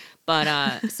there.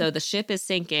 But so the ship is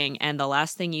sinking, and the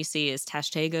last thing you see is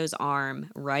Tashtego's arm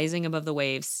rising above the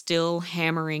waves, still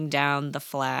hammering down the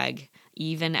flag,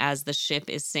 even as the ship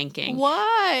is sinking.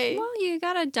 Why? Well, you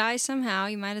gotta die somehow.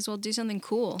 You might as well do something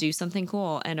cool. Do something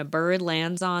cool. And a bird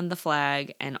lands on the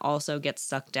flag and also gets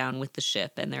sucked down with the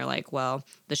ship. And they're like, well,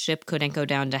 the ship couldn't go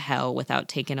down to hell without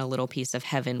taking a little piece of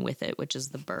heaven with it, which is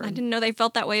the bird. I didn't know they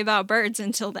felt that way about birds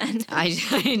until then. I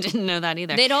didn't know that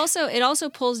either. It also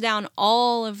pulls down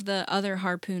all of the other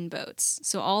harpoon boats.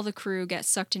 So all the crew gets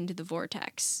sucked into the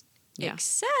vortex. Yeah.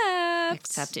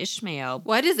 Except Ishmael.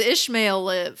 Why does Ishmael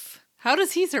live? How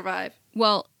does he survive?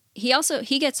 Well, he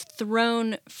gets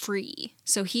thrown free.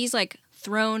 So he's like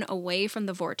thrown away from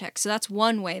the vortex. So that's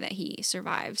one way that he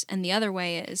survives. And the other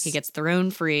way is He gets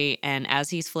thrown free, and as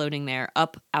he's floating there,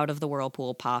 up out of the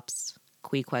whirlpool pops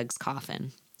Queequeg's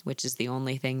coffin, which is the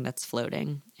only thing that's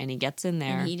floating. And he gets in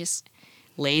there, and he just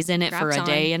lays in it for a straps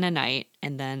day on. and a night,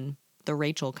 and then the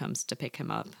Rachel comes to pick him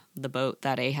up. The boat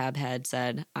that Ahab had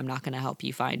said, I'm not going to help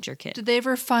you find your kid. Did they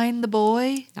ever find the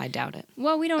boy? I doubt it.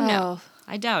 well, we don't know.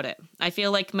 I doubt it. I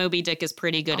feel like Moby Dick is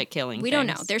pretty good at killing We things. don't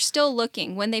know. They're still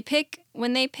looking. When they pick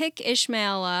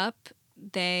Ishmael up,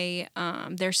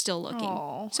 they're still looking.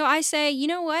 Aw. So I say, you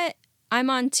know what? I'm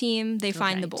on team they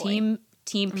find the boy.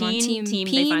 Team I'm on Peen, team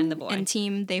they Peen find the boy. and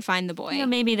team they find the boy. Yeah,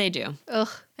 maybe they do. Ugh.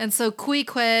 And so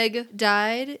Queequeg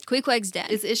died. Queequeg's dead.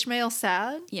 Is Ishmael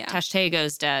sad? yeah.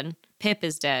 Tashtego's dead. Pip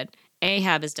is dead.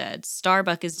 Ahab is dead.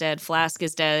 Starbuck is dead. Flask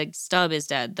is dead. Stub is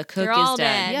dead. The cook They're all is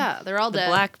dead. dead. Yeah, they're all The dead.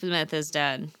 blacksmith is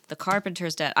dead. The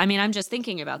carpenter's dead. I mean, I'm just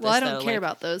thinking about this. Well, I don't though, care like-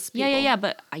 about those people. Yeah,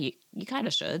 but you kind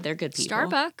of should. They're good people.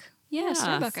 Starbuck. Yeah, Yeah.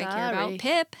 Starbuck I care Sorry. about.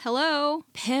 Pip, hello.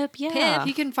 Pip, yeah. Pip.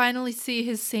 He can finally see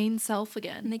his sane self And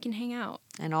again. they can hang out.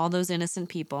 And all those innocent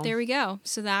people. There we go.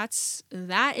 So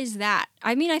that is that.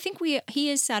 I mean, I think he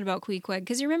is sad about Queequeg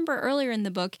because you remember earlier in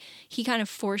the book he kind of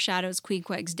foreshadows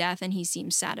Queequeg's death and he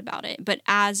seems sad about it. But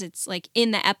as it's like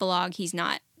in the epilogue, he's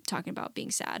not talking about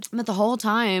being sad. But the whole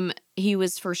time he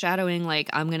was foreshadowing, like,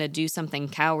 I'm going to do something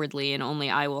cowardly and only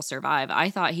I will survive. I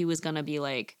thought he was going to be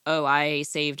like, oh, I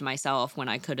saved myself when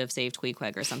I could have saved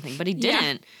Queequeg or something. But he Yeah.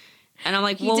 didn't. And I'm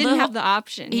like, He well, didn't have the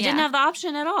option. He didn't Yeah. have the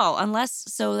option at all.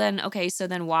 Unless, so then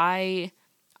why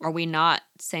are we not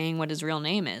saying what his real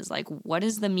name is? Like, what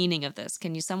is the meaning of this?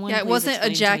 Can you someone Yeah, it please wasn't a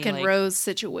explain to Jack me, and like- Rose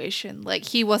situation. Like,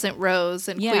 he wasn't Rose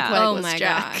and Yeah. Queequeg Oh was my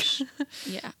Jack. gosh.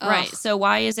 Yeah. Right. Ugh. So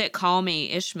why is it call me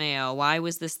Ishmael? Why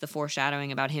was this the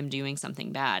foreshadowing about him doing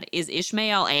something bad? Is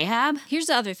Ishmael Ahab? Here's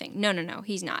the other thing. No,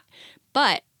 he's not.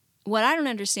 But what I don't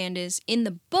understand is in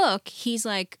the book, he's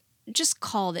like, just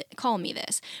call me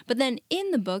this. But then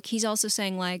in the book, he's also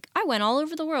saying like, I went all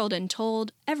over the world and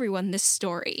told everyone this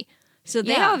story. So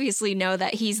they Yeah. obviously know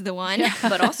that he's the one.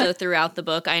 But also throughout the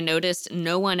book, I noticed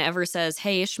no one ever says,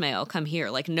 hey, Ishmael, come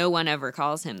here. Like, no one ever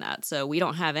calls him that. So we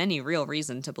don't have any real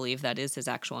reason to believe that is his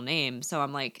actual name. So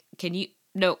I'm like,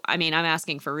 I'm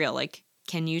asking for real. Like,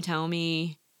 can you tell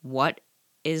me what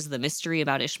is the mystery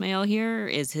about Ishmael here?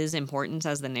 Is his importance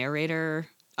as the narrator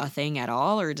a thing at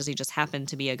all? Or does he just happen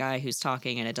to be a guy who's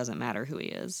talking and it doesn't matter who he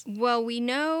is? Well,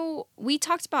 we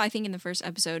talked about, I think in the first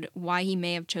episode, why he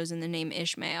may have chosen the name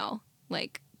Ishmael,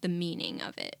 like the meaning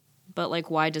of it. But, like,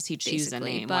 why does he choose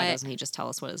Basically, a name? Why but- doesn't he just tell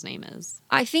us what his name is?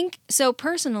 I think, so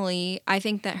personally, I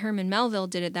think that Herman Melville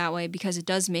did it that way because it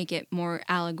does make it more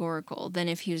allegorical than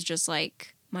if he was just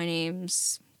like, my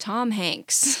name's Tom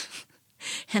Hanks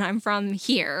and I'm from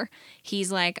here. He's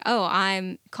like,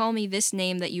 call me this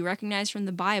name that you recognize from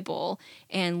the Bible,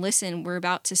 and listen, we're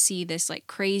about to see this like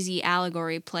crazy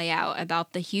allegory play out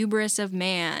about the hubris of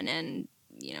man and,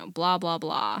 blah, blah,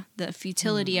 blah, the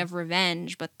futility of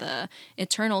revenge, but the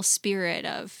eternal spirit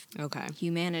of Okay.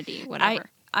 humanity, whatever.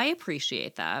 I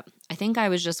appreciate that. I think I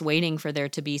was just waiting for there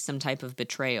to be some type of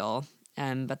betrayal,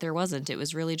 but there wasn't. It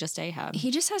was really just Ahab.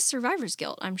 He just has survivor's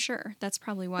guilt, I'm sure. That's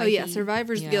probably why. Oh yeah,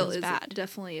 survivor's guilt was is bad.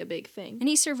 definitely a big thing. And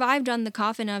he survived on the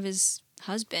coffin of his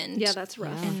husband. Yeah, that's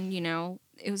rough. Yeah. And, you know,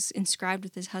 it was inscribed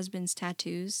with his husband's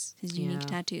tattoos, his unique Yeah.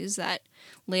 tattoos that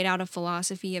laid out a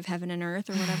philosophy of heaven and earth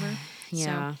or whatever.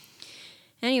 Yeah. So,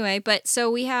 anyway, but so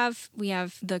we have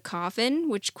the coffin,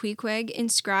 which Queequeg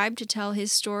inscribed to tell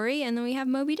his story, and then we have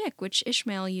Moby Dick, which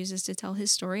Ishmael uses to tell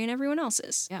his story and everyone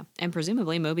else's. Yeah. And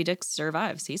presumably Moby Dick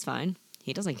survives. He's fine.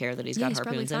 He doesn't care that he's got he's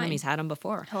probably harpoons in him. fine. He's had them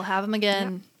before. He'll have him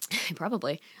again.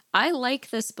 Probably. I like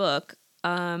this book.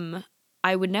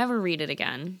 I would never read it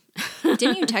again.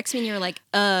 Didn't you text me and you were like,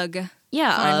 ugh.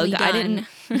 Yeah, Finally I done.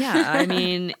 didn't. Yeah, I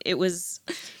mean, it was.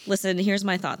 Listen, here's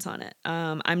my thoughts on it.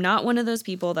 I'm not one of those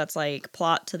people that's like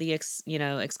plot to the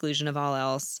exclusion of all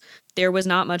else. There was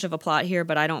not much of a plot here,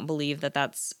 but I don't believe that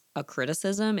that's a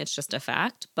criticism. It's just a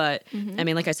fact. But I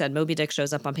mean, like I said, Moby Dick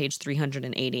shows up on page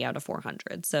 380 out of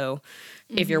 400. So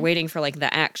if you're waiting for like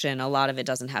the action, a lot of it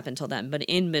doesn't happen till then. But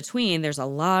in between, there's a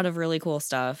lot of really cool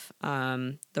stuff.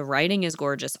 The writing is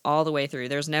gorgeous all the way through.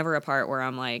 There's never a part where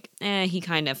I'm like, he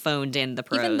kind of phoned in the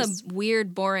prose. Even the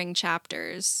weird, boring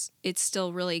chapters, it's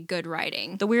still really good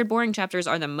writing. The weird, boring chapters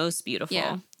are the most beautiful.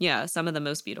 Yeah. Yeah, some of the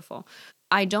most beautiful.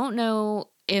 I don't know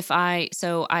if I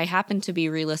happened to be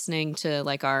re-listening to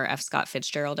like our F. Scott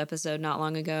Fitzgerald episode not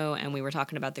long ago, and we were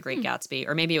talking about The Great Gatsby,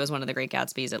 or maybe it was one of The Great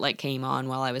Gatsbys. It like came on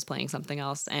while I was playing something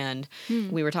else, and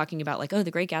we were talking about like, oh,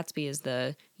 The Great Gatsby is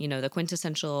the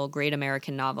quintessential great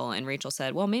American novel, and Rachel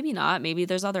said, well, maybe not. Maybe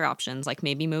there's other options, like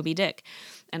maybe Moby Dick.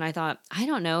 And I thought, I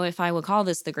don't know if I would call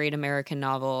this the great American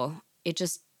novel.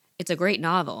 It's a great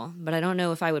novel, but I don't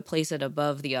know if I would place it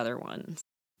above the other ones.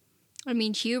 I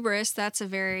mean, hubris, that's a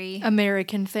very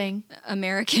American thing.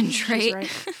 American trait.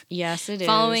 Right. Yes, it is.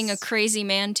 Following a crazy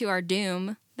man to our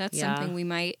doom. That's Yeah. something we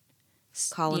might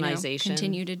Colonization,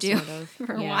 continue to do sort of.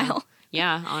 for a Yeah. while.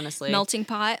 Yeah, honestly. Melting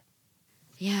pot,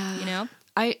 Yeah. you know?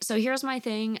 So here's my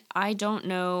thing. I don't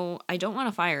know. I don't want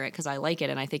to fire it because I like it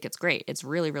and I think it's great. It's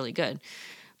really, really good.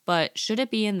 But should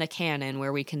it be in the canon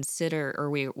where we consider or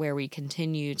where we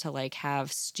continue to like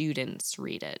have students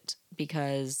read it?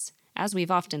 Because as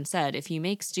we've often said, if you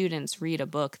make students read a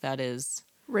book that is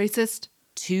Racist.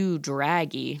 too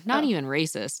draggy, not even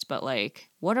racist, but like,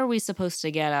 what are we supposed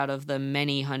to get out of the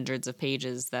many hundreds of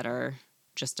pages that are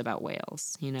just about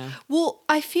whales, you know? Well,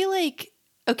 I feel like,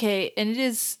 okay, and it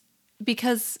is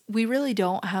because we really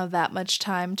don't have that much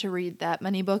time to read that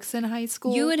many books in high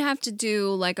school. You would have to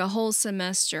do like a whole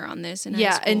semester on this in high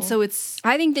yeah, school. and so it's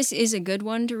I think this is a good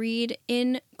one to read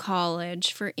in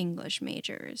college for English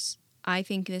majors. I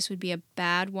think this would be a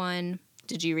bad one.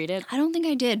 Did you read it? I don't think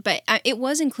I did, but it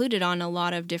was included on a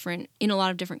lot of different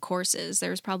courses. There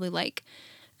was probably like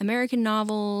American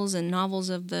novels and novels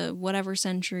of the whatever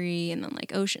century, and then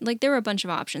like ocean. Like there were a bunch of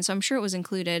options, so I'm sure it was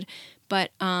included.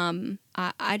 But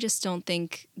I just don't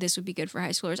think this would be good for high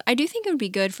schoolers. I do think it would be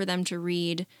good for them to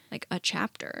read like a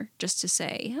chapter, just to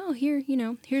say, oh, here's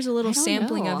a little I don't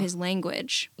sampling know. of his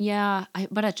language. Yeah,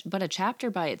 but a chapter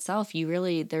by itself,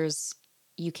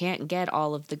 you can't get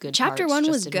all of the good Chapter parts 1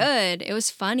 just was in- good. It was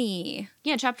funny.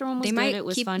 Yeah, chapter 1 was good. It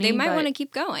was funny. They might but- want to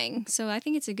keep going. So I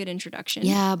think it's a good introduction.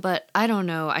 Yeah, but I don't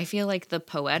know. I feel like the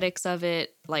poetics of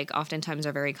it, like, oftentimes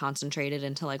are very concentrated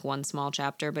into, like, one small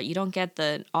chapter, but you don't get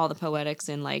all the poetics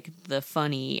in, like, the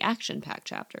funny, action-packed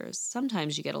chapters.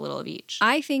 Sometimes you get a little of each.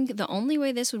 I think the only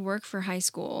way this would work for high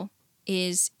school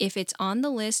is if it's on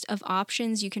the list of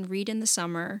options you can read in the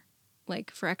summer, like,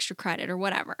 for extra credit or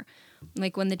whatever.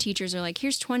 Like, when the teachers are like,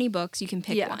 here's 20 books, you can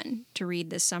pick one to read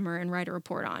this summer and write a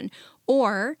report on.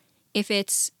 Or if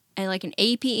it's like an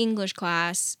AP English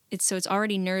class, it's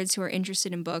already nerds who are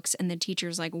interested in books, and the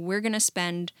teacher's like, we're going to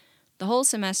spend the whole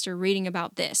semester reading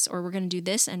about this, or we're going to do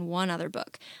this and one other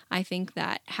book. I think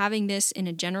that having this in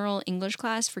a general English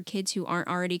class for kids who aren't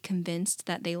already convinced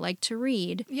that they like to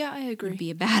read yeah, I agree. would be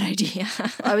a bad idea.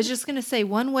 I was just going to say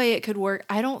one way it could work.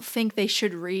 I don't think they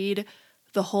should read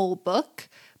the whole book,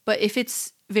 but if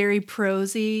it's very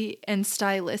prosy and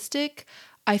stylistic,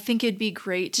 I think it'd be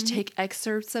great to take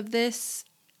excerpts of this.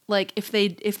 Like if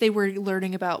they were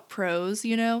learning about prose,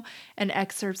 and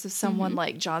excerpts of someone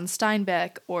like John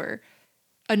Steinbeck or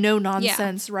a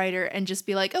no-nonsense writer, and just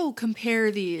be like, oh,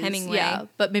 compare these. Hemingway. Yeah,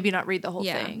 but maybe not read the whole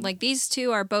thing. Like these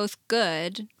two are both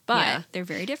good, but they're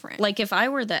very different. Like, if I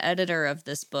were the editor of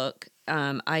this book,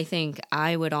 I think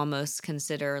I would almost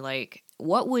consider, like,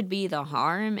 what would be the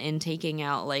harm in taking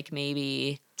out, like,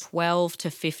 maybe 12 to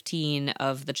 15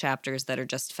 of the chapters that are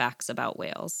just facts about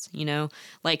whales,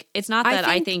 Like, it's not that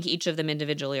I think each of them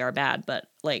individually are bad, but,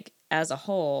 like, as a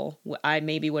whole, I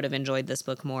maybe would have enjoyed this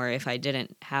book more if I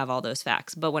didn't have all those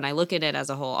facts. But when I look at it as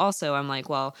a whole also, I'm like,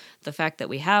 well, the fact that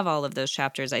we have all of those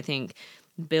chapters, I think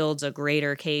builds a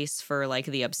greater case for like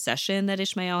the obsession that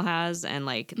Ishmael has and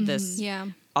like this Yeah.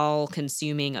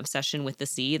 all-consuming obsession with the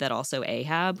sea that also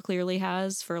Ahab clearly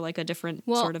has for like a different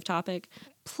sort of topic.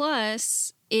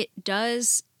 Plus, it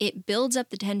builds up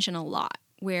the tension a lot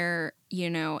where, you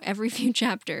know, every few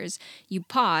chapters you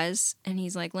pause and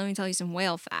he's like, let me tell you some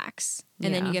whale facts.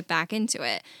 And then you get back into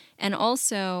it. And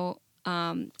also,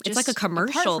 it's like a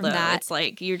commercial though. It's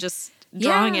like you're just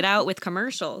drawing it out with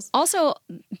commercials. Also,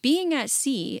 being at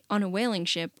sea on a whaling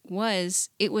ship was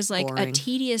like boring. a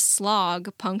tedious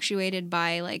slog punctuated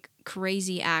by like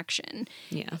crazy action.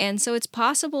 Yeah. And so it's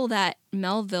possible that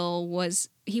Melville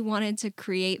he wanted to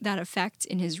create that effect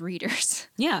in his readers.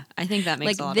 Yeah, I think that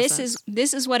makes a lot of sense.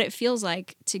 This is what it feels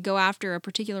like to go after a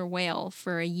particular whale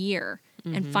for a year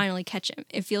and finally catch him.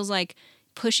 It feels like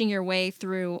pushing your way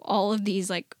through all of these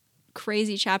like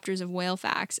crazy chapters of whale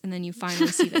facts and then you finally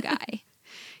see the guy.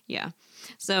 Yeah.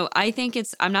 So I think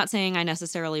I'm not saying I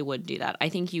necessarily would do that. I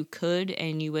think you could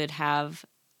and you would have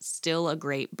still a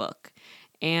great book.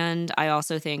 And I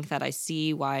also think that I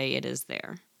see why it is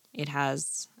there. It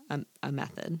has a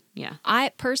method. Yeah.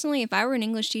 I personally, if I were an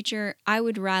English teacher, I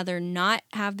would rather not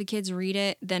have the kids read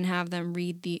it than have them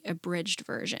read the abridged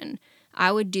version.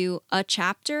 I would do a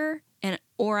chapter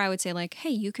or I would say like, hey,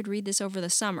 you could read this over the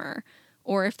summer.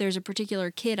 Or if there's a particular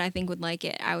kid I think would like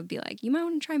it, I would be like, you might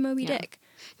want to try Moby Dick.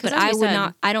 But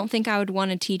I don't think I would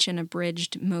want to teach an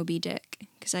abridged Moby Dick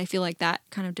because I feel like that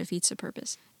kind of defeats the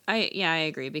purpose. I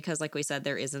agree because like we said,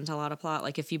 there isn't a lot of plot.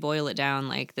 Like if you boil it down,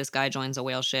 like this guy joins a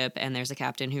whale ship and there's a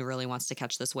captain who really wants to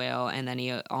catch this whale and then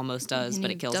he almost does,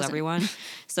 but it kills everyone.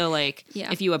 So like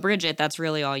if you abridge it, that's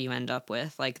really all you end up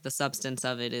with. Like the substance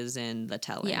of it is in the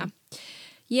telling. Yeah.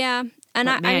 Yeah. And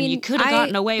but I mean, you could have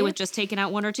gotten away with just taking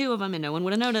out one or two of them and no one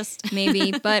would have noticed.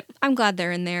 Maybe, but I'm glad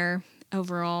they're in there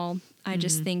overall. I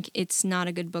just think it's not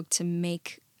a good book to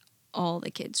make all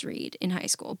the kids read in high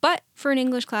school. But for an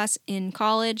English class in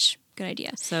college, good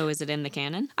idea. So is it in the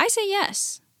canon? I say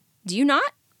yes. Do you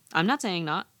not? I'm not saying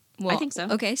not. Well, I think so.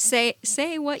 Okay, say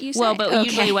what you say. Well, but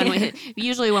okay.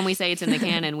 usually when we say it's in the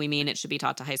canon, we mean it should be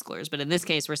taught to high schoolers. But in this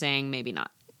case, we're saying maybe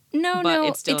not. No,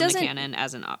 it's still in the canon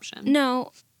as an option.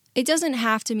 No, it doesn't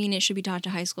have to mean it should be taught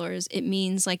to high schoolers. It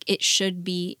means like it should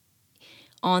be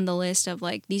on the list of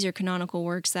like these are canonical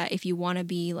works that if you want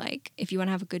to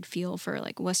have a good feel for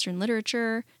like Western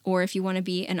literature, or if you want to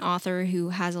be an author who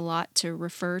has a lot to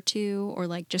refer to, or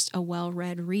like just a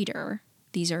well-read reader,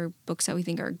 these are books that we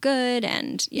think are good.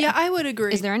 And yeah, I would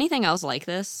agree. Is there anything else like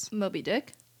this? Moby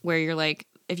Dick? Where you're like,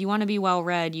 if you want to be well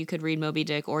read, you could read Moby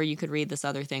Dick, or you could read this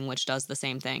other thing which does the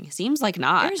same thing. Seems like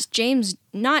not. There's James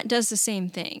not does the same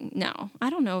thing. No, I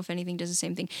don't know if anything does the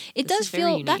same thing. It This does is very feel.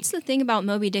 unique. That's the thing about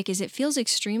Moby Dick is it feels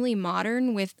extremely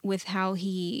modern with how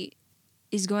he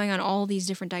is going on all these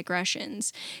different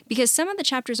digressions, because some of the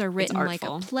chapters are written like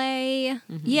a play.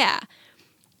 Yeah,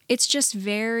 it's just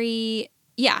very.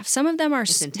 Yeah, some of them are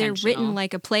they're written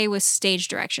like a play with stage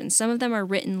directions. Some of them are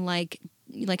written like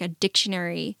a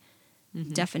dictionary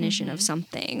definition of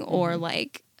something, or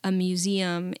like a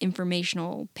museum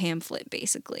informational pamphlet,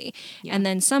 basically. Yeah. And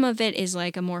then some of it is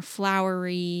like a more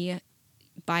flowery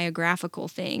biographical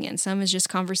thing, and some is just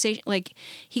conversation. Like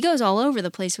he goes all over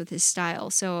the place with his style,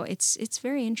 so it's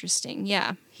very interesting.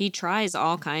 Yeah, he tries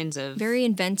all kinds of very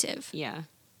inventive. Yeah,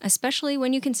 especially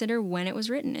when you consider when it was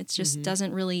written. It just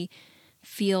doesn't really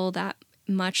feel that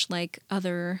much like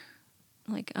other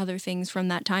things from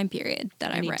that time period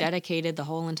that I read. He dedicated the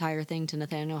whole entire thing to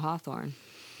Nathaniel Hawthorne.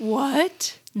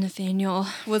 What? Nathaniel.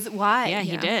 Why? Yeah,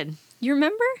 he did. You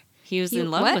remember? He was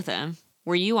in love with him.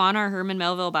 Were you on our Herman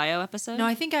Melville bio episode? No,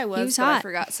 I think I was, he was but hot. I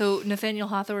forgot. So Nathaniel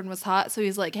Hawthorne was hot, so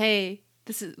he's like, hey,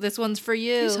 this one's for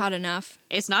you. He was hot enough.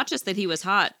 It's not just that he was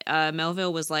hot.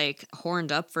 Melville was like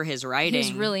horned up for his writing. He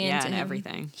was really into him.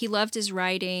 Everything. He loved his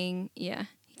writing. Yeah.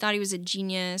 Thought he was a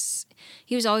genius.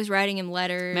 He was always writing him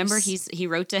letters. Remember, he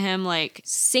wrote to him like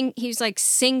sink. He was like,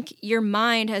 sink. Your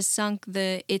mind has sunk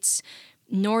its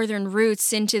northern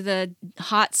roots into the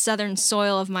hot southern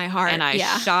soil of my heart. And I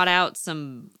shot out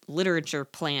some literature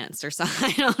plants or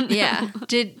something. I don't know. Yeah.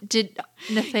 Did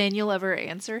Nathaniel ever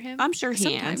answer him? I'm sure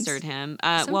he answered him.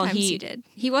 Well, he did.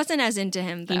 He wasn't as into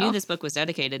him, though. He knew this book was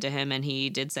dedicated to him, and he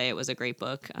did say it was a great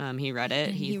book. He read it.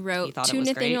 He wrote he thought to it was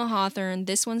Nathaniel great. Hawthorne,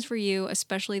 this one's for you,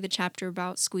 especially the chapter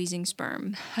about squeezing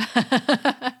sperm.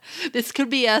 This could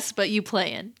be us, but you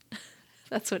playing.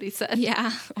 That's what he said.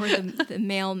 Yeah, or the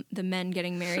men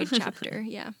getting married chapter.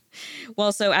 Yeah.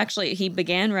 Well, so actually, he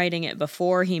began writing it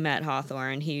before he met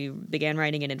Hawthorne. He began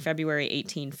writing it in February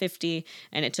 1850,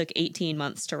 and it took 18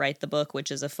 months to write the book, which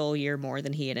is a full year more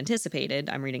than he had anticipated.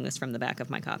 I'm reading this from the back of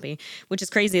my copy, which is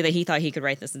crazy that he thought he could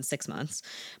write this in 6 months.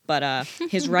 But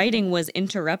his writing was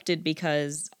interrupted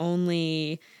because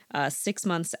only 6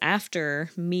 months after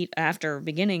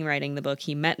beginning writing the book,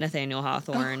 he met Nathaniel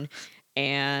Hawthorne.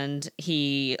 And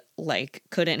he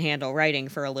couldn't handle writing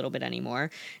for a little bit anymore.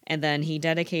 And then he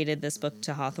dedicated this book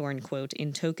to Hawthorne, quote,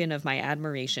 in token of my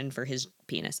admiration for his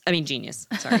genius.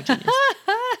 Sorry, genius.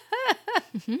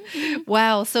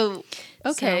 Wow. So,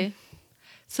 okay.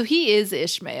 So he is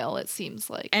Ishmael, it seems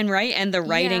like. And the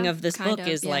writing of this book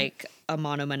is yeah. like a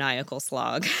monomaniacal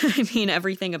slog. I mean,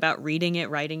 everything about reading it,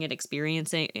 writing it,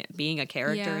 experiencing it, being a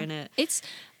character in it.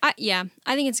 I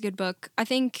think it's a good book. I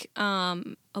think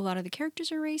a lot of the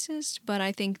characters are racist, but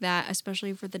I think that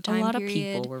especially for the time period, a lot of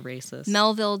people were racist.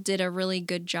 Melville did a really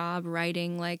good job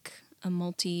writing like a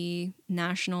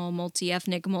multinational,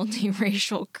 multi-ethnic,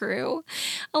 multi-racial crew.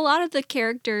 A lot of the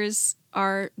characters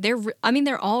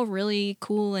they're all really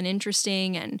cool and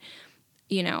interesting, and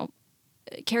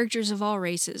characters of all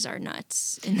races are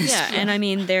nuts in this book. And I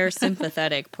mean they're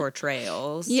sympathetic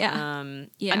portrayals. Yeah.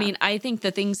 I mean, I think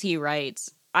the things he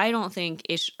writes, I don't think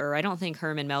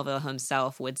Herman Melville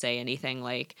himself would say anything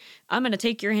like, I'm going to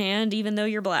take your hand even though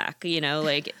you're black.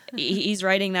 He's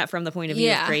writing that from the point of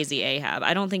view of crazy Ahab.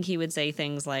 I don't think he would say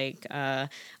things like,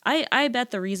 I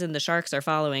bet the reason the sharks are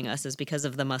following us is because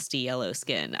of the musty yellow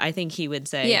skin. I think he would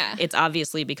say, it's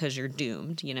obviously because you're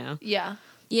doomed, Yeah.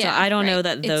 Yeah. So I don't know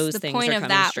that those things are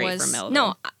coming straight from Melville.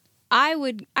 No, I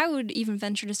would even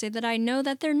venture to say that I know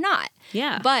that they're not.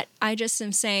 Yeah. But I just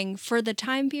am saying, for the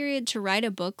time period to write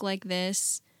a book like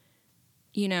this,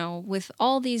 with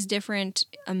all these different,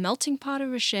 a melting pot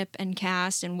of a ship and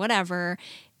cast and whatever,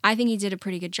 I think he did a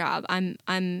pretty good job.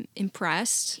 I'm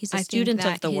impressed. He's a student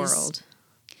of the world.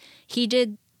 He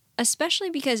did, especially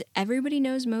because everybody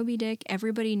knows Moby Dick.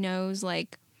 Everybody knows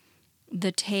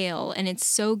the tale, and it's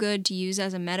so good to use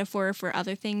as a metaphor for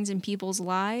other things in people's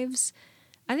lives.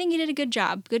 I think he did a good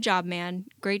job. Good job, man.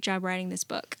 Great job writing this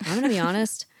book. I'm going to be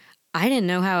honest. I didn't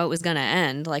know how it was going to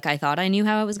end. I thought I knew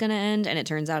how it was going to end, and it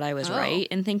turns out I was right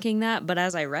in thinking that. But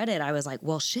as I read it, I was like,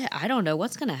 well, shit, I don't know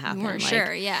what's going to happen. You weren't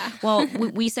sure, yeah. Well,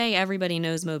 we say everybody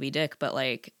knows Moby Dick, but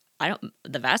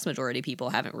the vast majority of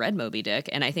people haven't read Moby Dick,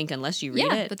 and I think unless you read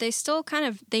it... Yeah, but they still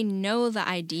they know the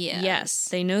ideas. Yes,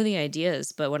 they know the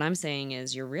ideas, but what I'm saying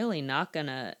is you're really not going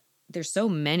to... There's so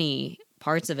many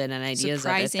parts of it and ideas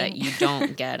of it that you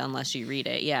don't get unless you read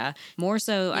it. Yeah. More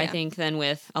so, I think, than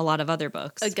with a lot of other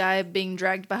books. A guy being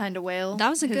dragged behind a whale. That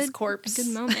was a his good corpse. A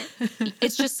good moment.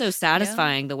 It's just so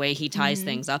satisfying the way he ties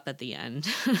things up at the end.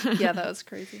 Yeah, that was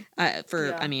crazy.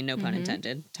 I mean, no pun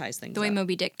intended, ties things up. The way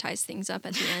Moby Dick ties things up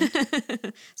at the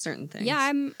end. Certain things. Yeah,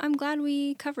 I'm glad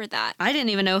we covered that. I didn't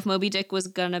even know if Moby Dick was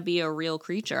going to be a real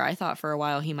creature. I thought for a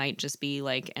while he might just be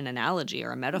an analogy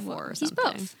or a metaphor or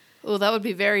something. He's both. Oh, that would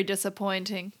be very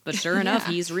disappointing. But sure enough,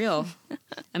 he's real.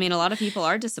 I mean, a lot of people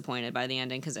are disappointed by the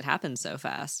ending because it happens so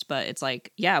fast. But it's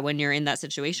when you're in that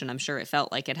situation, I'm sure it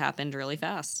felt like it happened really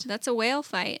fast. That's a whale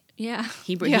fight. Yeah.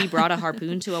 He brought a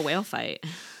harpoon to a whale fight.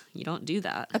 You don't do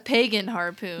that. A pagan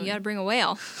harpoon. You got to bring a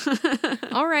whale.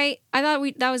 All right. I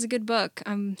thought that was a good book.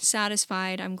 I'm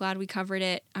satisfied. I'm glad we covered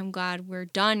it. I'm glad we're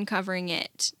done covering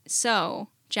it. So...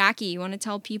 Jackie, you want to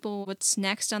tell people what's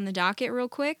next on the docket real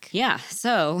quick? Yeah.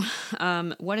 So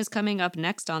what is coming up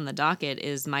next on the docket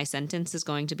is my sentence is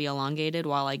going to be elongated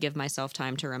while I give myself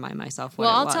time to remind myself what it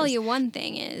was. Well, I'll tell you one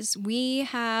thing is we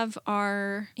have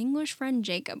our English friend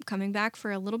Jacob coming back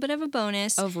for a little bit of a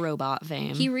bonus. Of robot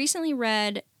fame. He recently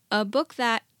read a book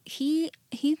that he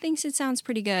thinks it sounds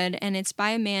pretty good, and it's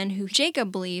by a man who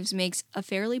Jacob believes makes a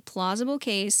fairly plausible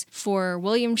case for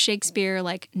William Shakespeare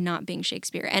not being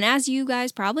Shakespeare. And as you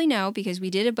guys probably know, because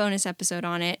we did a bonus episode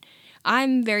on it,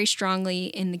 I'm very strongly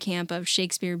in the camp of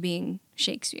Shakespeare being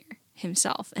Shakespeare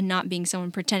himself and not being someone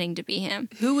pretending to be him.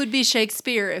 Who would be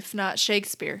Shakespeare if not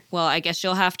Shakespeare? Well, I guess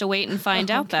you'll have to wait and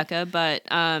find out, Becca. But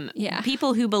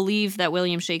people who believe that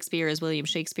William Shakespeare is William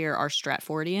Shakespeare are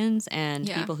Stratfordians, and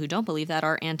people who don't believe that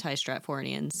are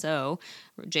anti-Stratfordians. So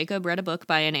Jacob read a book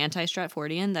by an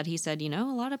anti-Stratfordian that he said, a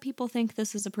lot of people think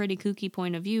this is a pretty kooky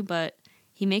point of view, but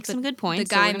he makes some good points.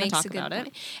 The guy so makes talk a good about point.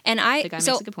 it. And the guy makes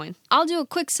a good point. I'll do a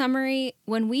quick summary.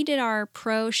 When we did our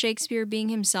pro Shakespeare being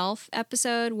himself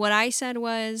episode, what I said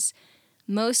was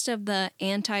most of the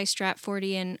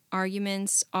anti-Stratfordian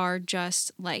arguments are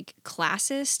just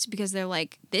classist because they're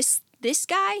this this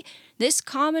guy, this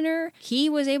commoner, he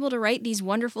was able to write these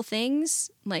wonderful things.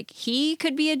 Like, he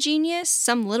could be a genius,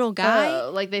 some little guy.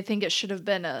 Oh, like they think it should have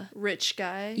been a rich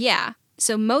guy. Yeah.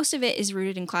 So most of it is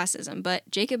rooted in classism, but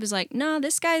Jacob is like, no,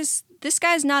 this guy's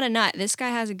not a nut. This guy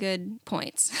has a good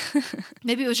points.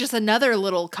 Maybe it was just another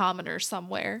little commoner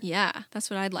somewhere. Yeah, that's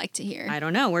what I'd like to hear. I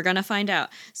don't know. We're going to find out.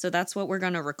 So that's what we're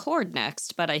going to record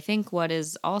next. But I think what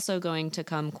is also going to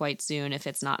come quite soon, if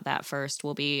it's not that first,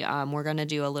 will be we're going to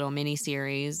do a little mini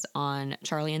series on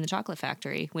Charlie and the Chocolate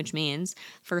Factory, which means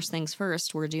first things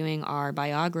first, we're doing our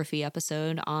biography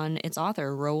episode on its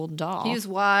author, Roald Dahl. He was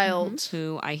wild.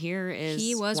 Who I hear is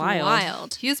He was wild.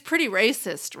 wild. He was pretty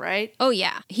racist, right? Oh,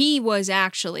 yeah. He was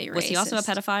actually racist. Was he also a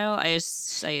pedophile? I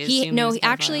assume he was a pedophile.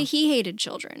 Actually, he hated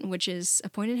children, which is a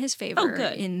point in his favor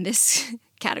good. in this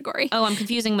category. Oh, I'm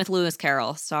confusing with Lewis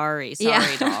Carroll. Sorry,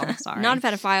 Doll. Sorry. Not a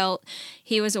pedophile.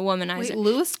 He was a womanizer. Wait,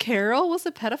 Lewis Carroll was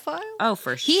a pedophile? Oh,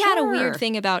 for sure. He had a weird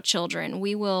thing about children.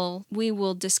 We will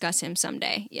discuss him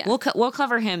someday. Yeah. We'll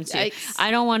cover him too. Yikes.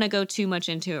 I don't want to go too much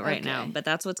into it right now, Okay. but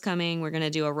that's what's coming. We're going to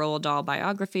do a Roald Dahl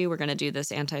biography. We're going to do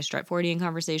this anti-Stratfordian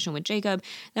conversation with Jacob.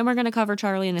 Then we're going to cover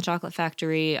Charlie and the Chocolate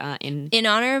Factory in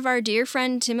honor of our dear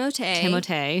friend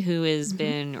Timothée, who has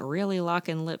been really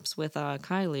locking lips with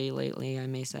Kylie lately, I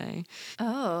may say.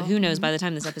 Oh. Who knows? By the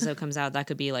time this episode comes out, that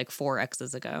could be like 4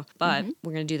 X's ago. But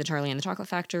we're going to do the Charlie and the Chocolate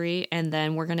Factory, and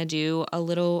then we're going to do a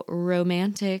little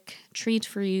romantic treat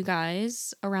for you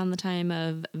guys around the time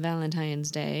of Valentine's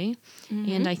Day.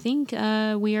 And I think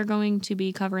we are going to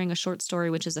be covering a short story,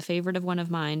 which is a favorite of one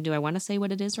of mine. Do I want to say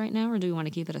what it is right now, or do we want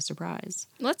to keep it a surprise?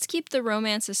 Let's keep the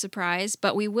romance a surprise,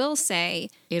 but we will say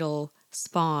It'll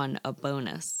spawn a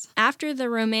bonus. after the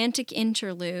romantic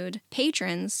interlude,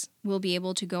 patrons will be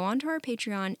able to go onto our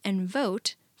Patreon and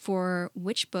vote for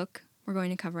which book we're going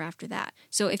to cover after that.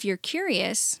 So if you're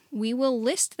curious, we will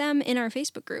list them in our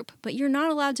Facebook group, but you're not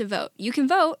allowed to vote. You can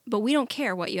vote, but we don't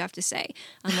care what you have to say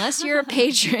unless you're a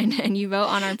patron and you vote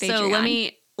on our Patreon. So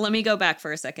let me go back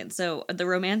for a second. So the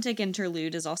romantic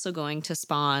interlude is also going to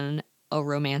spawn a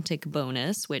romantic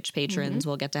bonus, which patrons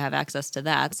will get to have access to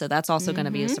that. So that's also going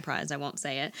to be a surprise. I won't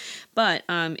say it. But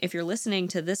if you're listening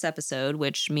to this episode,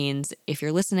 which means if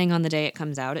you're listening on the day it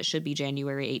comes out, it should be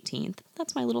January 18th.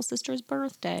 That's my little sister's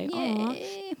birthday.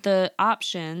 Yay. The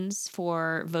options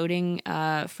for voting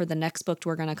for the next book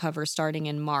we're going to cover starting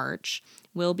in March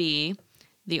will be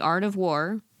The Art of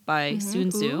War by Sun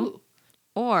Tzu Ooh.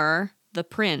 or The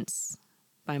Prince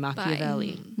by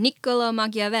Machiavelli. Niccolo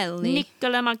Machiavelli.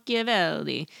 Niccolo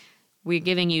Machiavelli. We're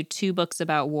giving you 2 books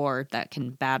about war that can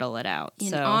battle it out.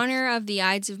 In honor of the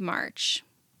Ides of March,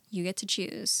 you get to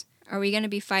choose. Are we going to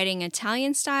be fighting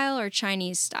Italian style or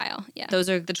Chinese style? Yeah. Those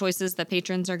are the choices that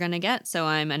patrons are going to get, so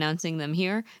I'm announcing them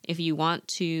here. If you want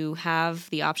to have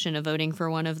the option of voting for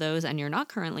one of those and you're not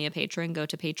currently a patron, go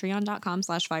to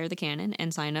patreon.com/firethecannon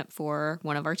and sign up for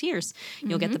one of our tiers.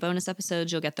 You'll get the bonus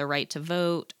episodes. You'll get the right to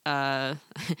vote.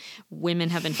 Women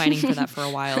have been fighting for that for a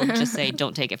while. Just say,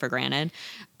 don't take it for granted.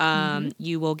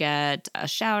 You will get a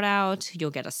shout out.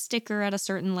 You'll get a sticker at a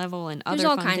certain level and There's other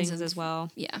all fun kinds things of- as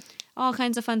well. Yeah. All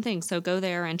kinds of fun things. So go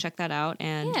there and check that out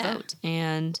and Yeah. vote.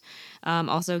 And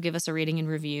also give us a rating and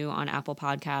review on Apple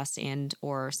Podcasts and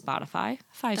or Spotify.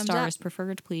 5 Thumbs stars up.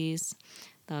 preferred, please.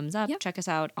 Thumbs up. Yep. Check us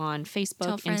out on Facebook,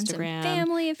 Tell friends Instagram, and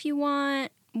family if you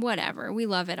want. Whatever. We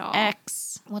love it all.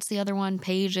 X. What's the other one?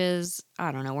 Pages.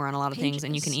 I don't know. We're on a lot of things.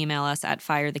 And you can Pages. email us at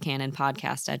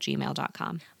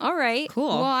firethecannonpodcast@gmail.com. All right. Cool.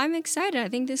 Well, I'm excited. I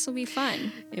think this will be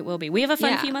fun. It will be. We have a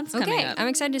fun few months coming up. I'm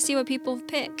excited to see what people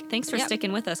pick. Thanks for Yep.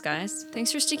 sticking with us, guys.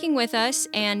 Thanks for sticking with us.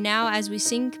 And now, as we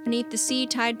sink beneath the sea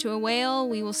tied to a whale,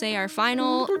 we will say our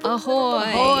final ahoy.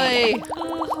 Ahoy!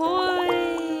 Ahoy!